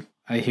anytime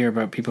I hear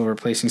about people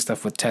replacing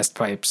stuff with test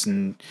pipes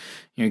and,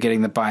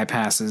 getting the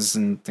bypasses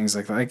and things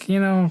like that. Like,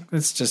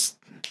 it's just...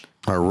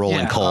 Or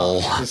rolling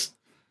coal.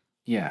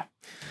 Yeah.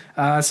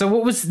 So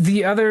what was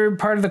the other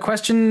part of the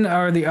question,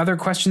 or the other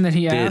question that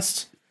he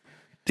asked?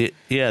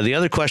 The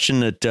other question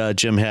that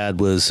Jim had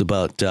was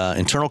about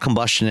internal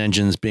combustion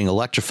engines being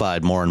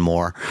electrified more and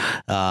more.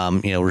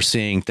 We're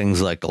seeing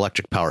things like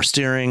electric power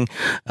steering,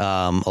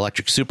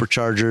 electric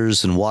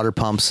superchargers and water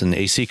pumps and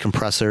AC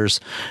compressors.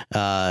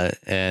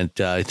 And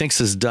he thinks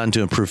this is done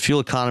to improve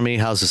fuel economy.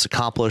 How's this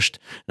accomplished?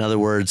 In other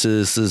words,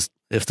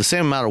 if the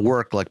same amount of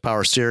work like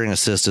power steering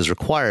assist is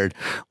required,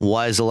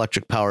 why is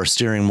electric power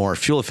steering more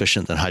fuel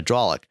efficient than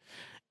hydraulic?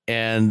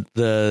 And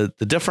the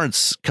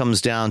difference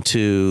comes down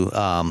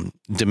to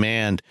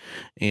demand,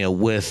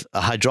 with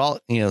a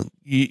hydraulic,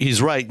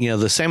 he's right.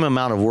 The same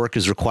amount of work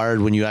is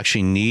required when you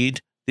actually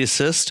need the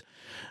assist.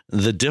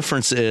 The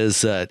difference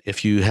is that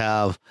if you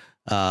have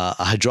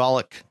a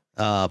hydraulic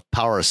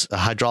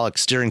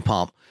steering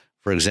pump,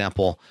 for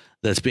example,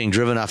 that's being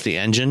driven off the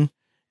engine,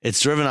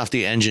 it's driven off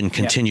the engine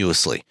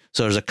continuously. Yeah.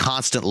 So there's a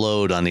constant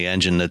load on the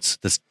engine that's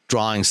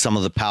drawing some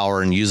of the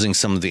power and using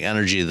some of the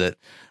energy that,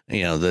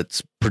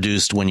 that's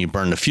produced when you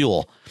burn the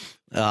fuel.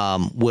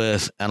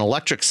 With an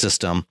electric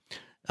system,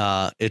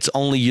 it's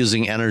only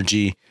using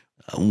energy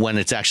when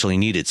it's actually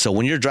needed. So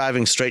when you're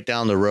driving straight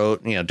down the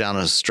road, down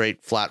a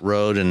straight flat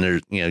road,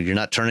 and you're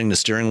not turning the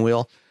steering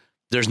wheel,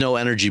 there's no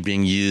energy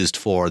being used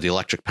for the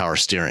electric power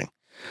steering.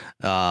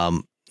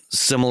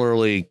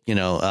 Similarly,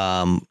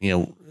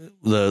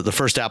 the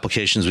first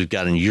applications we've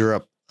got in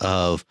Europe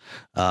of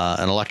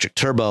an electric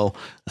turbo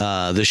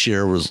this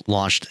year was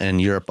launched in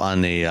Europe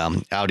on the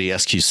Audi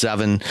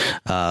SQ7.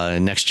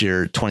 Next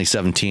year,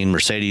 2017,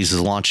 Mercedes is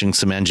launching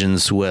some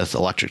engines with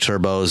electric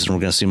turbos, and we're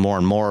going to see more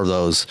and more of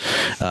those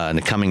in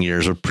the coming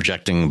years. We're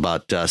projecting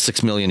about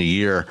 6 million a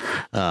year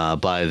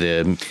by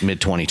the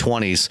mid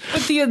 2020s.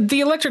 But the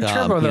electric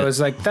turbo though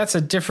is like, that's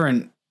a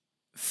different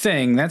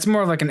thing. That's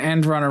more like an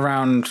end run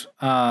around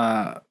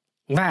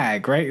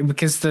lag, right?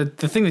 Because the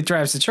thing that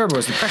drives the turbo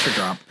is the pressure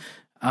drop.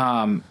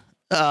 But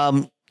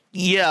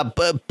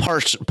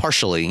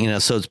partially,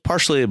 so it's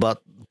partially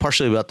about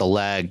the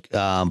lag,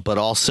 but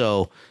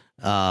also,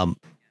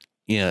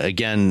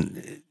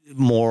 again,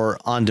 more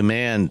on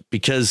demand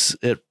because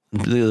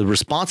the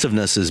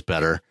responsiveness is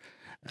better.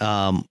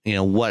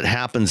 What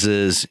happens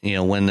is,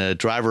 when the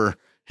driver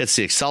hits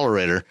the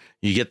accelerator,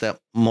 you get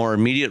that more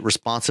immediate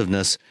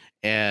responsiveness,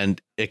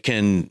 and it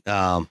can,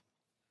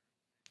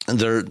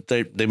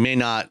 they may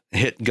not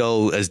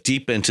go as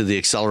deep into the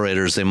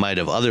accelerator as they might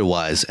have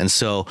otherwise. And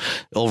so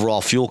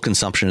overall fuel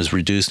consumption is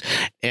reduced.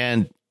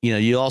 And,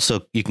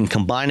 you can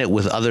combine it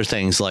with other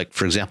things like,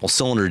 for example,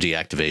 cylinder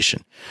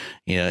deactivation.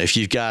 If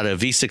you've got a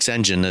V6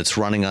 engine that's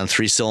running on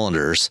 3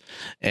 cylinders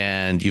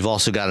and you've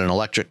also got an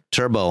electric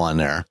turbo on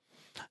there,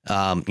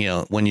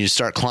 when you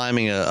start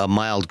climbing a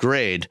mild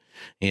grade,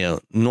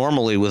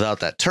 normally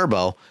without that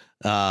turbo,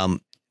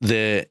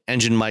 the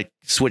engine might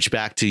switch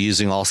back to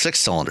using all 6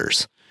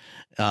 cylinders.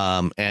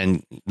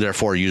 And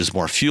therefore use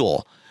more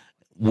fuel.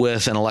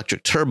 With an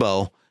electric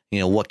turbo,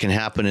 what can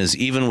happen is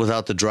even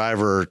without the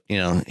driver,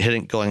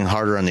 going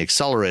harder on the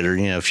accelerator,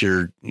 if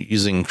you're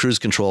using cruise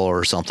control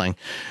or something,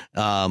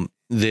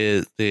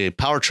 the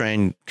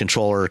powertrain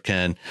controller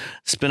can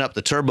spin up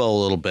the turbo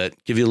a little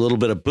bit, give you a little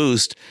bit of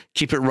boost,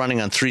 keep it running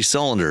on 3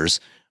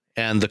 cylinders.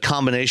 And the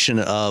combination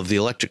of the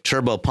electric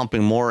turbo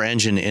pumping more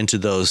engine into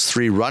those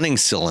 3 running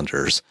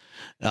cylinders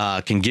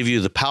can give you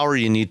the power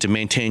you need to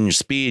maintain your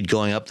speed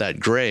going up that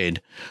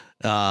grade,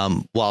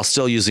 while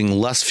still using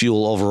less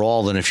fuel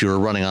overall than if you were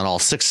running on all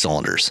 6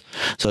 cylinders.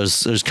 So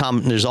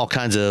there's all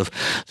kinds of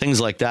things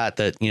like that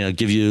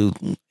give you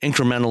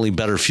incrementally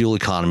better fuel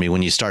economy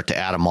when you start to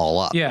add them all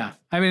up. Yeah.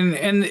 I mean,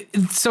 and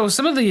so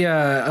some of the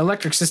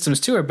electric systems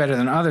too are better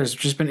than others,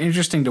 which has been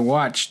interesting to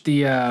watch.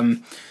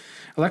 The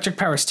electric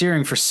power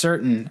steering for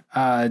certain,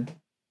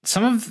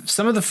 some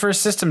of the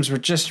first systems were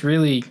just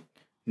really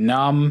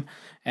numb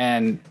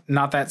and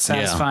not that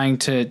satisfying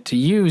to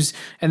use.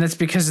 And that's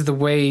because of the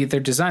way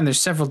they're designed.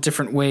 There's several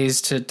different ways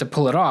to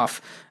pull it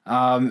off.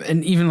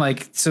 And even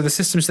so the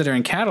systems that are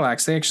in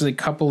Cadillacs, they actually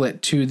couple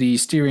it to the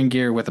steering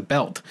gear with a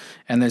belt.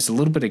 And there's a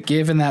little bit of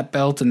give in that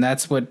belt. And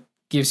that's what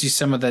gives you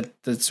some of the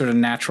sort of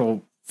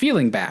natural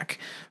feeling back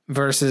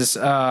versus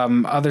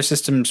other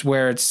systems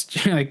where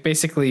it's like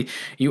basically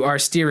you are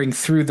steering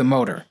through the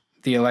motor,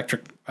 the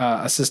electric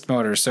assist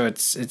motor. So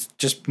it's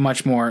just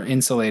much more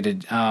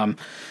insulated.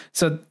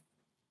 So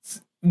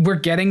we're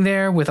getting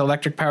there with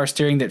electric power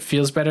steering that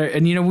feels better.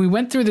 And, we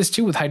went through this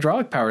too with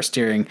hydraulic power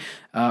steering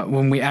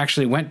when we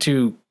actually went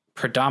to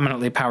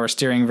predominantly power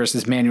steering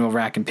versus manual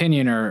rack and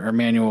pinion or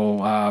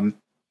manual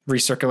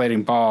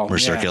recirculating ball.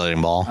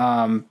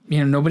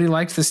 Nobody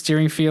liked the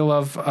steering feel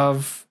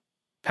of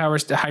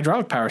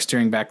hydraulic power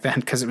steering back then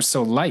because it was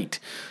so light.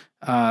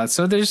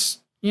 So there's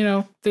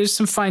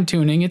some fine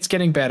tuning. It's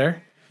getting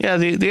better. Yeah,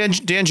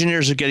 the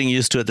engineers are getting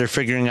used to it. They're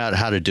figuring out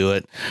how to do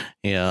it.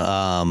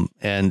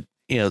 And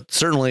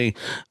certainly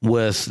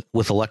with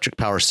electric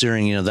power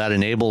steering, that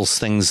enables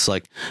things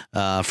like,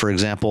 for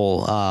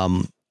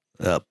example,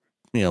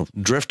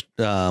 drift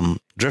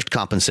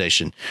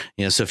compensation.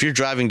 So if you're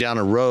driving down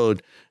a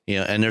road,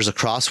 and there's a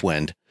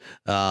crosswind,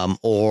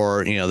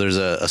 or there's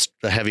a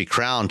heavy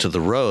crown to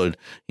the road,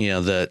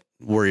 that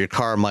where your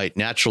car might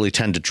naturally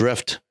tend to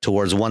drift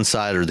towards one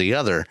side or the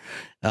other.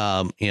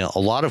 A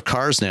lot of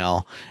cars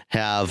now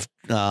have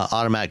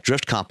automatic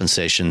drift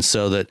compensation,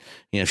 so that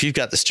if you've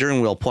got the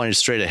steering wheel pointed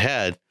straight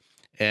ahead,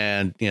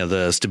 and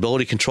the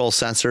stability control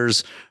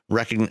sensors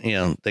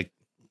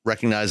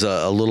recognize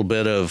a little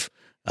bit of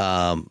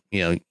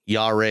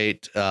yaw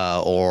rate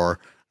or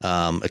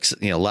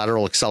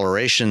lateral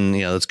acceleration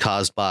that's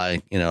caused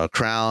by a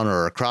crown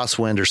or a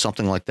crosswind or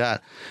something like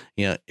that,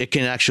 it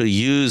can actually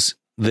use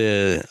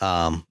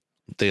the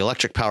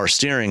electric power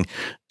steering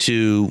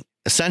to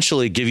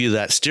essentially give you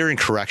that steering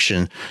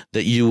correction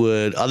that you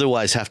would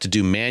otherwise have to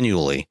do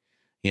manually,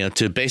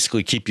 to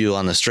basically keep you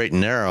on the straight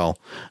and narrow,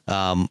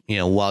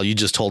 while you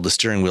just hold the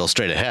steering wheel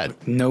straight ahead.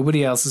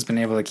 Nobody else has been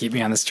able to keep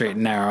me on the straight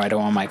and narrow. I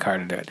don't want my car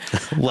to do it.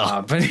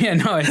 Well,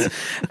 it's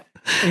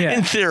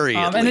in theory,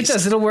 and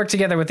it'll work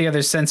together with the other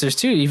sensors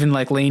too. Even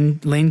like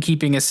lane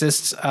keeping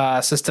assist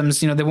systems,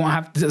 they won't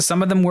have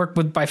some of them work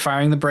by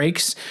firing the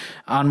brakes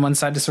on one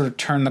side to sort of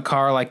turn the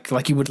car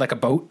like you would like a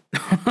boat,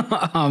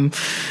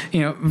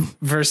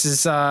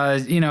 versus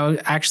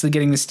actually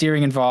getting the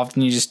steering involved,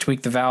 and you just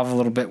tweak the valve a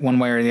little bit one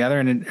way or the other,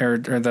 and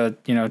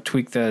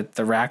tweak the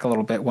rack a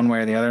little bit one way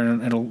or the other,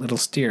 and it'll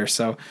steer.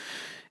 So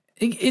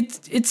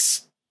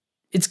it's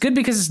good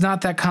because it's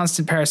not that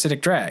constant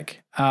parasitic drag.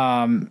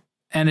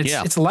 And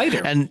it's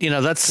lighter, and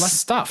that's less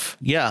stuff.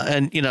 Yeah,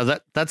 and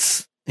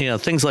that's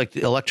things like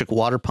things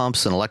water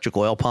pumps and electric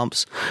oil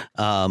pumps.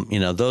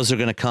 Those are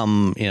going to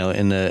come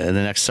in the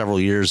next several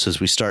years as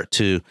we start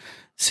to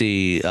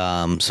see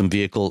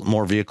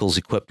more vehicles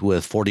equipped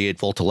with 48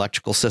 volt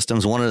electrical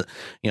systems.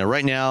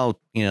 Right now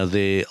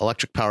the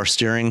electric power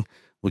steering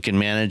we can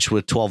manage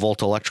with 12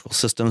 volt electrical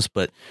systems,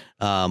 but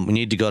we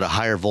need to go to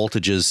higher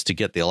voltages to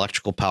get the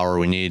electrical power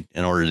we need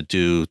in order to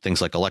do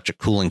things like electric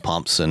cooling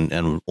pumps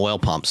and oil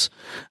pumps.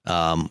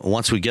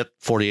 Once we get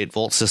 48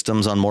 volt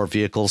systems on more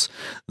vehicles,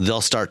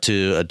 they'll start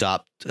to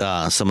adopt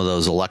some of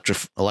those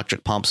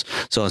electric pumps.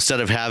 So instead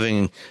of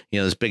having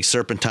this big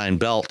serpentine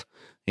belt,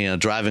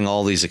 driving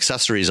all these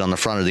accessories on the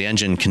front of the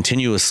engine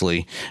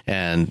continuously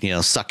and,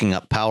 sucking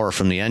up power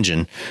from the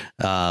engine,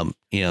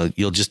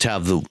 you'll just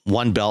have the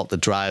one belt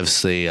that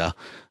drives the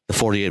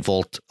 48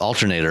 volt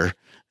alternator.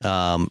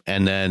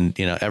 And then,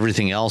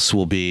 everything else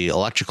will be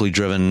electrically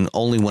driven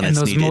only when it's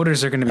needed. And those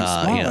motors are going to be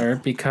smaller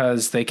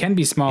because they can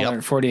be smaller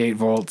at 48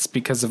 volts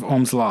because of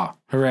Ohm's law.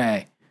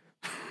 Hooray.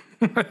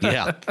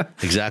 Yeah,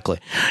 exactly.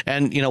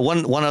 And,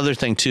 one other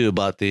thing too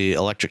about the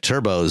electric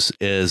turbos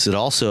is it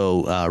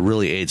also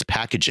really aids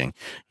packaging.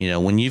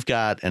 When you've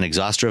got an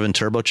exhaust driven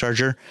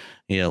turbocharger,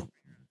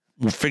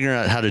 figuring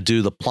out how to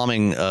do the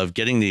plumbing of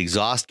getting the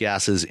exhaust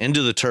gases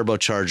into the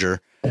turbocharger,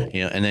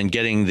 and then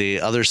getting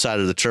the other side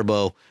of the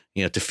turbo,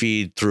 to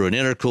feed through an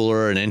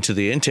intercooler and into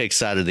the intake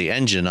side of the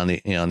engine on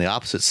the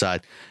opposite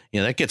side,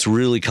 that gets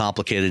really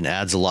complicated and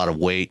adds a lot of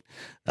weight.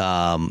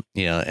 Packaging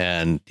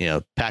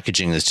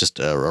is just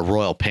a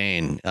royal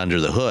pain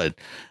under the hood.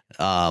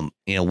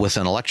 With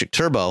an electric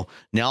turbo,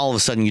 now all of a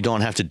sudden you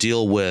don't have to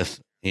deal with,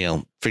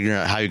 figuring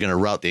out how you're going to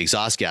route the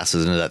exhaust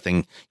gases into that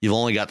thing. You've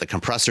only got the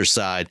compressor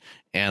side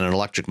and an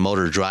electric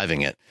motor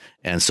driving it.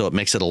 And so it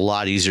makes it a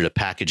lot easier to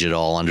package it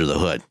all under the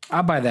hood.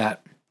 I'll buy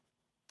that.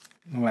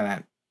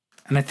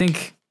 And I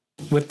think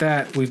with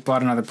that, we've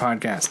bought another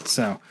podcast.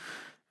 So,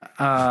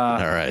 all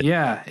right.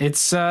 Yeah,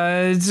 it's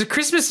a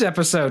Christmas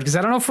episode because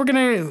I don't know if we're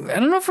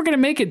gonna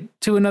make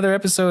it to another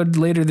episode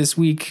later this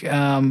week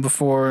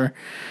before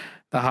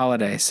the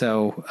holiday.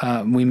 So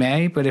we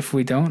may, but if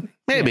we don't,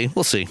 maybe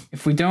we'll see.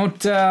 If we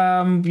don't,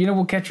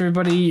 we'll catch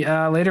everybody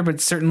later.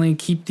 But certainly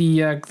keep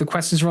the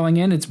questions rolling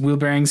in. It's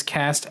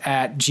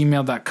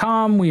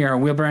wheelbearingscast@gmail.com. We are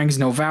Wheelbearings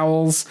No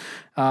Vowels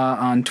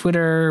on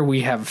Twitter.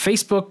 We have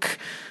Facebook,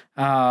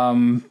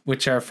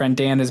 which our friend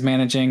Dan is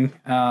managing.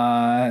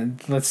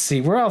 Let's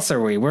see, where else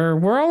are we?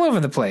 We're all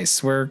over the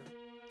place. We're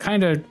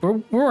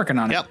working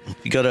on it. Yep.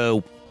 You go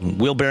to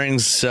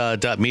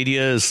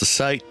wheelbearings.media is the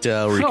site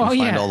where you can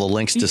find all the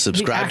links to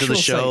subscribe to the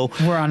show.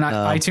 Site. We're on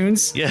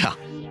iTunes. Yeah.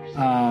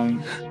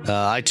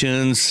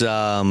 iTunes,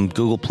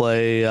 Google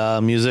Play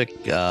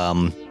Music,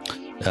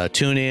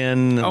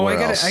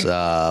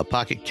 TuneIn,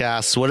 Pocket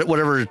Casts,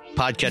 whatever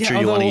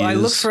podcatcher you want to use. I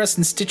looked for us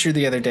in Stitcher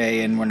the other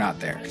day and we're not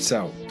there.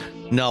 So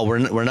no,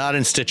 we're not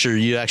in Stitcher.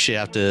 You actually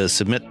have to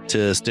submit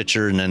to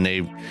Stitcher, and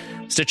then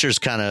Stitcher's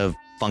kind of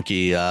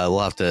funky. We'll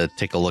have to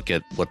take a look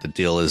at what the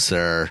deal is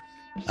there.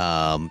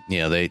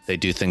 They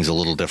do things a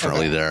little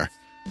differently there.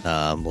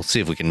 We'll see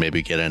if we can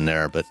maybe get in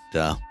there, but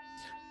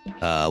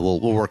we'll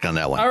work on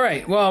that one. All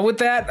right. Well, with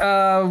that,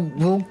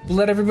 we'll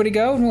let everybody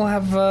go, and we'll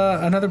have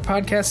another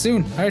podcast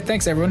soon. All right.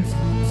 Thanks, everyone.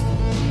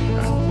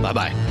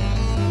 Bye-bye.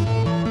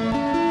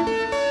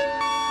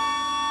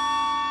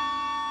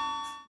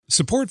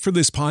 Support for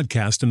this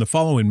podcast and the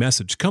following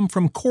message come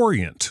from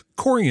Corient.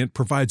 Corient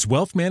provides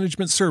wealth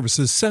management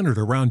services centered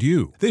around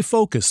you. They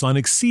focus on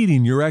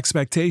exceeding your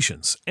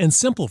expectations and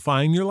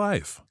simplifying your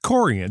life.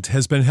 Corient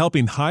has been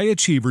helping high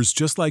achievers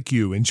just like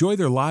you enjoy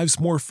their lives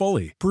more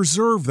fully,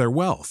 preserve their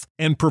wealth,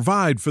 and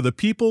provide for the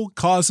people,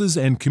 causes,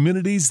 and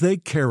communities they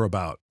care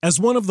about. As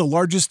one of the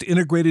largest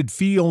integrated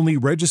fee-only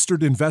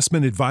registered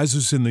investment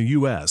advisors in the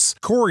U.S.,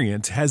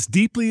 Corient has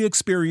deeply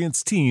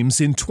experienced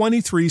teams in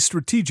 23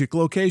 strategic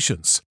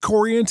locations.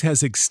 Corient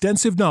has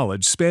extensive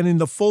knowledge spanning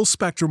the full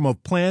spectrum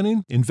of planning,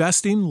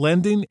 investing,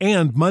 lending,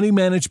 and money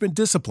management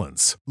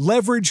disciplines.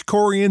 Leverage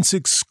Corient's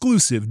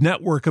exclusive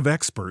network of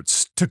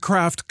experts to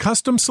craft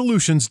custom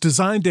solutions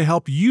designed to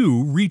help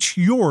you reach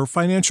your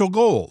financial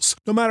goals,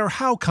 no matter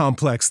how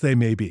complex they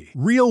may be.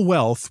 Real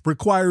wealth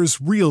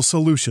requires real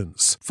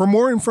solutions. For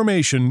more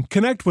information,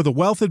 connect with a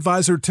wealth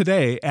advisor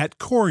today at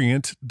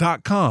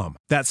Corient.com.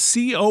 That's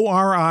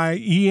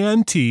Corient.com.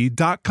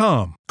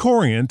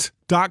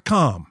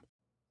 Corient.com.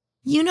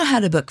 You know how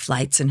to book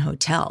flights and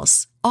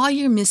hotels. All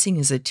you're missing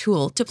is a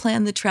tool to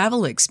plan the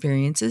travel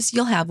experiences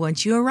you'll have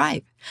once you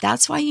arrive.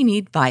 That's why you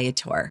need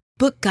Viator.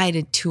 Book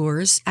guided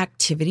tours,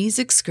 activities,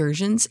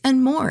 excursions,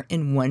 and more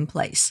in one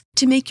place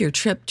to make your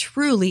trip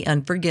truly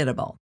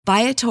unforgettable.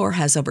 Viator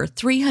has over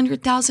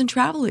 300,000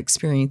 travel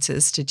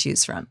experiences to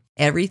choose from.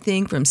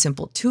 Everything from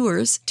simple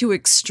tours to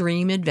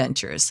extreme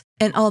adventures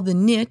and all the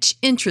niche,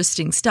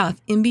 interesting stuff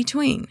in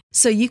between.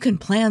 So you can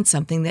plan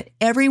something that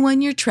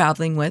everyone you're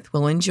traveling with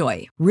will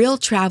enjoy. Real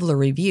traveler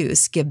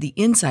reviews give the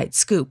inside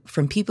scoop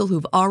from people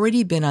who've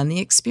already been on the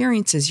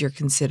experiences you're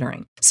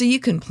considering. So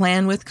you can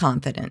plan with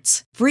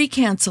confidence. Free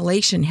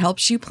cancellation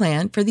helps you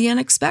plan for the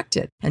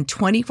unexpected. And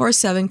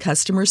 24/7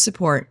 customer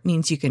support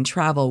means you can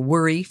travel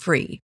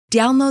worry-free.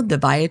 Download the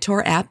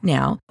Viator app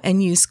now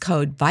and use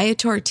code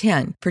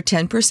Viator10 for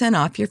 10%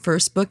 off your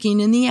first booking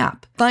in the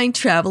app. Find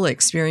travel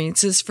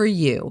experiences for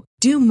you.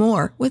 Do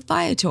more with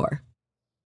Viator.